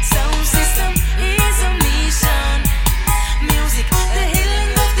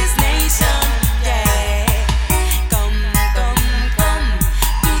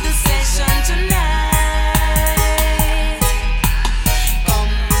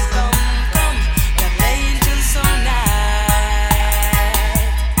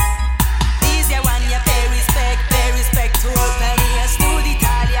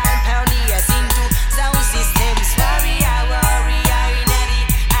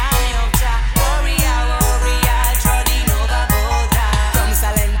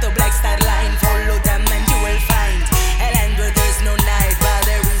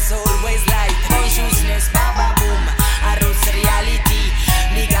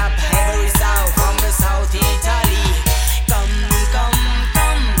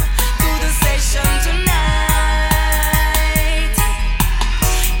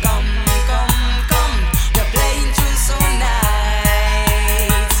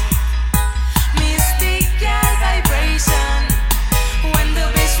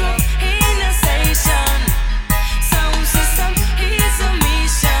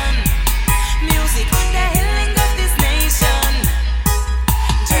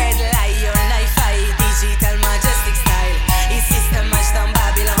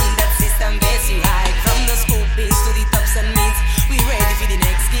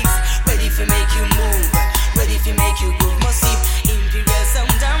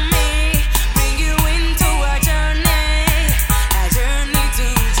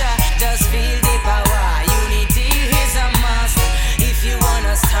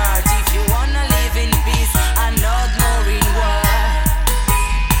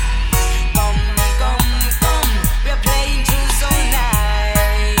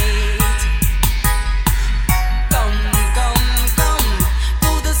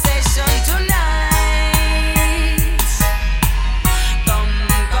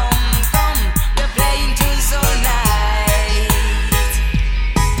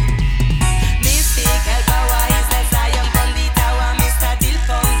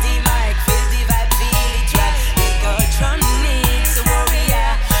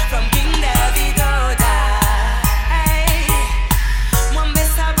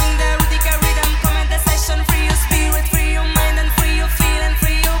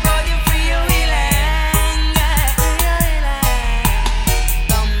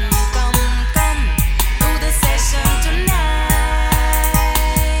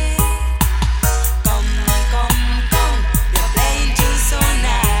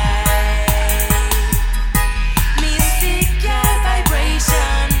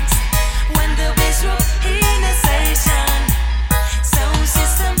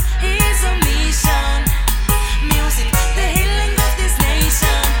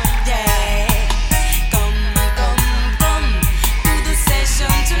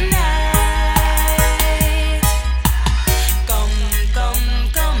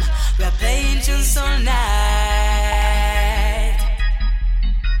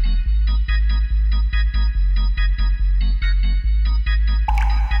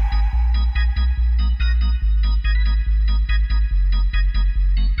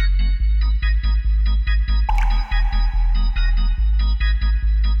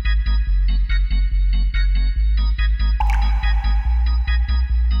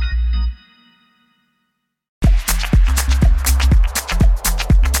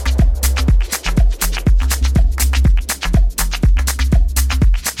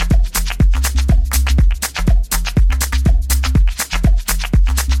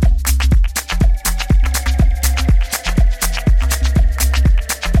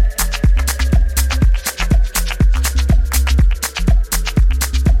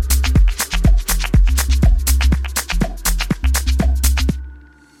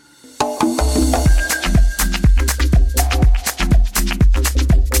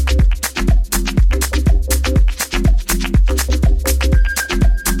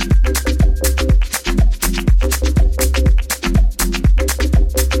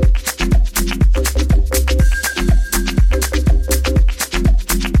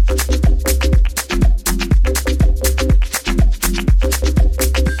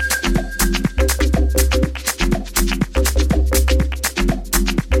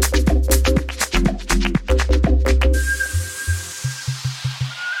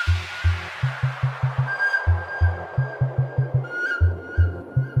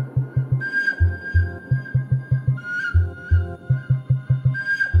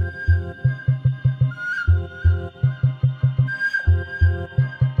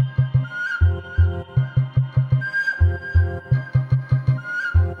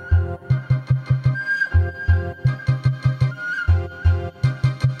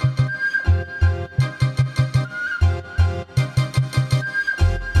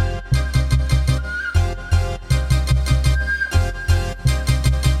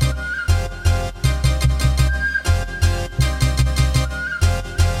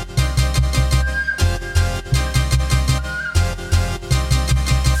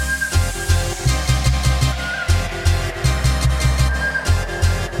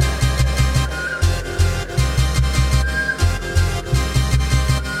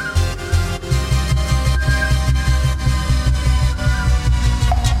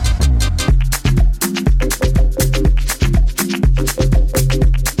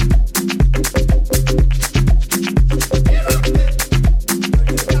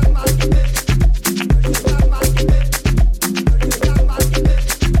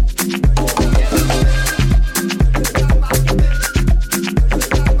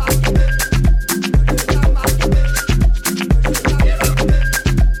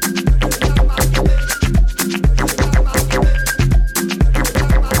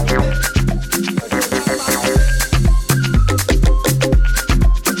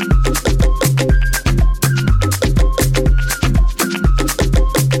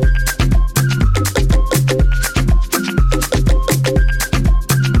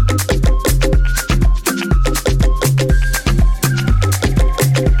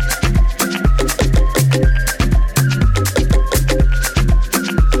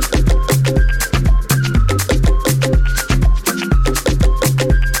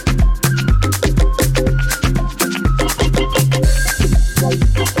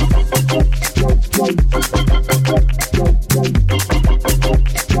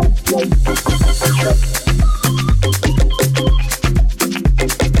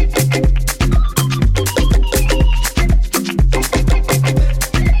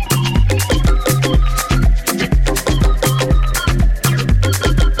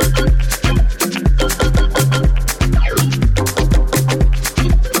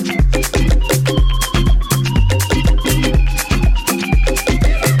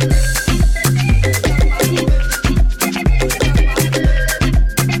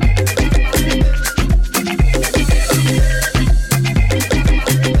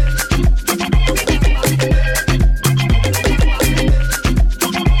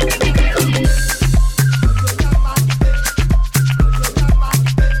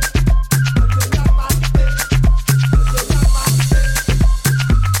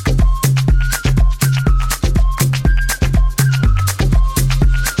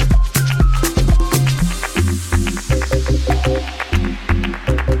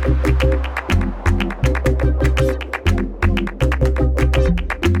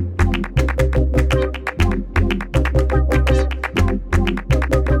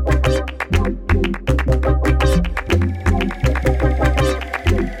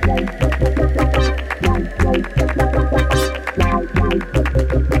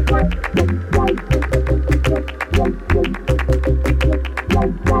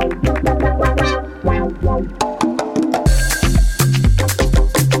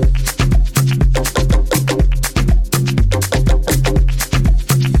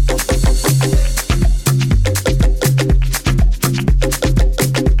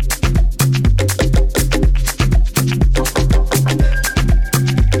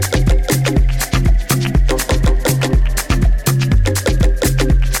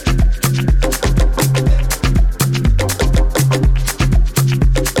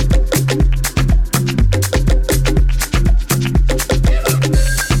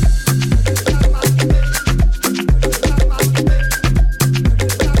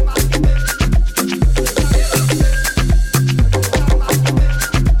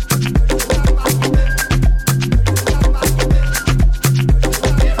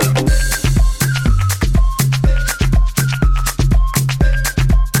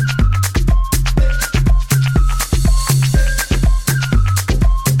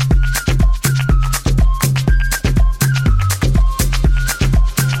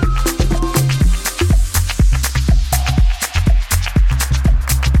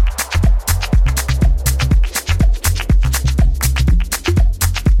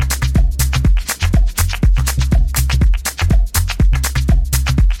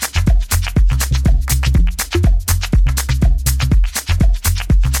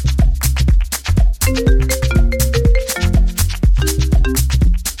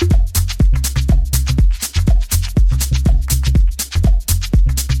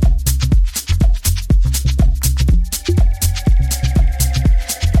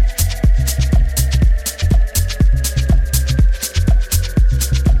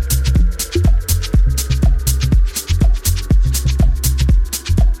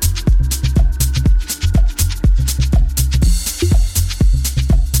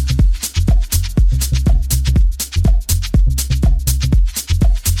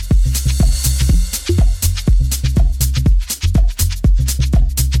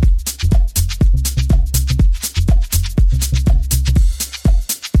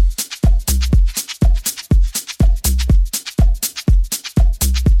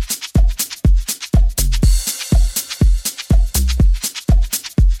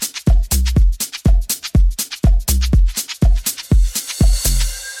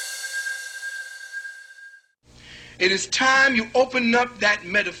It is time you open up that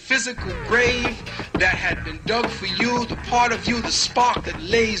metaphysical grave that had been dug for you, the part of you, the spark that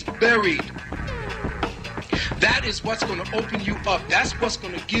lays buried. That is what's going to open you up. That's what's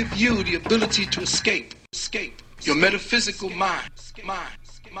going to give you the ability to escape your metaphysical mind.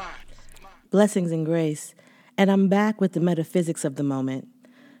 Blessings and grace. And I'm back with the metaphysics of the moment.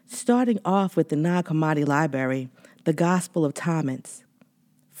 Starting off with the Nag Hammadi Library, the Gospel of Thomas.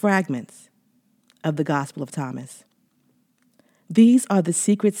 Fragments of the Gospel of Thomas. These are the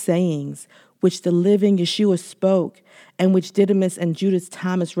secret sayings which the living Yeshua spoke and which Didymus and Judas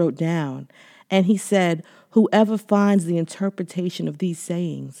Thomas wrote down. And he said, whoever finds the interpretation of these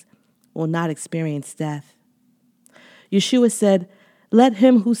sayings will not experience death. Yeshua said, let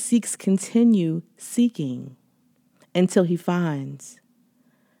him who seeks continue seeking until he finds.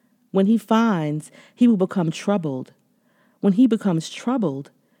 When he finds, he will become troubled. When he becomes troubled,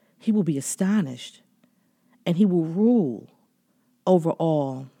 he will be astonished, and he will rule over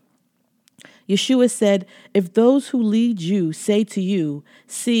all. Yeshua said, if those who lead you say to you,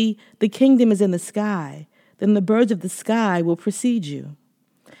 see, the kingdom is in the sky, then the birds of the sky will precede you.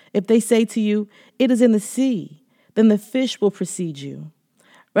 If they say to you, it is in the sea, then the fish will precede you.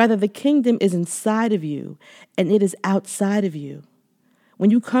 Rather, the kingdom is inside of you, and it is outside of you.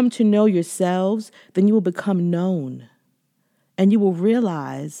 When you come to know yourselves, then you will become known, and you will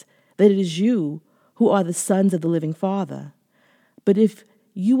realize that it is you who are the sons of the living Father. But if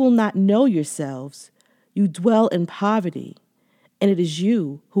you will not know yourselves, you dwell in poverty, and it is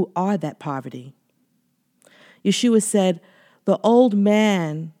you who are that poverty. Yeshua said, the old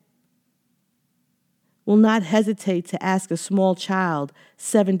man will not hesitate to ask a small child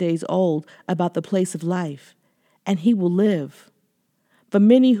 7 days old about the place of life, and he will live. But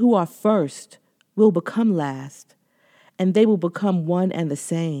many who are first will become last, and they will become one and the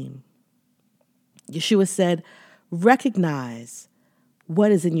same. Yeshua said, recognize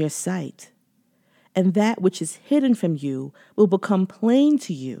what is in your sight, and that which is hidden from you will become plain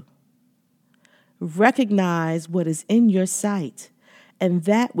to you. Recognize what is in your sight, and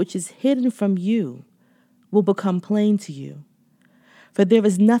that which is hidden from you will become plain to you. For there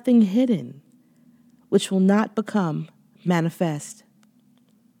is nothing hidden which will not become manifest.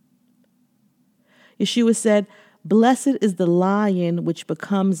 Yeshua said, blessed is the lion which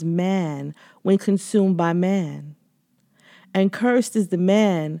becomes man when consumed by man. And cursed is the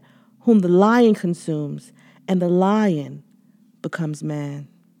man whom the lion consumes, and the lion becomes man.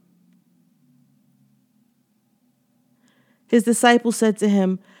 His disciples said to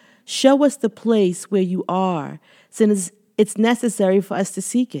him, show us the place where you are, since it's necessary for us to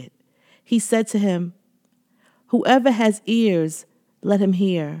seek it. He said to him, whoever has ears, let him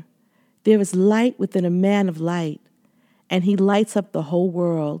hear. There is light within a man of light, and he lights up the whole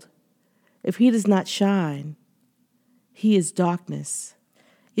world. If he does not shine, he is darkness.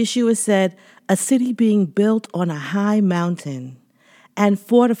 Yeshua said, a city being built on a high mountain and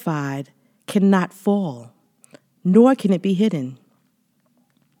fortified cannot fall, nor can it be hidden.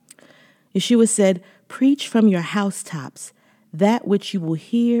 Yeshua said, preach from your housetops that which you will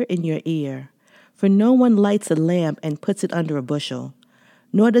hear in your ear. For no one lights a lamp and puts it under a bushel,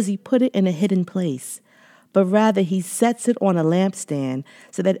 nor does he put it in a hidden place, but rather he sets it on a lampstand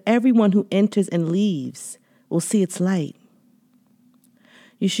so that everyone who enters and leaves will see its light.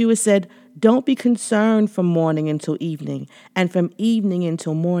 Yeshua said, don't be concerned from morning until evening and from evening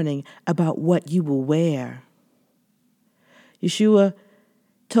until morning about what you will wear. Yeshua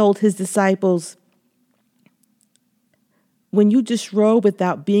told his disciples, when you disrobe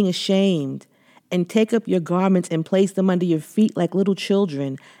without being ashamed and take up your garments and place them under your feet like little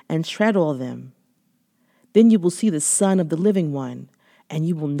children and tread on them, then you will see the Son of the Living One, and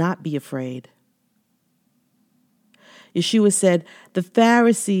you will not be afraid. Yeshua said, the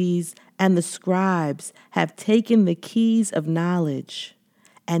Pharisees and the scribes have taken the keys of knowledge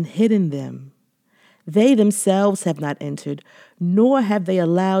and hidden them. They themselves have not entered, nor have they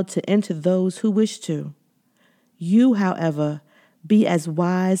allowed to enter those who wish to. You, however, be as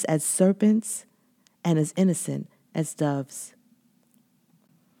wise as serpents and as innocent as doves.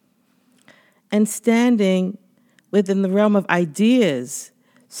 And standing within the realm of ideas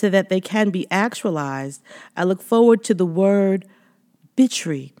so that they can be actualized, I look forward to the word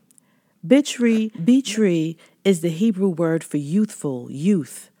bitri. Bitri is the Hebrew word for youthful,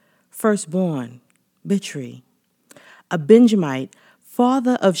 youth, firstborn, bitri. A Benjamite,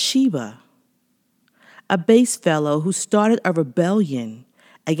 father of Sheba, a base fellow who started a rebellion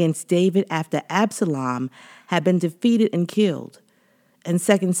against David after Absalom had been defeated and killed in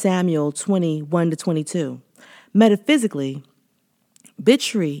 2 Samuel 21-22. Metaphysically,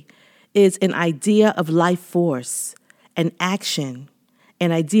 Bitri is an idea of life force and action,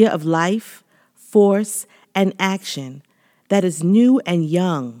 an idea of life, force, and action that is new and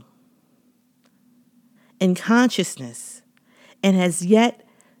young in consciousness and has yet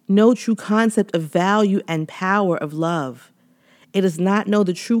no true concept of value and power of love. It does not know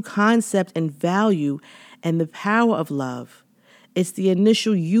the true concept and value and the power of love. It's the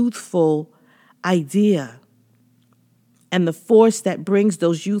initial youthful idea and the force that brings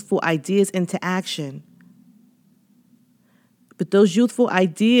those youthful ideas into action. But those youthful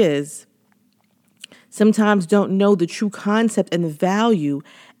ideas sometimes don't know the true concept and the value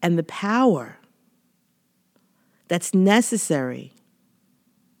and the power that's necessary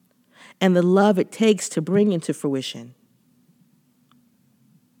and the love it takes to bring into fruition.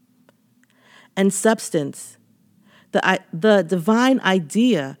 And substance, the divine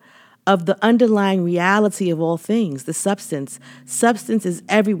idea of the underlying reality of all things, the substance. Substance is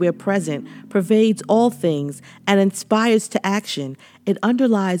everywhere present, pervades all things, and inspires to action. It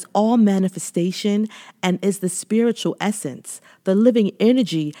underlies all manifestation and is the spiritual essence, the living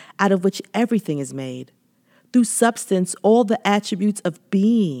energy out of which everything is made. Through substance, all the attributes of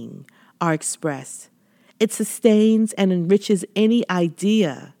being are expressed. It sustains and enriches any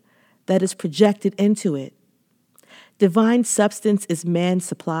idea that is projected into it. Divine substance is man's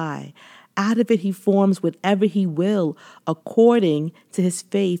supply. Out of it he forms whatever he will according to his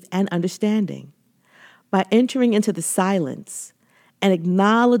faith and understanding. By entering into the silence and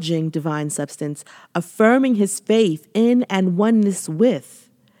acknowledging divine substance, affirming his faith in and oneness with,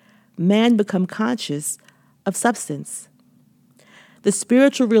 man becomes conscious of substance. The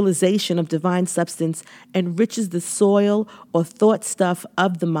spiritual realization of divine substance enriches the soil or thought stuff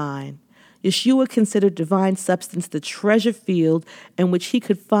of the mind. Yeshua considered divine substance the treasure field in which he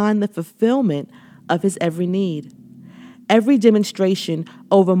could find the fulfillment of his every need. Every demonstration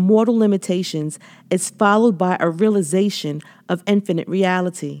over mortal limitations is followed by a realization of infinite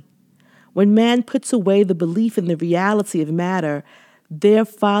reality. When man puts away the belief in the reality of matter, there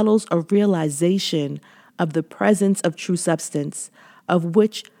follows a realization of the presence of true substance, of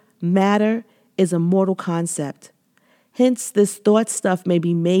which matter is a mortal concept. Hence, this thought stuff may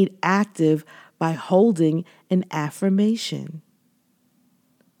be made active by holding an affirmation.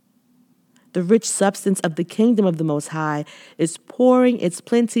 The rich substance of the kingdom of the Most High is pouring its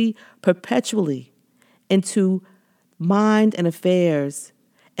plenty perpetually into mind and affairs,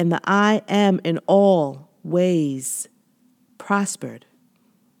 and the I am in all ways prospered.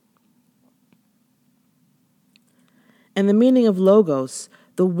 And the meaning of logos,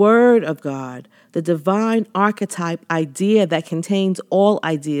 the word of God, the divine archetype idea that contains all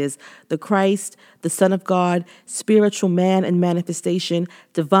ideas, the Christ, the Son of God, spiritual man and manifestation,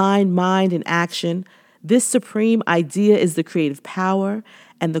 divine mind and action. This supreme idea is the creative power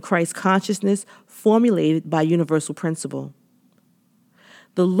and the Christ consciousness formulated by universal principle.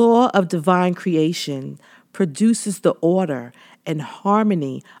 The law of divine creation produces the order and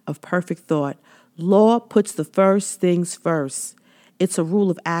harmony of perfect thought. Law puts the first things first. It's a rule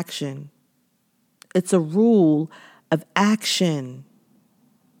of action. It's a rule of action.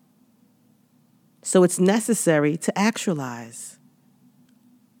 So it's necessary to actualize.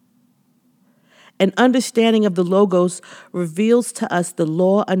 An understanding of the Logos reveals to us the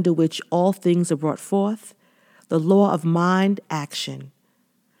law under which all things are brought forth, the law of mind action.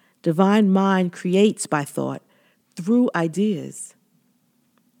 Divine mind creates by thought through ideas.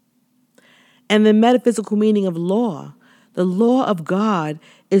 And the metaphysical meaning of law, the law of God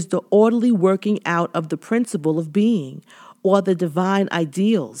is the orderly working out of the principle of being, or the divine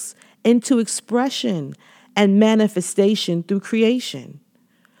ideals, into expression and manifestation through creation.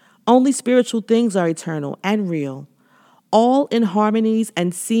 Only spiritual things are eternal and real. All inharmonies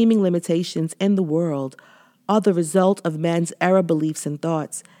and seeming limitations in the world are the result of man's error beliefs and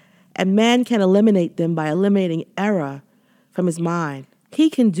thoughts, and man can eliminate them by eliminating error from his mind. He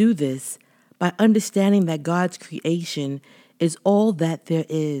can do this by understanding that God's creation is all that there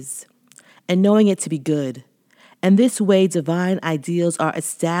is, and knowing it to be good. And this way, divine ideals are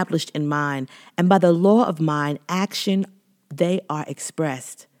established in mind, and by the law of mind action, they are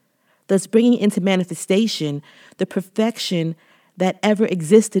expressed, thus bringing into manifestation the perfection that ever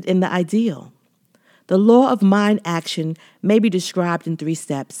existed in the ideal. The law of mind action may be described in 3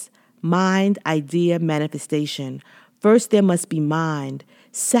 steps: mind, idea, manifestation. First, there must be mind.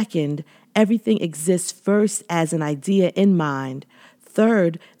 Second, everything exists first as an idea in mind.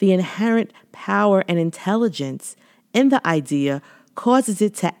 Third, the inherent power and intelligence in the idea causes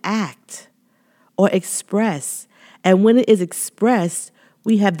it to act or express. And when it is expressed,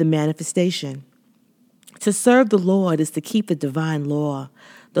 we have the manifestation. To serve the Lord is to keep the divine law,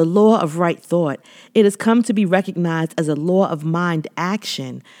 the law of right thought. It has come to be recognized as a law of mind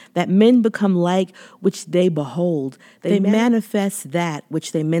action, that men become like which they behold. They manifest that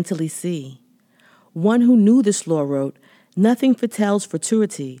which they mentally see. One who knew this law wrote, "Nothing foretells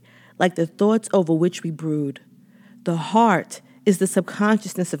futurity like the thoughts over which we brood. The heart is the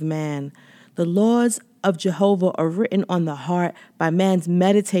subconsciousness of man. The laws of Jehovah are written on the heart by man's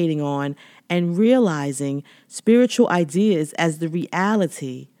meditating on and realizing spiritual ideas as the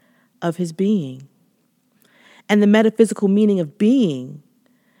reality of his being." And the metaphysical meaning of being.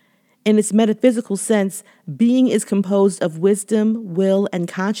 In its metaphysical sense, being is composed of wisdom, will, and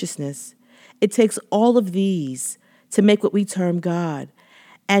consciousness. It takes all of these to make what we term God.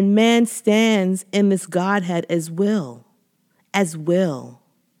 And man stands in this Godhead as will. As will.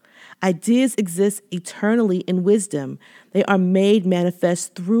 Ideas exist eternally in wisdom. They are made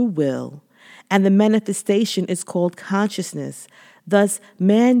manifest through will. And the manifestation is called consciousness. Thus,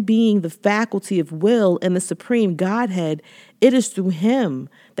 man being the faculty of will in the supreme Godhead, it is through him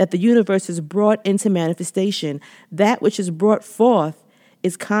that the universe is brought into manifestation. That which is brought forth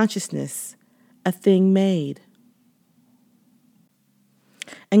is consciousness, a thing made.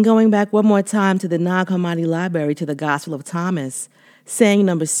 And going back one more time to the Nag Hammadi Library, to the Gospel of Thomas, saying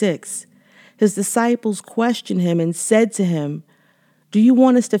number 6, his disciples questioned him and said to him, "Do you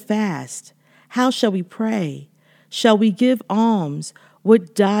want us to fast? How shall we pray? Shall we give alms?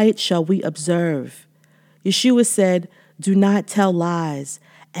 What diet shall we observe?" Yeshua said, "Do not tell lies,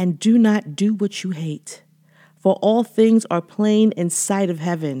 and do not do what you hate. For all things are plain in sight of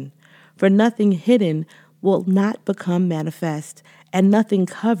heaven. For nothing hidden will not become manifest, and nothing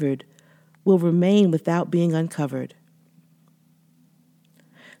covered will remain without being uncovered."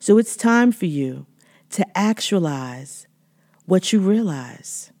 So it's time for you to actualize what you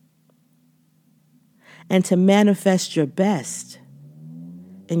realize and to manifest your best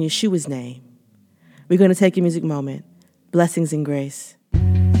in Yeshua's name. We're going to take a music moment. Blessings and grace.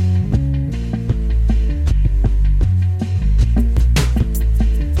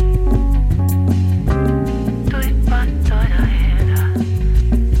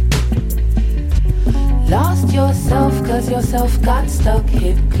 Lost yourself cause yourself got stuck.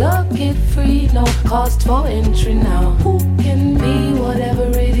 Hit club, get free, no cost for entry now. Who can be whatever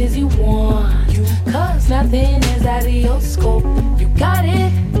it is you want? Cause nothing is out of your scope. You got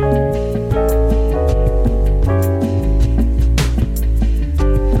it.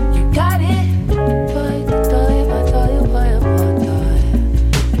 You got it.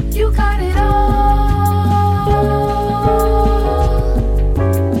 You got it all.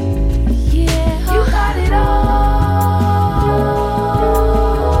 Yeah, you got it all.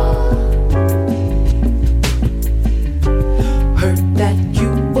 Heard that you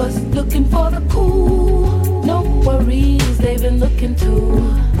was looking for the cool. No worries, they've been looking too.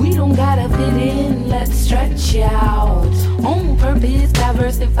 We don't gotta fit in, let's stretch out. On purpose,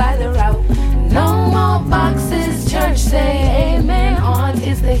 diversify the route. No more boxes, church say amen. On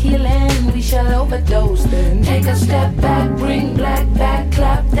is the healing, we shall overdose. Then take a step back, bring black back,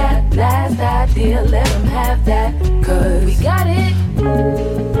 clap that last idea, let them have that. Cause we got it. Ooh,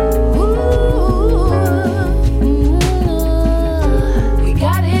 we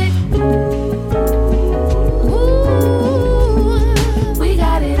got it. Ooh, we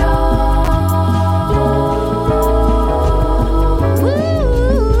got it all.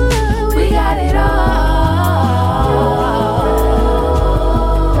 Ooh, we got it all.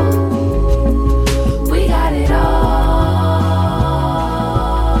 We got it all.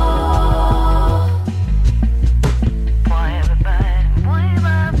 Boy, everybody.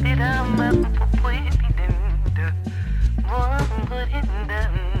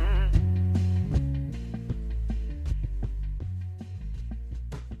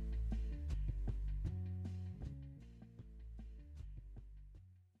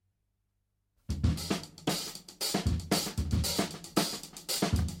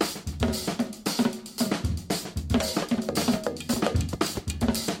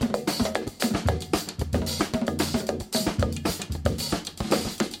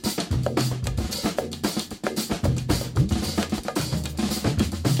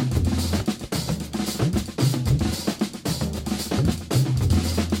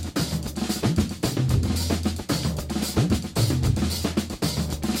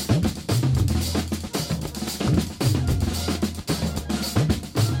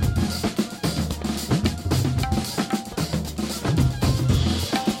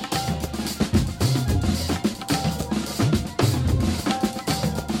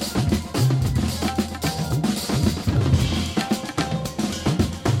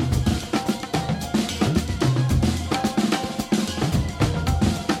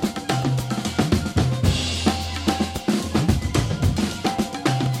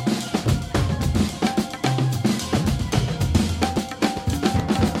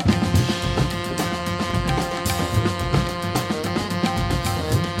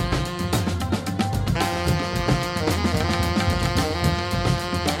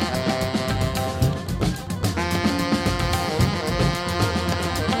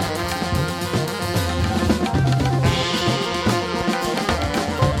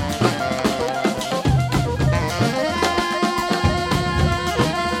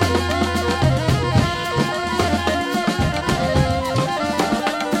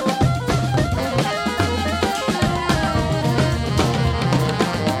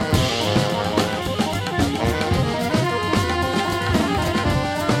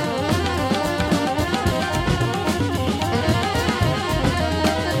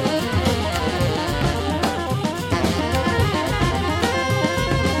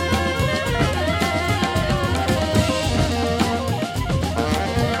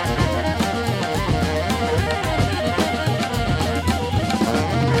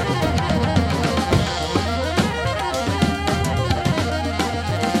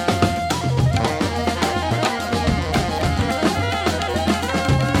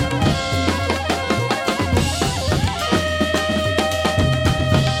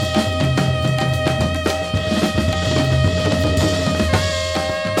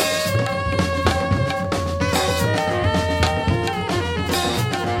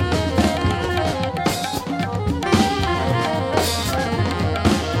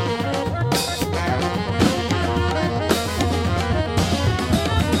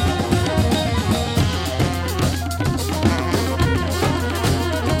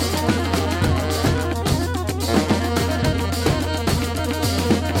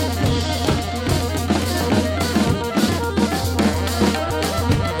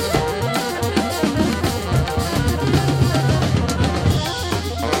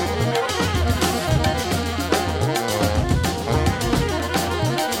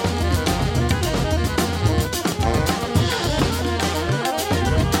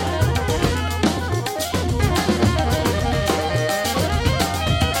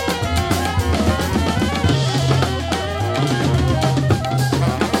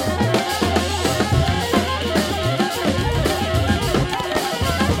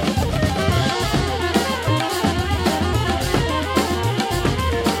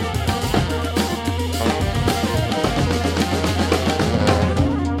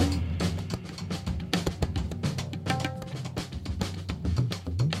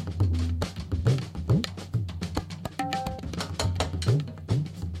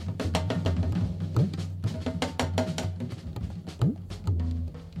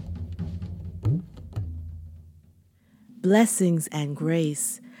 Blessings and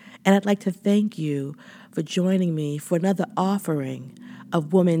grace. And I'd like to thank you for joining me for another offering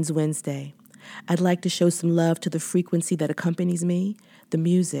of Women's Wednesday. I'd like to show some love to the frequency that accompanies me, the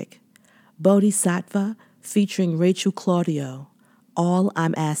music. Bodhisattva featuring Rachel Claudio, All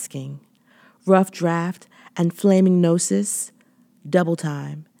I'm Asking. Rough Draft and Flaming Gnosis, Double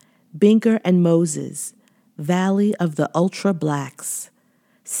Time. Binker and Moses, Valley of the Ultra Blacks.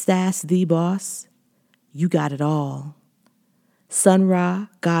 Stas the Boss, You Got It All. Sun Ra,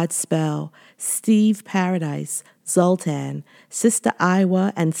 Godspell, Steve Paradise, Zoltan, Sister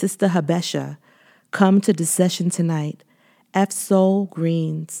Iowa, and Sister Habesha, Come to the Session Tonight. F Soul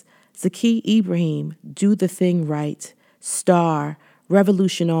Greens, Zaki Ibrahim, Do the Thing Right, Star,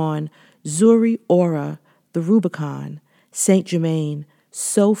 Revolution On, Zuri Aura, The Rubicon, Saint Germain,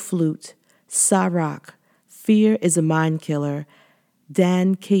 So Flute, Sarak, Fear is a Mind Killer,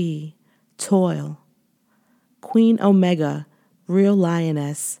 Dan Key, Toil, Queen Omega, Real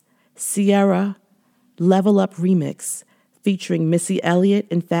Lioness, Sierra, Level Up Remix, featuring Missy Elliott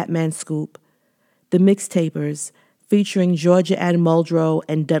and Fat Man Scoop, The Mixtapers, featuring Georgia Ann Muldrow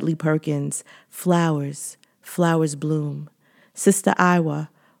and Dudley Perkins, Flowers, Flowers Bloom, Sister Iowa,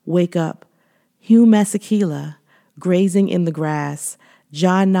 Wake Up, Hugh Masekela, Grazing in the Grass,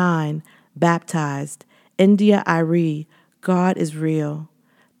 John 9, Baptized, India Irie, God is Real,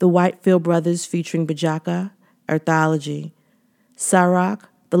 The Whitefield Brothers featuring Bajaka, Earthology, Sarak,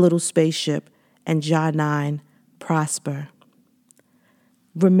 The Little Spaceship, and John 9, Prosper.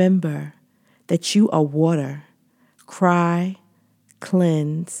 Remember that you are water. Cry,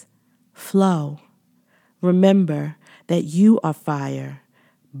 cleanse, flow. Remember that you are fire.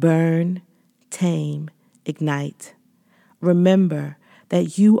 Burn, tame, ignite. Remember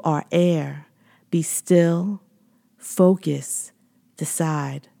that you are air. Be still, focus,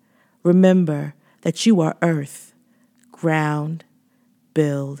 decide. Remember that you are earth. Ground,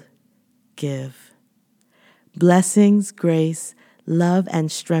 build, give. Blessings, grace, love,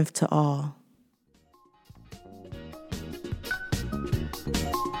 and strength to all.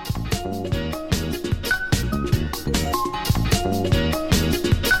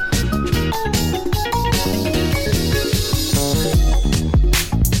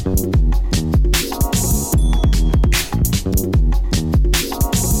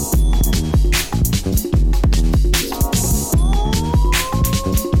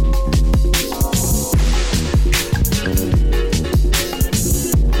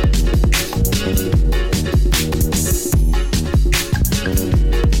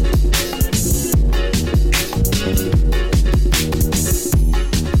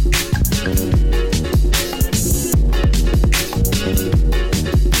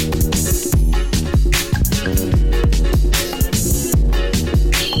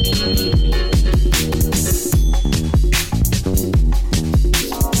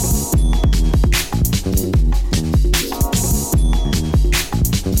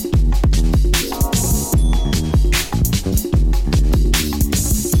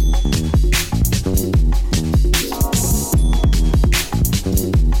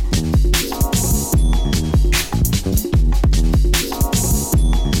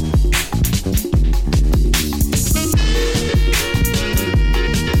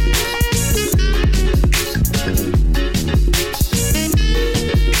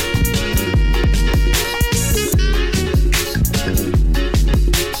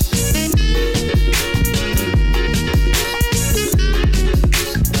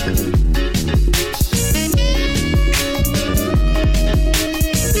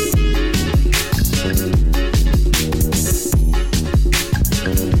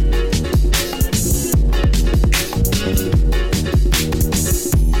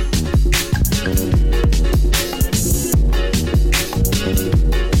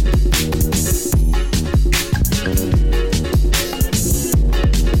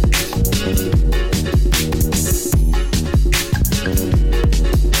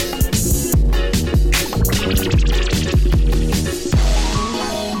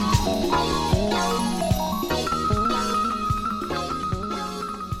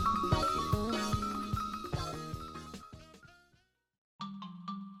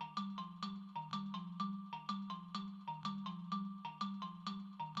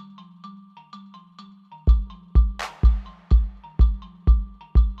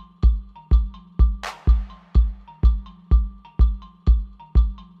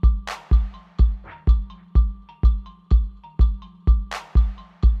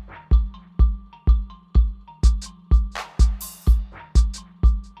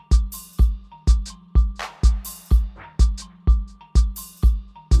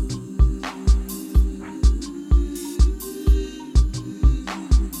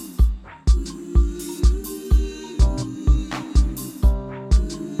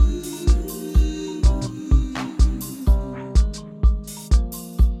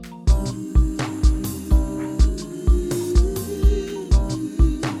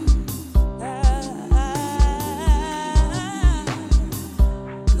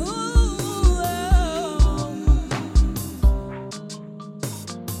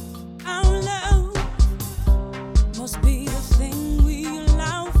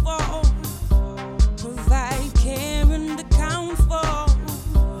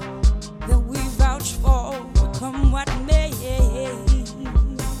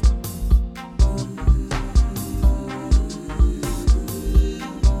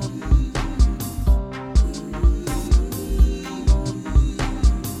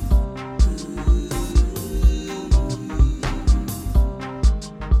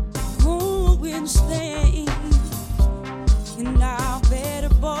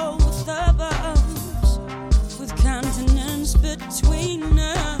 both of us, with continents between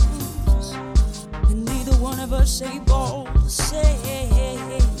us, and neither one of us able to say.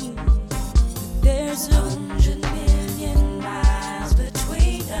 There's 100 million miles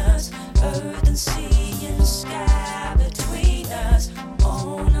between us, earth and sea and sky between us.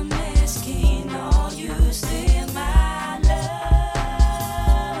 On a mesquite, all you see my lover.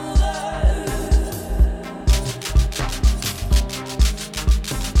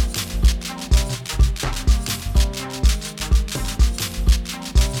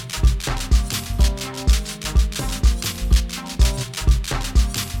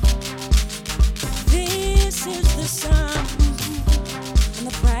 This is the sum and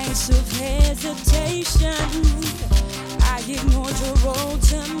the price of hesitation. I ignored your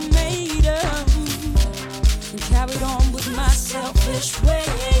ultimatum and carried on with my selfish way.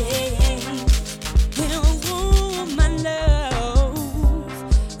 In a woman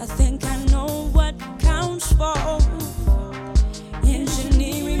love, I think I know what counts for.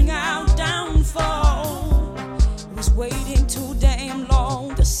 Engineering our downfall. I was waiting too damn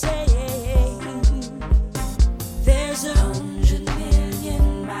long to say. There's 100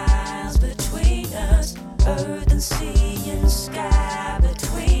 million miles between us, earth and sea and sky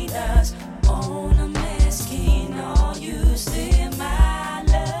between us. On a mesquite, all you see my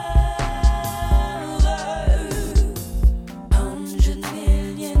lover. 100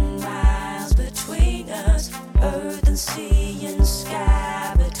 million miles between us, earth and sea and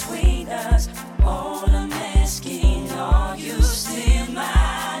sky between us. On a mesquite, all you see my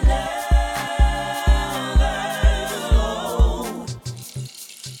lover.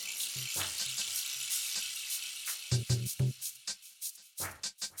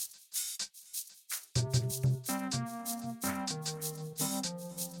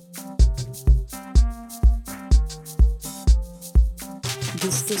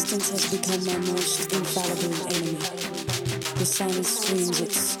 This distance has become my most infallible enemy. The silence screams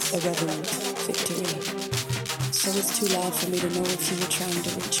its irreverent victory. So it's too loud for me to know if you were trying to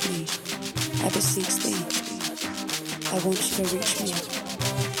reach me. I beseech thee, I want you to reach me.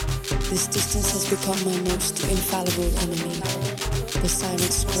 This distance has become my most infallible enemy. The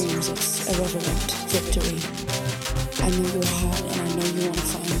silence screams its irreverent victory. I know your heart and I know you want to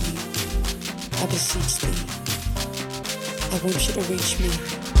find me. I beseech thee, I want you to reach me.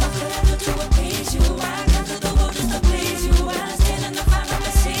 What could I do to appease you? I got to the world just to please you. I stand in the fire and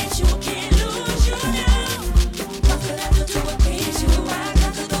message you. Can't lose you now. What could I do to appease you? I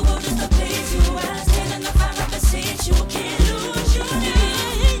got to the world just to please you. I stand in the fire and message you. Can't lose you now.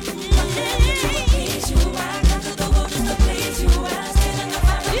 What could I do to appease you? I got to the world just to please you. I stand in the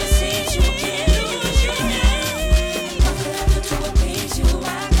fire and message you. Can't lose you now. What could I do to appease you?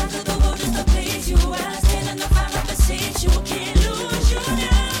 I got to the world just to please you. I stand in the fire and message you. Can't lose you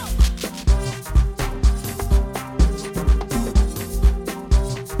now.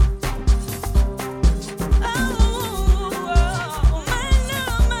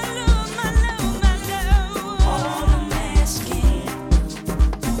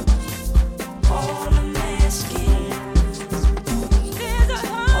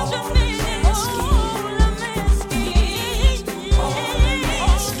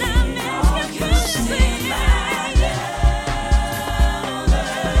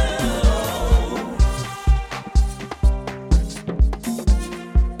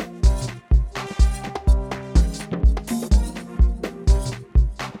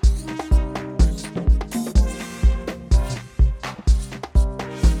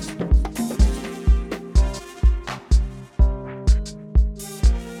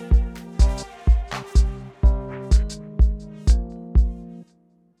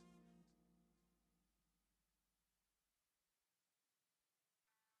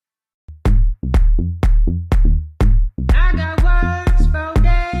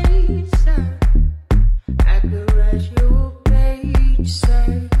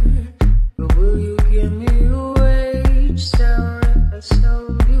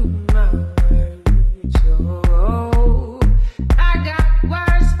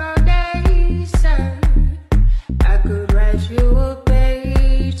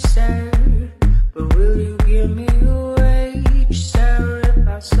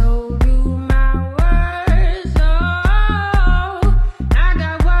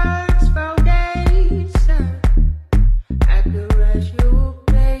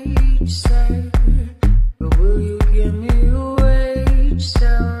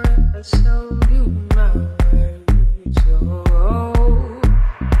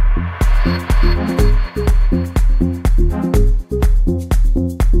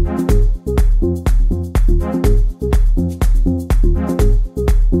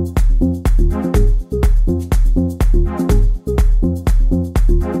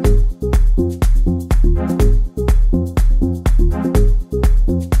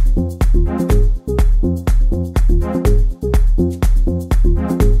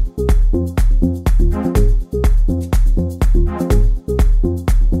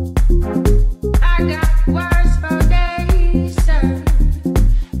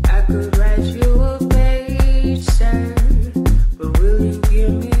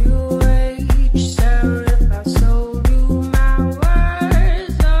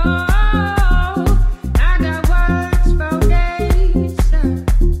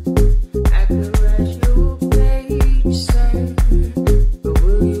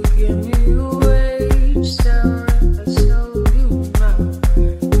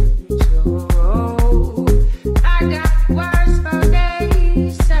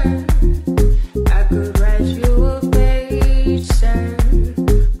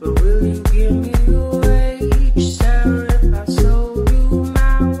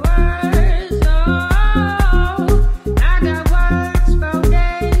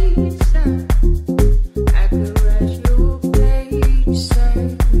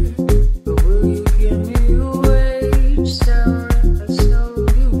 time.